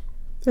courts.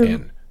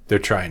 And they're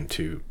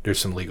there's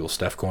some legal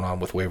stuff going on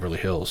with Waverly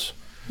Hills.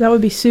 That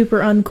would be super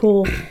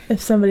uncool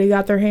if somebody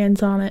got their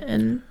hands on it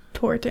and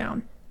tore it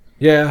down.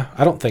 Yeah,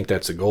 I don't think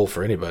that's a goal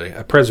for anybody.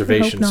 A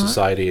preservation not.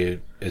 society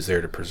is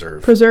there to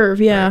preserve.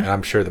 Yeah. Right? And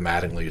I'm sure the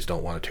Mattingleys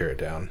don't want to tear it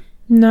down.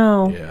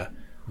 No. Yeah.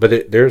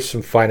 But there's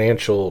some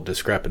financial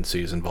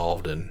discrepancies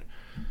involved, and,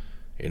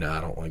 I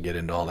don't want to get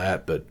into all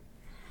that, but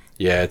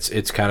yeah,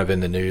 it's kind of in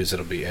the news.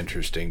 It'll be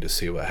interesting to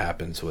see what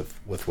happens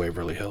with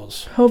Waverly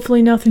Hills.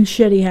 Hopefully nothing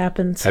shitty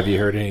happens. Have you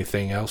heard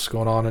anything else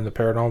going on in the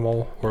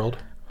paranormal world?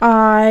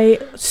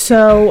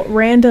 So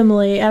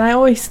randomly, and I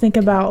always think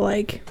about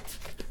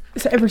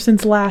ever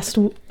since last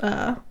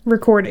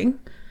recording,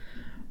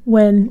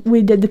 when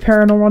we did the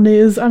paranormal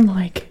news, I'm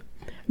like,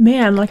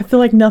 man, I feel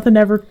like nothing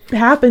ever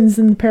happens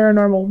in the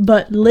paranormal,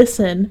 but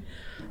listen.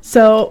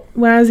 So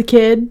when I was a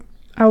kid,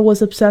 I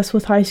was obsessed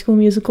with High School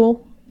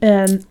Musical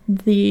and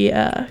the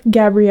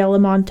Gabriela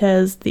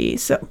Montez,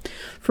 so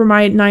for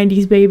my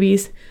 90s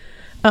babies,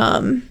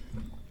 in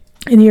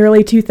the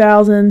early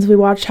 2000s, we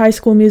watched High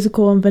School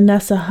Musical, and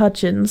Vanessa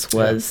Hudgens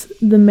was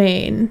the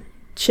main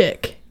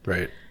chick.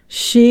 Right.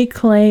 She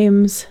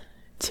claims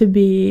to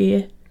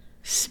be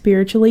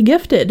spiritually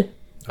gifted.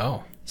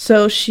 Oh.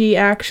 So she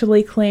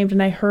actually claimed,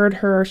 and I heard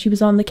her, she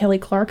was on the Kelly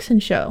Clarkson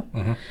show.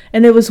 Mm-hmm.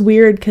 And it was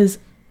weird because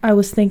I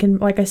was thinking,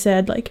 like I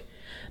said,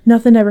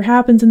 nothing ever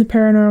happens in the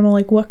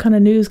paranormal. What kind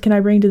of news can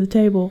I bring to the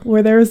table?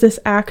 Where there was this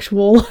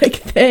actual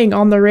thing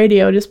on the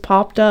radio just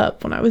popped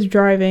up when I was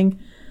driving.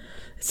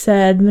 It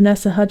said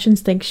Vanessa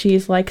Hudgens thinks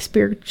she's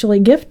spiritually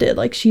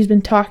gifted. She's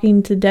been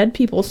talking to dead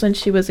people since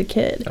she was a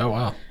kid. Oh,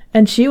 wow.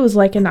 And she was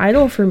an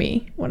idol for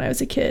me when I was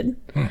a kid.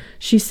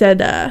 She said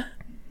that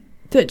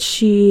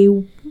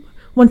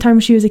one time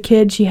when she was a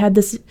kid, she had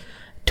this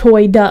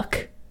toy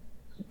duck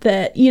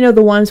that,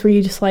 the ones where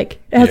you just it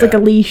has a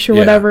leash or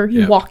whatever.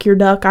 You walk your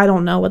duck. I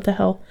don't know what the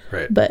hell.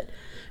 Right. But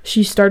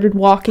she started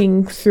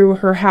walking through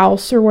her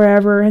house or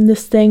wherever, and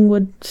this thing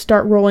would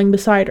start rolling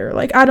beside her.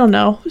 I don't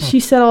know. She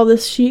said all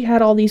this. She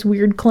had all these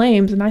weird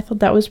claims, and I thought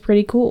that was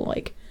pretty cool.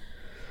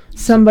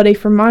 Somebody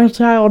from my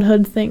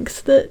childhood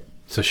thinks that.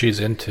 So she's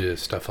into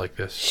stuff like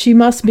this. She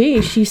must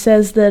be. She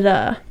says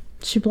that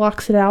she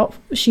blocks it out.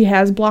 She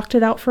has blocked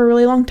it out for a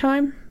really long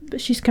time, but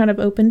she's kind of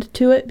opened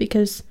to it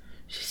because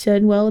she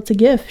said, well, it's a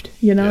gift,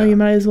 you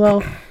might as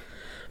well.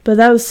 But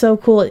that was so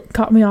cool. It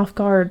caught me off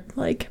guard.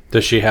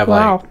 Does she have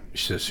wow.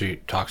 she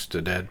talks to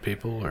dead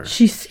people, or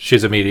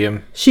she's a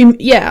medium? She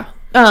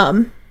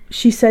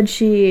She said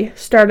she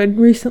started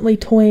recently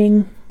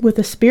toying with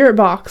a spirit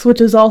box,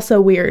 which is also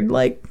weird.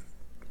 Like,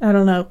 I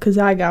don't know, because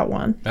I got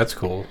one. That's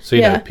cool. So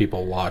you know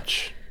people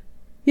watch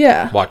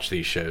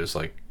these shows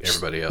like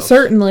everybody else.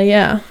 Certainly,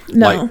 yeah.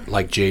 No.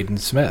 Like Jaden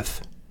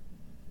Smith.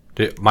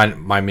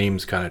 My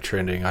meme's kind of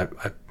trending.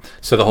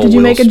 So the whole Did you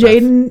Will make a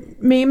Smith,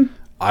 Jaden meme?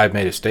 I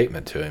made a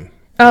statement to him.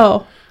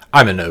 Oh.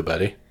 I'm a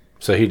nobody,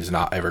 so he's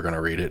not ever going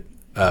to read it.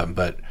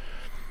 But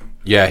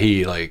yeah,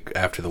 he like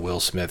after the Will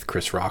Smith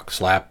Chris Rock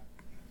slap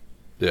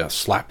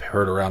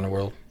heard around the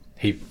world.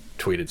 He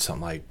tweeted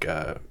something like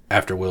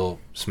after Will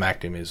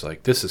smacked him, he's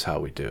like, "This is how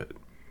we do it."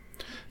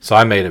 So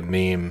I made a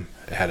meme.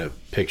 It had a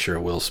picture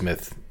of Will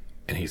Smith,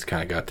 and he's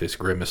kind of got this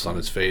grimace on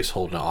his face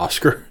holding an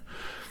Oscar.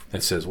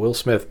 It says, Will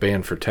Smith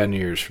banned for 10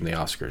 years from the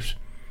Oscars.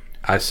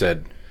 I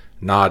said,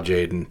 nah,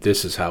 Jaden,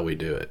 this is how we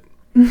do it.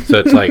 So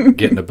it's like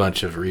getting a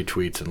bunch of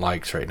retweets and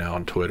likes right now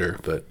on Twitter.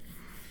 But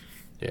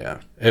yeah,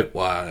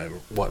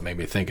 what made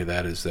me think of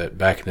that is that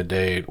back in the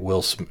day,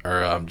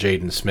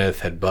 Jaden Smith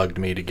had bugged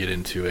me to get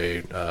into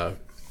a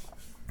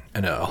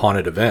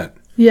haunted event.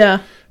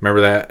 Yeah.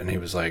 Remember that? And he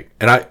was like,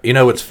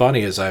 what's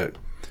funny is I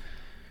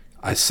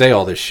say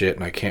all this shit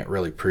and I can't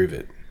really prove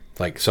it.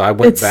 Like, so I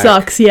went back. It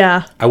sucks,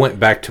 yeah. I went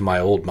back to my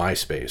old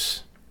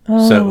MySpace.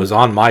 Oh. So it was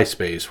on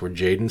MySpace where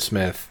Jaden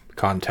Smith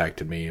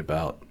contacted me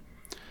about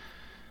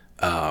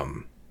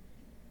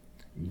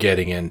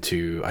getting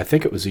into, I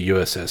think it was a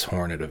USS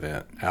Hornet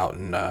event out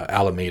in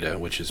Alameda,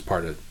 which is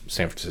part of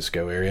San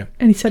Francisco area.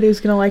 And he said he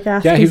was going to like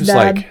ask he was dad.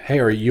 like, hey,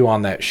 are you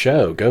on that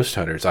show, Ghost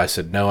Hunters? I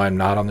said, no, I'm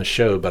not on the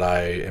show, but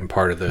I am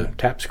part of the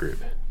TAPS group.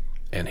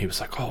 And he was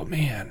like, oh,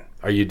 man,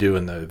 are you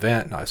doing the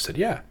event? And I said,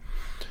 yeah.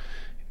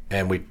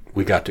 And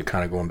we got to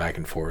kind of going back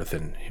and forth,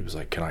 and he was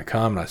like, can I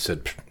come? And I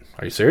said,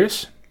 are you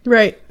serious?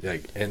 Right.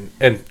 Like,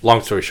 and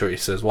long story short, he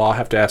says, well, I'll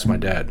have to ask my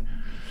dad.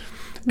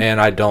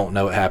 And I don't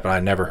know what happened. I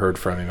never heard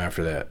from him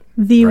after that.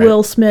 Right?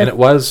 Will Smith. And it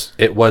was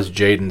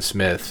Jaden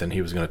Smith, and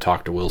he was going to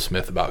talk to Will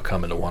Smith about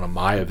coming to one of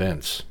my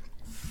events.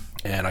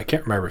 And I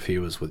can't remember if he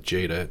was with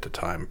Jada at the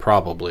time.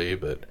 Probably,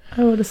 but...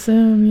 I would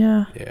assume,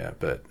 yeah. Yeah,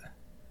 but...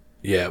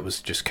 Yeah, it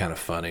was just kind of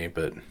funny,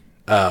 but...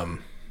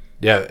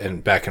 Yeah,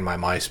 and back in my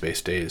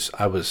MySpace days,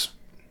 I was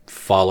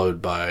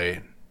followed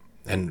by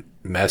and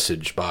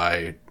messaged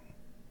by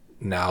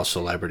now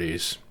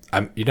celebrities.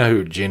 You know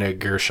who Gina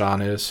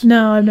Gershon is?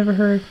 No, I've never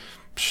heard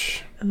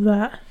of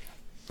that.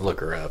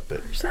 Look her up.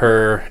 But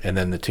her and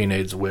then the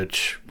Teenage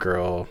Witch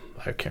girl,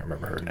 I can't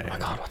remember her name. Oh my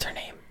God, what's her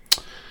name?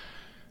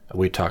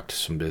 We talked to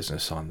some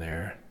business on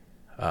there.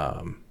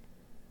 And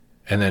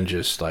then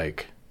just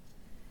like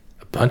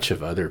a bunch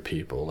of other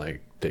people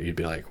like that you'd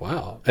be like,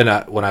 wow. And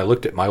when I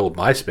looked at my old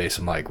MySpace,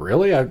 I'm like,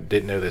 really? I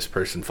didn't know this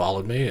person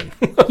followed me. And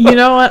you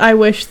know what? I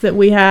wish that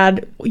we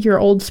had your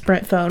old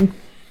Sprint phone.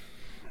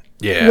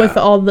 Yeah. With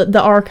all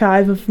the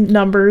archive of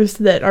numbers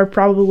that are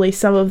probably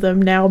some of them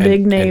now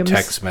big names. And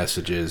text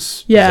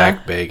messages. Yeah.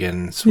 Zach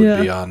Bagans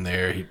would be on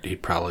there. He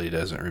probably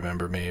doesn't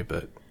remember me,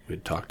 but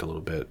we'd talked a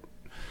little bit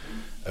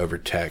over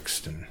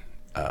text and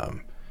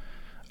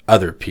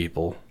other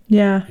people.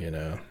 Yeah. You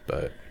know,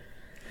 but...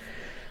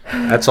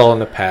 That's all in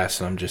the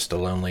past, and I'm just a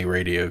lonely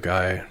radio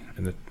guy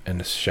in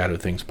the Shadow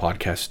Things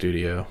podcast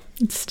studio.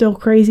 It's still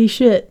crazy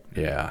shit.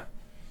 Yeah.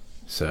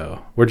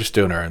 So we're just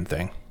doing our own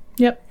thing.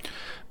 Yep.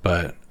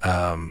 But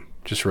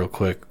just real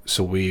quick,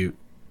 so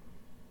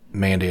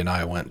Mandy and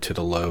I went to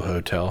the Lowe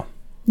Hotel.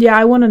 Yeah,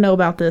 I want to know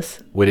about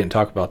this. We didn't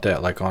talk about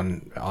that like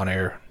on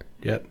air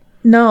yet.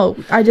 No,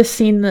 I just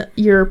seen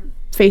your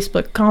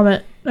Facebook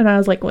comment, and I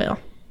was like, well.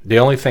 The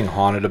only thing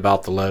haunted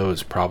about the Lowe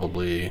is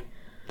probably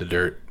the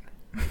dirt.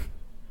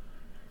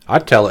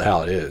 I'd tell it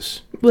how it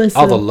is.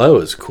 Listen. The Lowe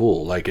is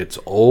cool. Like, it's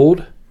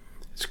old.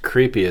 It's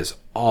creepy as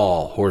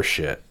all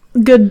horseshit.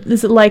 Good.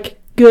 Is it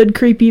like good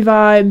creepy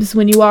vibes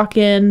when you walk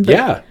in?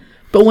 Yeah.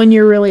 But when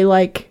you're really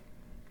like...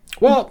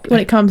 Well...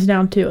 When it comes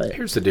down to it.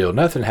 Here's the deal.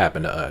 Nothing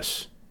happened to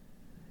us.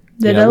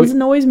 That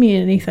doesn't always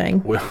mean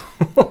anything.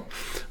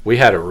 We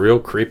had a real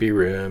creepy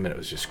room, and it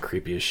was just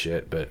creepy as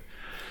shit.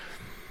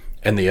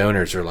 And the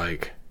owners are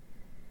like...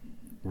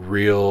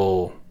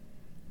 Real...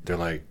 They're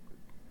like...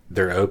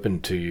 They're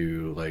open to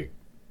you, like,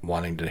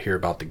 wanting to hear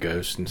about the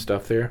ghosts and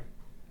stuff there.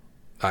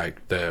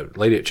 Like, the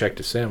lady that checked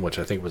us in, which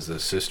I think was the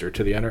sister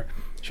to the owner,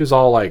 she was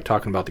all, like,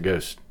 talking about the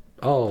ghosts.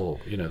 Oh,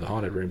 the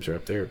haunted rooms are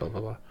up there, blah, blah,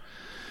 blah.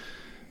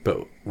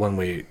 But when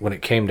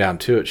it came down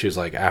to it, she was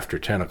like, after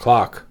 10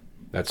 o'clock,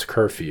 that's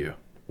curfew.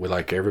 We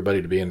like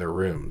everybody to be in their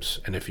rooms.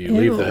 And if you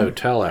leave the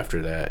hotel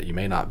after that, you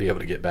may not be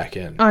able to get back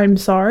in. I'm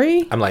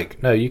sorry? I'm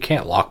like, no, you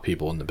can't lock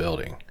people in the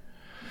building.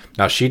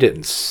 Now, she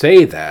didn't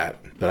say that.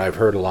 But I've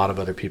heard a lot of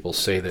other people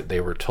say that they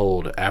were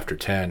told after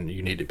 10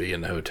 you need to be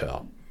in the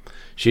hotel.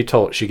 She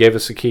gave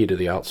us a key to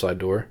the outside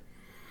door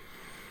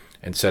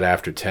and said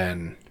after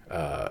 10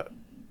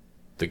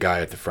 the guy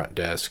at the front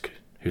desk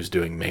who's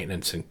doing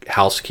maintenance and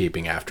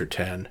housekeeping after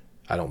 10.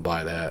 I don't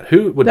buy that.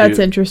 That's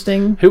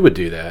interesting. Who would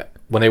do that?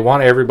 When they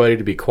want everybody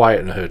to be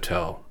quiet in a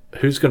hotel,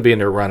 who's going to be in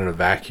there running a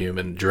vacuum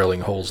and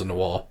drilling holes in the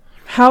wall?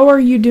 How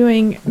are you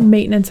doing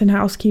maintenance and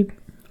housekeeping?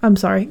 I'm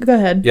sorry. Go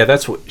ahead. Yeah,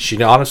 that's what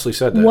she honestly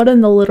said. That. What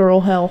in the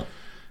literal hell?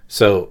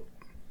 So,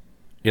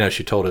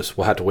 she told us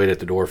we'll have to wait at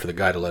the door for the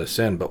guy to let us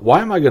in. But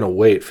why am I going to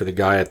wait for the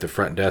guy at the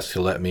front desk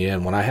to let me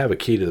in when I have a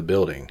key to the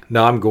building?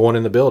 No, I'm going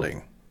in the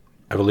building.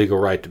 I have a legal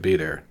right to be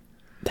there.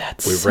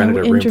 That's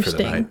rented a room for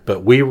the night.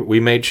 But we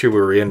made sure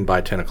we were in by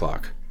 10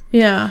 o'clock.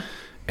 Yeah.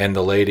 And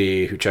the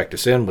lady who checked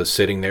us in was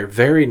sitting there,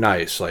 very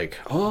nice, like,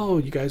 oh,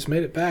 you guys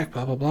made it back,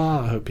 blah, blah,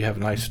 blah. I hope you have a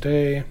nice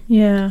day.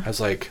 Yeah. I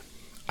was like,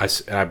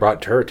 and I brought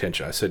it to her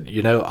attention. I said,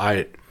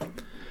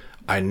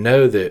 I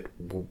know that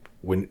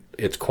when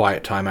it's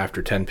quiet time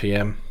after 10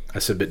 p.m., I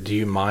said, but do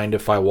you mind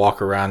if I walk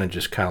around and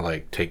just kind of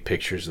like take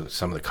pictures of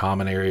some of the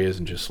common areas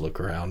and just look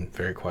around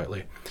very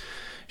quietly?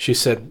 She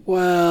said,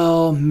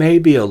 well,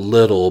 maybe a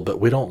little,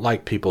 but we don't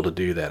like people to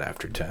do that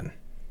after 10.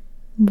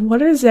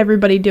 What is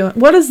everybody doing?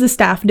 What is the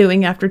staff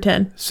doing after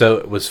 10? So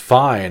it was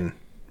fine,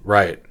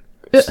 right?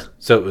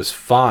 So it was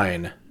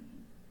fine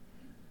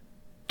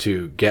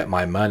to get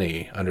my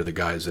money under the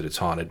guise that it's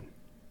haunted.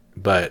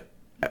 But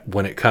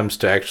when it comes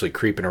to actually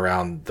creeping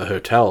around the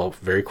hotel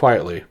very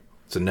quietly,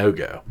 it's a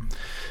no-go.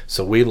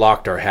 So we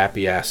locked our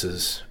happy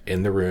asses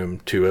in the room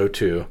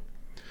 202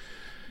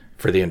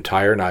 for the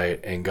entire night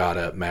and got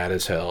up mad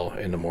as hell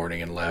in the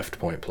morning and left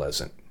Point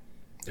Pleasant.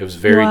 It was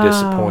very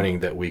disappointing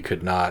that we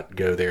could not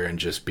go there and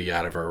just be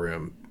out of our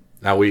room.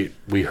 Now, we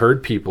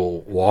heard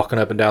people walking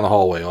up and down the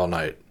hallway all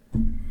night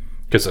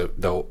because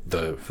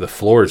the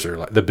floors are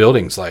like, the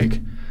building's like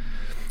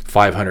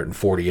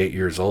 548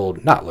 years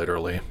old. Not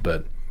literally,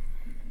 but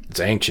it's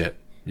ancient.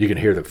 You can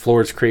hear the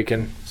floors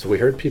creaking. So we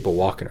heard people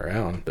walking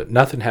around, but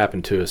nothing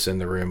happened to us in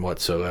the room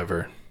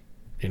whatsoever.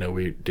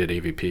 We did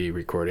EVP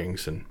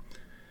recordings and.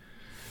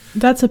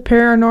 That's a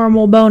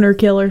paranormal boner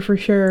killer for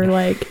sure.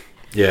 Like,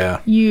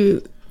 yeah,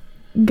 you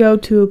go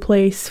to a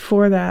place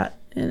for that,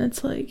 and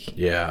it's like,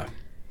 yeah,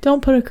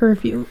 don't put a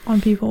curfew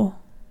on people.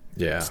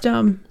 Yeah, it's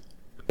dumb.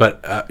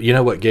 But you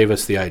know what gave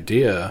us the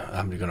idea?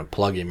 I'm going to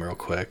plug him real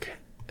quick.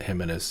 Him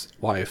and his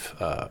wife.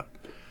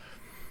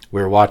 We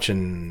were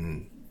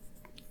watching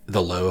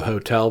the Low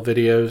Hotel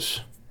videos.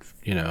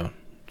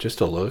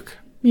 Just a look.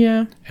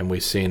 Yeah. And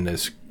we seen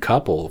this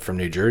couple from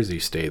New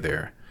Jersey stay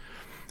there.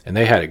 And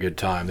they had a good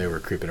time. They were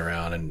creeping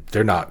around, and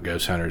they're not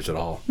ghost hunters at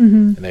all.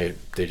 Mm-hmm. And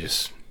they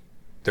just,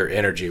 their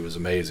energy was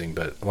amazing.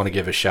 But I want to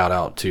give a shout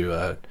out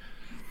to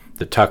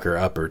the Tucker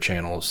Upper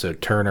channel. So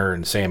Turner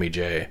and Sammy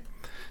J,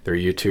 they're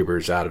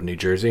YouTubers out of New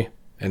Jersey,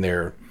 and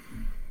they're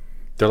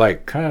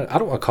like kind of, I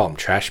don't want to call them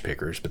trash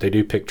pickers, but they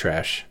do pick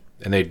trash,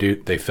 and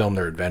they film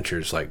their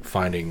adventures like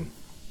finding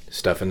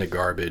stuff in the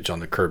garbage on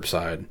the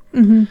curbside,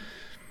 mm-hmm.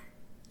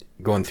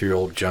 going through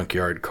old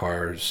junkyard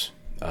cars.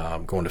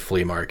 Going to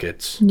flea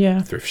markets,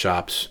 thrift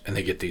shops, and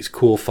they get these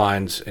cool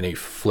finds, and he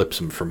flips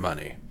them for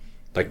money.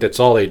 Like, that's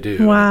all they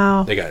do.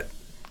 Wow. They got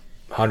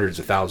hundreds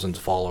of thousands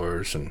of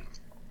followers, and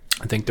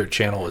I think their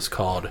channel is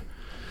called,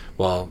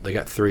 well, they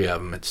got 3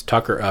 of them. It's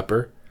Tucker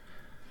Upper,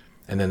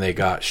 and then they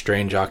got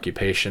Strange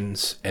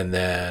Occupations, and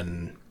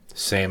then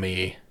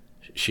Sammy,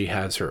 she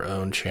has her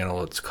own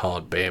channel. It's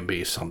called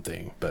Bambi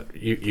something, but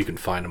you can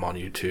find them on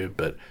YouTube,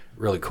 but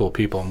really cool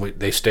people, and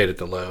they stayed at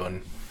the Low,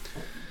 and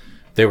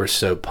they were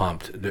so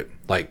pumped.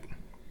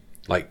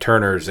 Like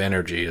Turner's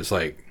energy is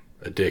like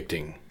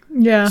addicting.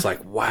 Yeah. It's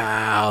like,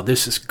 wow,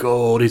 this is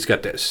gold. He's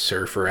got that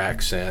surfer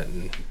accent,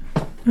 and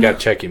you got to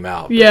check him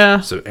out.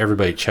 Yeah. So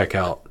everybody check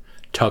out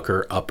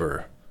Tucker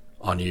Upper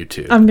on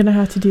YouTube. I'm going to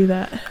have to do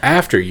that.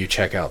 After you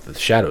check out the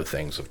Shadow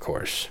Things, of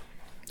course.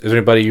 Is there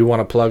anybody you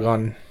want to plug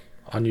on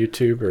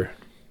YouTube or?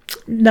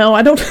 No,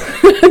 I don't.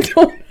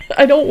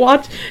 I don't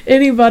watch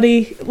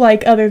anybody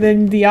like other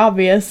than the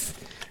obvious.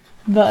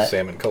 But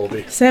Sam and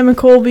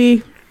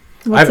Colby.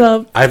 What's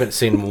up? I haven't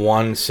seen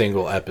one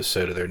single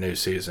episode of their new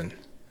season,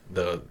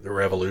 the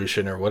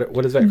Revolution, or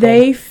what is that called?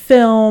 They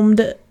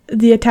filmed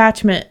The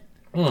Attachment.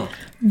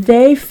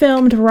 They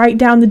filmed right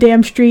down the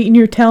damn street, and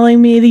you're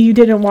telling me that you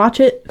didn't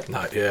watch it?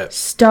 Not yet.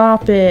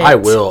 Stop it. I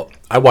will.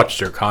 I watched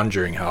their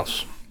Conjuring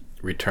House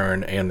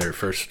return and their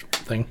first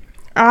thing.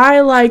 I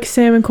like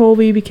Sam and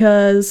Colby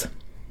because,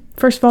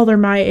 first of all, they're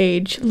my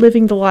age,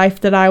 living the life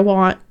that I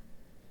want,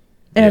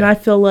 and I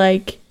feel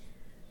like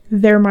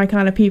they're my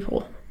kind of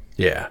people.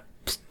 Yeah.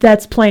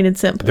 That's plain and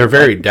simple. They're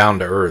very down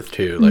to earth,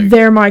 too. Like,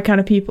 they're my kind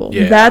of people.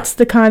 Yeah. That's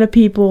the kind of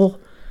people.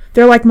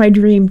 They're like my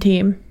dream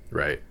team.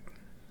 Right.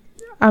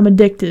 I'm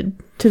addicted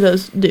to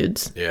those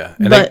dudes. Yeah.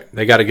 And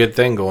they got a good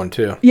thing going,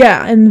 too.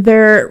 Yeah, and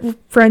their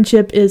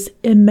friendship is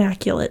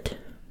immaculate.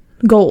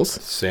 Goals.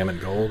 Sam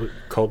and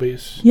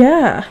Colby's?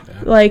 Yeah.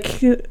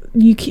 Like,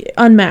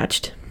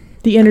 unmatched.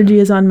 The energy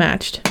is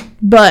unmatched.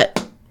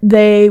 But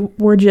they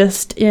were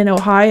just in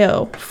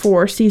Ohio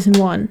for season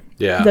 1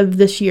 of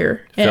this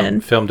year.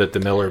 And filmed at the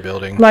Miller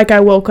Building. Like,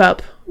 I woke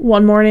up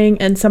one morning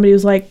and somebody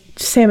was like,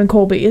 Sam and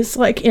Colby is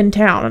like in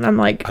town. And I'm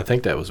like, I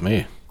think that was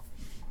me.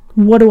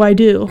 What do I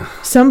do?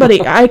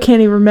 Somebody, I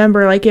can't even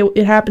remember. Like,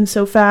 it happened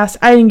so fast.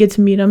 I didn't get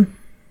to meet them.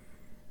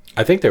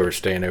 I think they were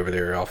staying over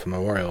there off of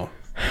Memorial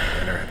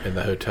in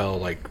the hotel,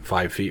 like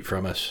 5 feet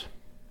from us.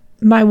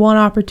 My one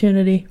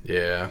opportunity.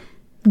 Yeah.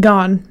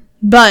 Gone.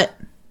 But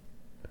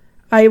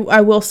I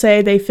will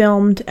say they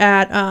filmed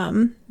at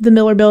the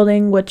Miller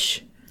Building,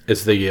 which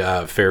It's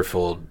the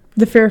Fairfield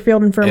the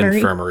Fairfield Infirmary.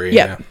 Infirmary.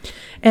 Yep. Yeah.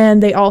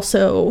 And they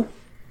also,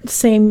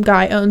 same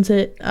guy owns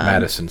it.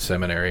 Madison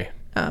Seminary.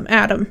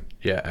 Adam.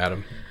 Yeah,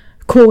 Adam.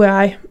 Cool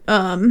guy.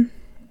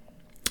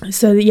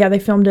 So yeah, they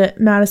filmed it at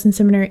Madison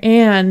Seminary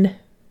and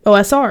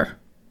OSR.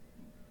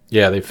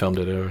 Yeah, they filmed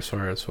it at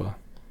OSR as well.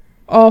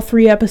 All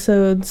 3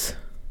 episodes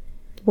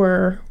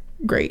were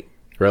great.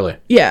 Really?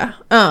 Yeah.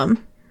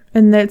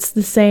 And that's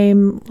the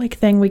same like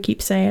thing we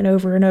keep saying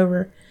over and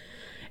over.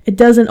 It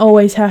doesn't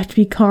always have to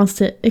be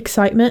constant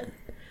excitement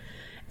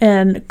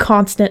and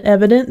constant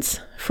evidence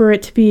for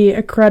it to be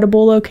a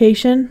credible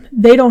location.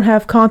 They don't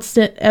have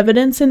constant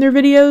evidence in their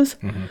videos,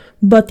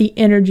 but the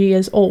energy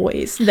is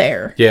always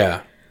there.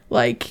 Yeah.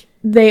 Like,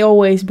 they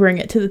always bring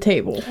it to the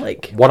table.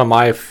 Like, one of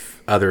my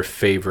other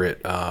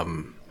favorite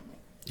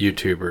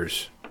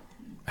YouTubers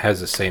has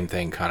the same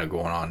thing kind of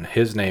going on.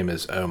 His name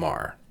is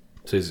Omar.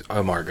 So he's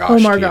Omar Gosh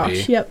Omar TV.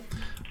 Gosh, yep.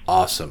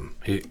 Awesome.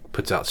 He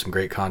puts out some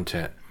great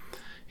content.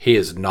 He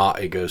is not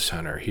a ghost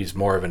hunter. He's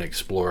more of an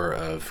explorer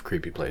of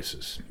creepy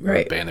places, or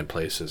Right. abandoned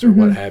places, or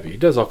what have you. He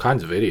does all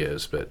kinds of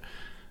videos, but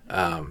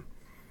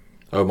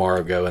Omar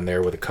will go in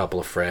there with a couple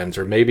of friends,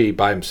 or maybe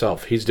by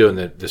himself. He's doing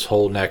this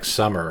whole next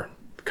summer,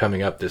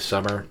 coming up this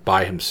summer,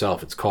 by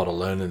himself. It's called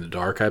Alone in the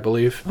Dark, I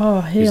believe. Oh,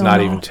 hell He's not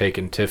no. even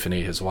taking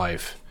Tiffany, his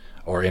wife,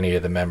 or any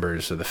of the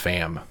members of the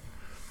fam.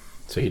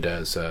 So he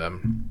does a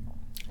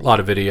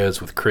lot of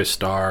videos with Chris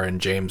Starr and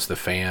James the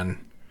Fam,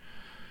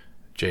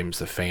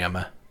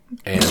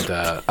 and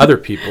other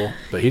people,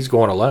 but he's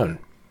going alone.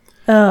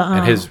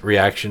 And his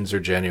reactions are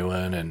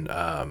genuine, and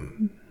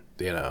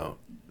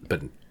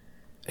but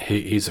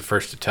he's the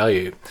first to tell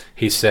you.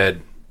 He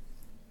said,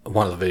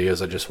 one of the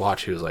videos I just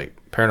watched, he was like,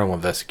 paranormal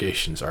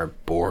investigations are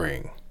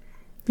boring.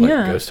 Like,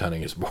 Yeah. ghost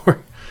hunting is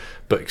boring.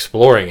 But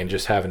exploring and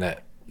just having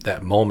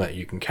that moment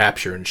you can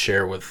capture and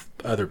share with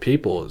other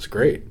people is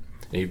great.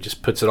 And he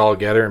just puts it all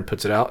together and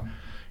puts it out.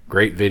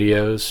 Great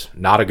videos.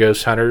 Not a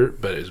ghost hunter,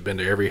 but has been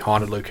to every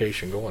haunted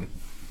location going.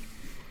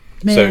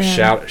 So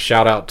Man.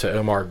 shout out to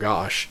Omar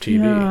Gosh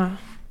TV. Yeah.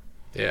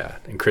 Yeah.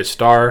 And Chris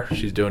Starr,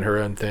 she's doing her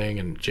own thing,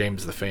 and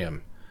James the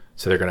Fam.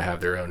 So they're going to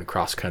have their own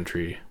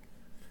cross-country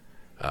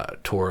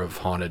tour of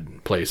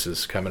haunted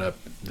places coming up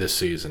this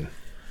season.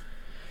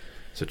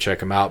 So check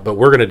them out. But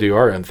we're going to do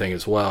our own thing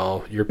as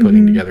well. You're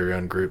putting together your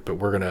own group, but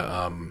we're going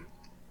to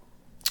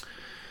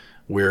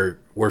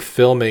we're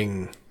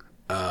filming.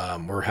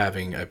 We're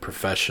having a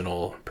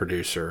professional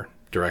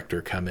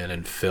director come in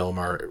and film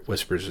our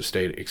Whispers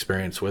Estate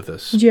experience with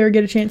us. Did you ever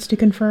get a chance to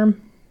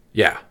confirm?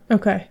 Yeah.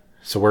 Okay.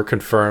 So we're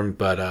confirmed,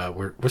 but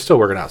we're still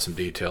working out some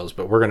details.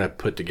 But we're going to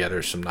put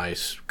together some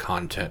nice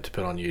content to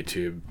put on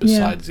YouTube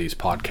besides these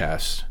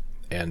podcasts,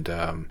 and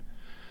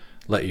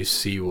let you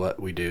see what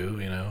we do,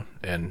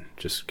 and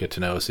just get to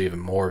know us even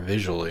more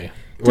visually.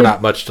 We're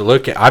not much to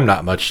look at. I'm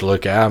not much to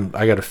look at.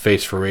 I got a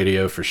face for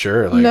radio for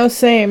sure. Like, No,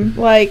 same.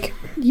 Like,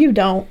 you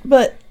don't.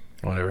 But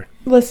whatever.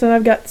 listen,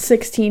 I've got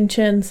 16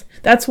 chins.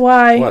 That's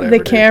why Whatever, the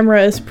dude.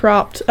 camera is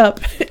propped up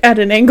at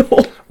an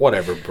angle.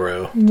 Whatever,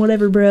 bro.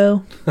 Whatever,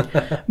 bro.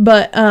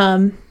 But,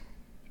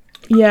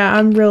 yeah,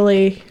 I'm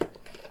really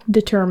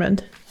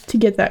determined to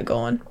get that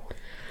going.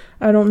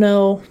 I don't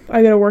know.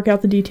 I gotta work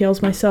out the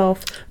details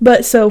myself.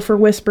 But, so for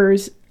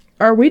Whispers,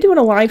 are we doing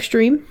a live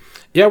stream?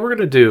 Yeah, we're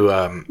gonna do.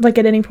 Like,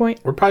 at any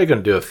point? We're probably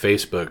gonna do a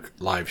Facebook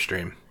live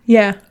stream,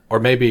 Yeah. or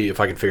maybe if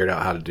I can figure it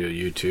out how to do a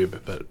YouTube.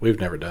 But we've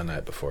never done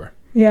that before.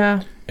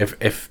 Yeah.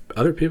 If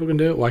other people can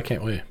do it, why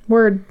can't we?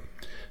 Word.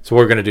 So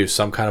we're gonna do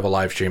some kind of a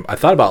live stream. I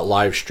thought about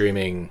live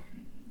streaming,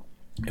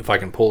 if I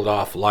can pull it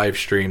off. Live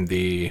stream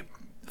the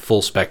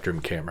full spectrum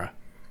camera.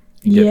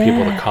 Get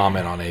people to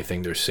comment on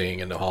anything they're seeing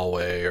in the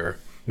hallway, or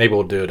maybe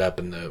we'll do it up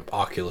in the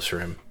Oculus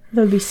room.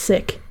 That would be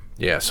sick.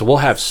 Yeah, so we'll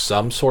have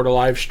some sort of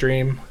live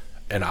stream,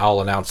 and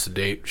I'll announce the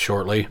date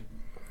shortly.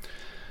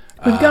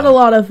 We've got a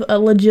lot of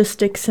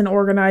logistics and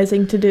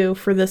organizing to do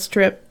for this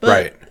trip. But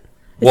Right.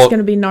 It's Well, going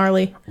to be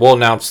gnarly. we'll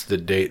announce the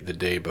date the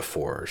day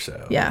before or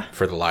so. Yeah.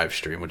 For the live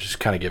stream. We'll just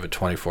kind of give a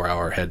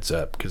 24-hour heads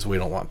up, because we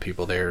don't want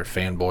people there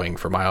fanboying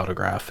for my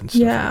autograph and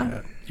stuff Yeah. like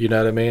that. You know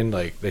what I mean?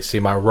 Like, they see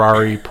my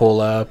Rari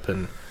pull up,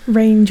 and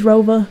Range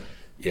Rover.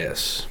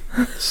 yes.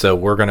 So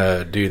we're going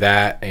to do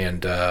that,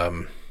 and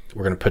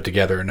we're going to put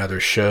together another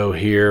show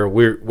here.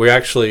 We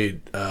actually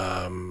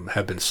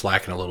have been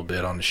slacking a little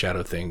bit on the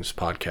Shadow Things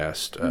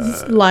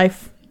podcast.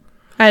 Life.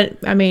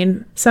 I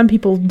mean, some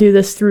people do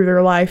this through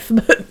their life,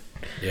 but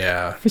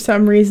Yeah. for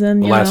some reason,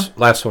 The you know.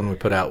 last one we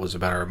put out was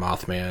about our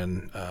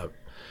Mothman,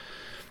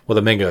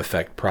 the Mingo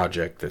Effect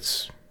project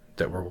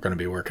that we're going to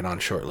be working on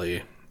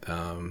shortly.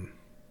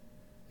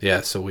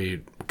 So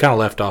we kind of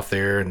left off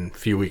there, and a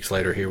few weeks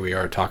later, here we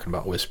are talking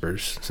about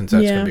Whispers, since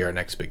that's going to be our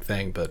next big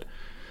thing. But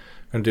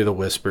we're going to do the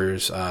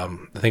Whispers. I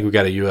think we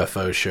got a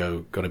UFO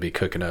show going to be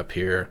cooking up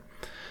here.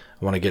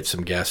 I want to get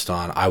some guests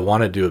on. I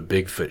want to do a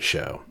Bigfoot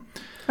show.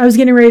 I was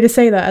getting ready to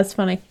say that. That's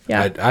funny.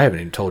 Yeah. I haven't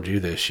even told you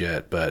this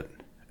yet, but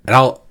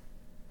I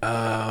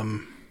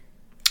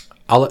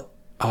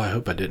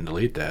hope I didn't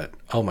delete that.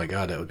 Oh my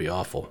God, that would be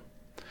awful.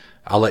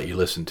 I'll let you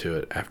listen to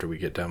it after we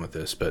get done with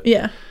this. But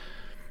Yeah.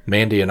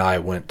 Mandy and I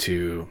went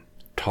to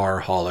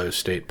Tar Hollow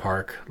State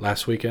Park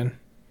last weekend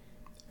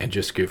and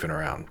just goofing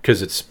around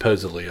because it's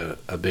supposedly a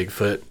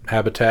Bigfoot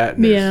habitat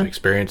and Yeah. there's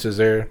experiences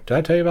there. Did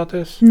I tell you about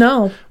this?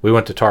 No. We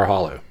went to Tar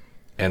Hollow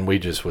and we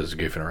just was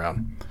goofing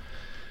around.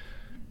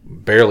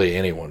 Barely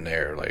anyone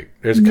there. Like,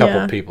 there's a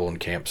couple Yeah. people in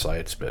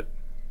campsites, but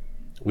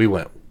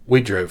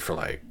we drove for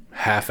like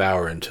half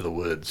hour into the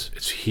woods.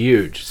 It's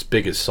huge. It's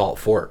big as Salt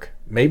Fork.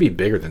 Maybe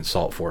bigger than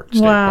Salt Fork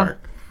State Wow.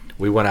 Park.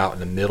 We went out in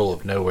the middle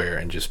of nowhere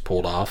and just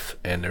pulled off,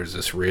 and there's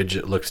this ridge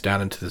that looks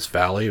down into this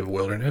valley of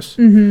wilderness.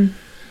 Mm-hmm.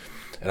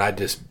 And I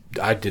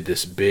did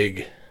this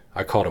big,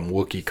 I called them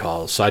Wookiee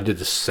calls. So I did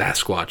this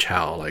Sasquatch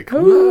howl, like,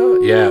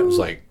 "Whoa." Yeah, it was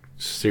like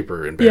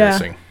super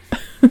embarrassing.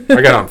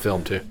 I got on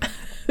film too.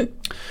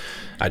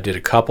 I did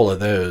a couple of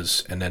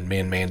those, and then me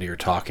and Mandy are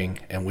talking,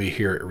 and we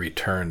hear it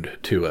returned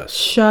to us.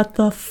 Shut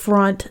the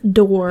front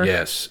door.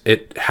 Yes,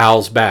 it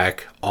howls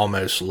back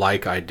almost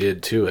like I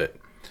did to it.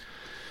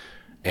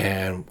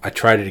 And I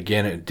tried it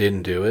again, and it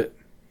didn't do it.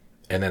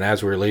 And then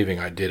as we were leaving,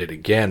 I did it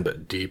again,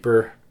 but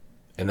deeper.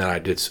 And then I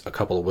did a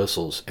couple of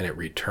whistles, and it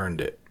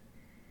returned it.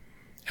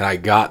 And I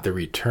got the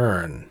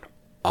return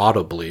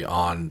audibly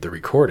on the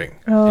recording.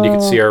 And you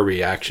could see our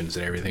reactions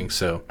and everything.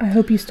 So I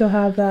hope you still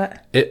have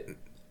that. it,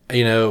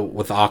 you know,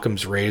 with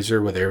Occam's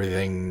razor, with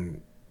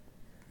everything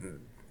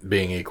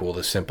being equal,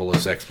 the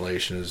simplest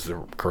explanation is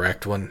the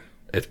correct one.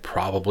 It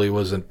probably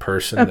was a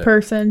person.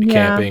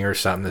 Camping or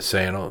something that's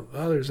saying, oh,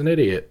 there's an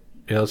idiot.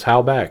 You know, let's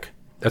howl back.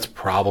 That's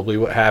probably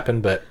what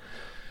happened, but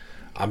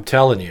I'm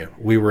telling you,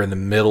 we were in the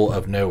middle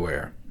of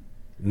nowhere.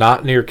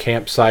 Not near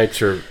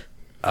campsites or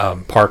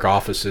park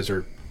offices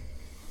or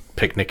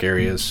picnic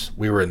areas.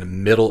 We were in the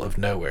middle of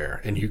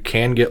nowhere, and you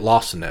can get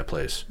lost in that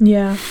place.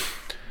 Yeah.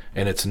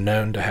 And it's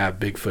known to have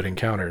Bigfoot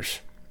encounters.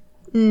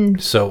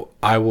 So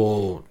I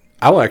will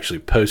actually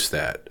post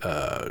that,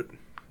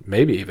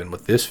 maybe even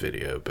with this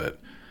video, but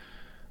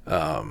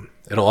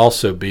it'll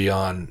also be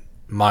on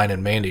mine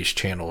and Mandy's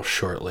channel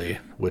shortly,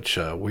 which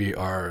we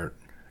are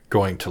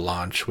going to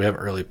launch. We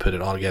haven't really put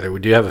it all together. We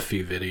do have a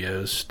few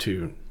videos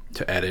to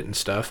edit and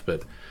stuff,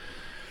 but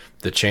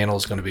the channel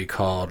is going to be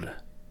called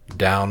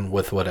Down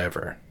With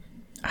Whatever.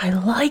 I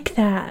like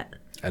that.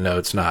 I know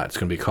it's not. It's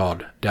going to be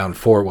called Down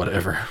For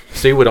Whatever.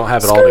 See, we don't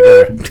have it all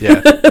together.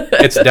 Yeah.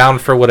 It's Down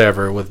For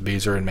Whatever with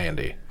Beezer and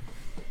Mandy.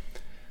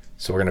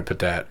 So we're going to put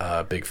that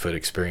Bigfoot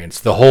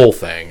experience, the whole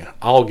thing.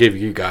 I'll give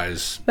you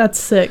guys That's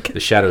sick. the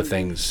Shadow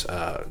Things,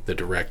 the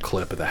direct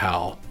clip of the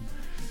howl.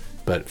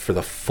 But for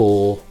the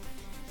full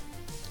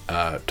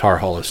Tar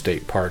Hollow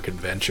State Park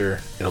adventure,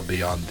 it'll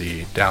be on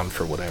the Down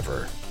For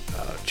Whatever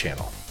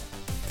channel,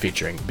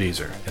 featuring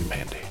Beezer and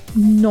Mandy.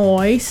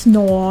 Nice.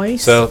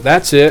 So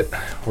that's it.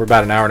 We're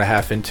about an hour and a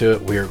half into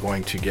it. We are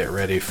going to get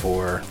ready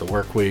for the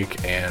work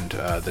week and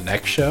the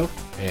next show.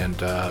 And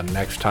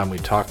next time we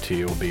talk to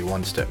you will be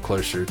one step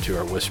closer to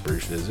our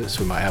Whispers visits.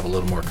 We might have a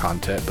little more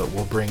content, but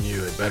we'll bring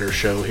you a better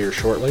show here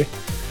shortly.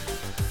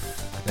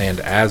 And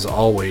as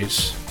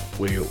always,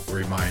 we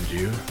remind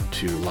you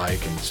to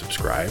like and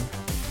subscribe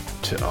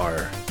to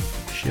our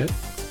shit.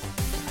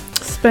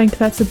 Spank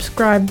that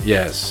subscribe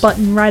Yes.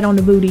 button right on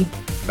the booty.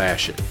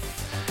 Bash it.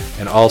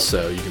 And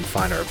also, you can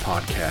find our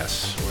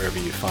podcasts wherever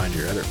you find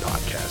your other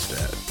podcast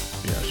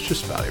at. You know, it's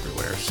just about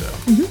everywhere. So,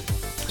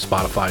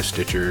 Spotify,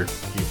 Stitcher,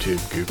 YouTube,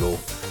 Google,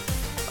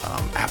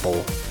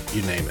 Apple,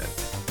 you name it.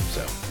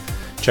 So,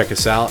 check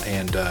us out.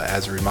 And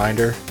as a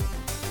reminder,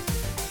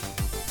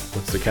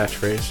 what's the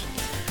catchphrase?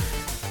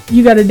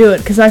 You got to do it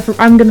because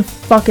I'm going to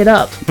fuck it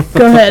up.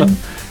 Go ahead.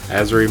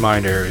 As a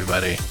reminder,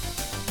 everybody.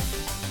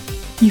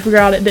 You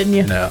forgot it, didn't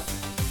you? No.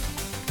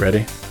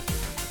 Ready?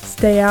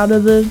 Stay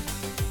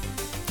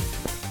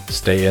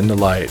Stay in the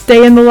light.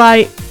 Stay in the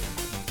light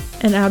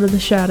and out of the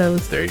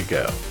shadows. There you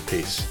go.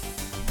 Peace.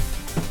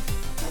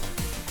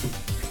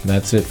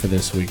 That's it for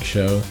this week's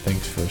show.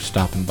 Thanks for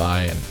stopping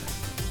by and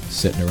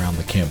sitting around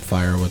the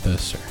campfire with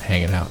us or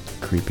hanging out in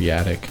the creepy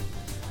attic,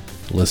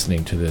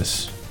 listening to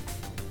this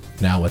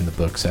now in the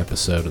books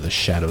episode of the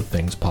Shadow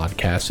Things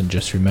podcast. And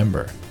just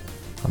remember,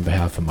 on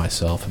behalf of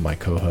myself and my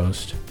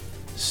co-host,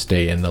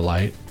 stay in the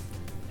light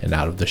and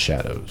out of the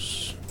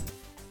shadows.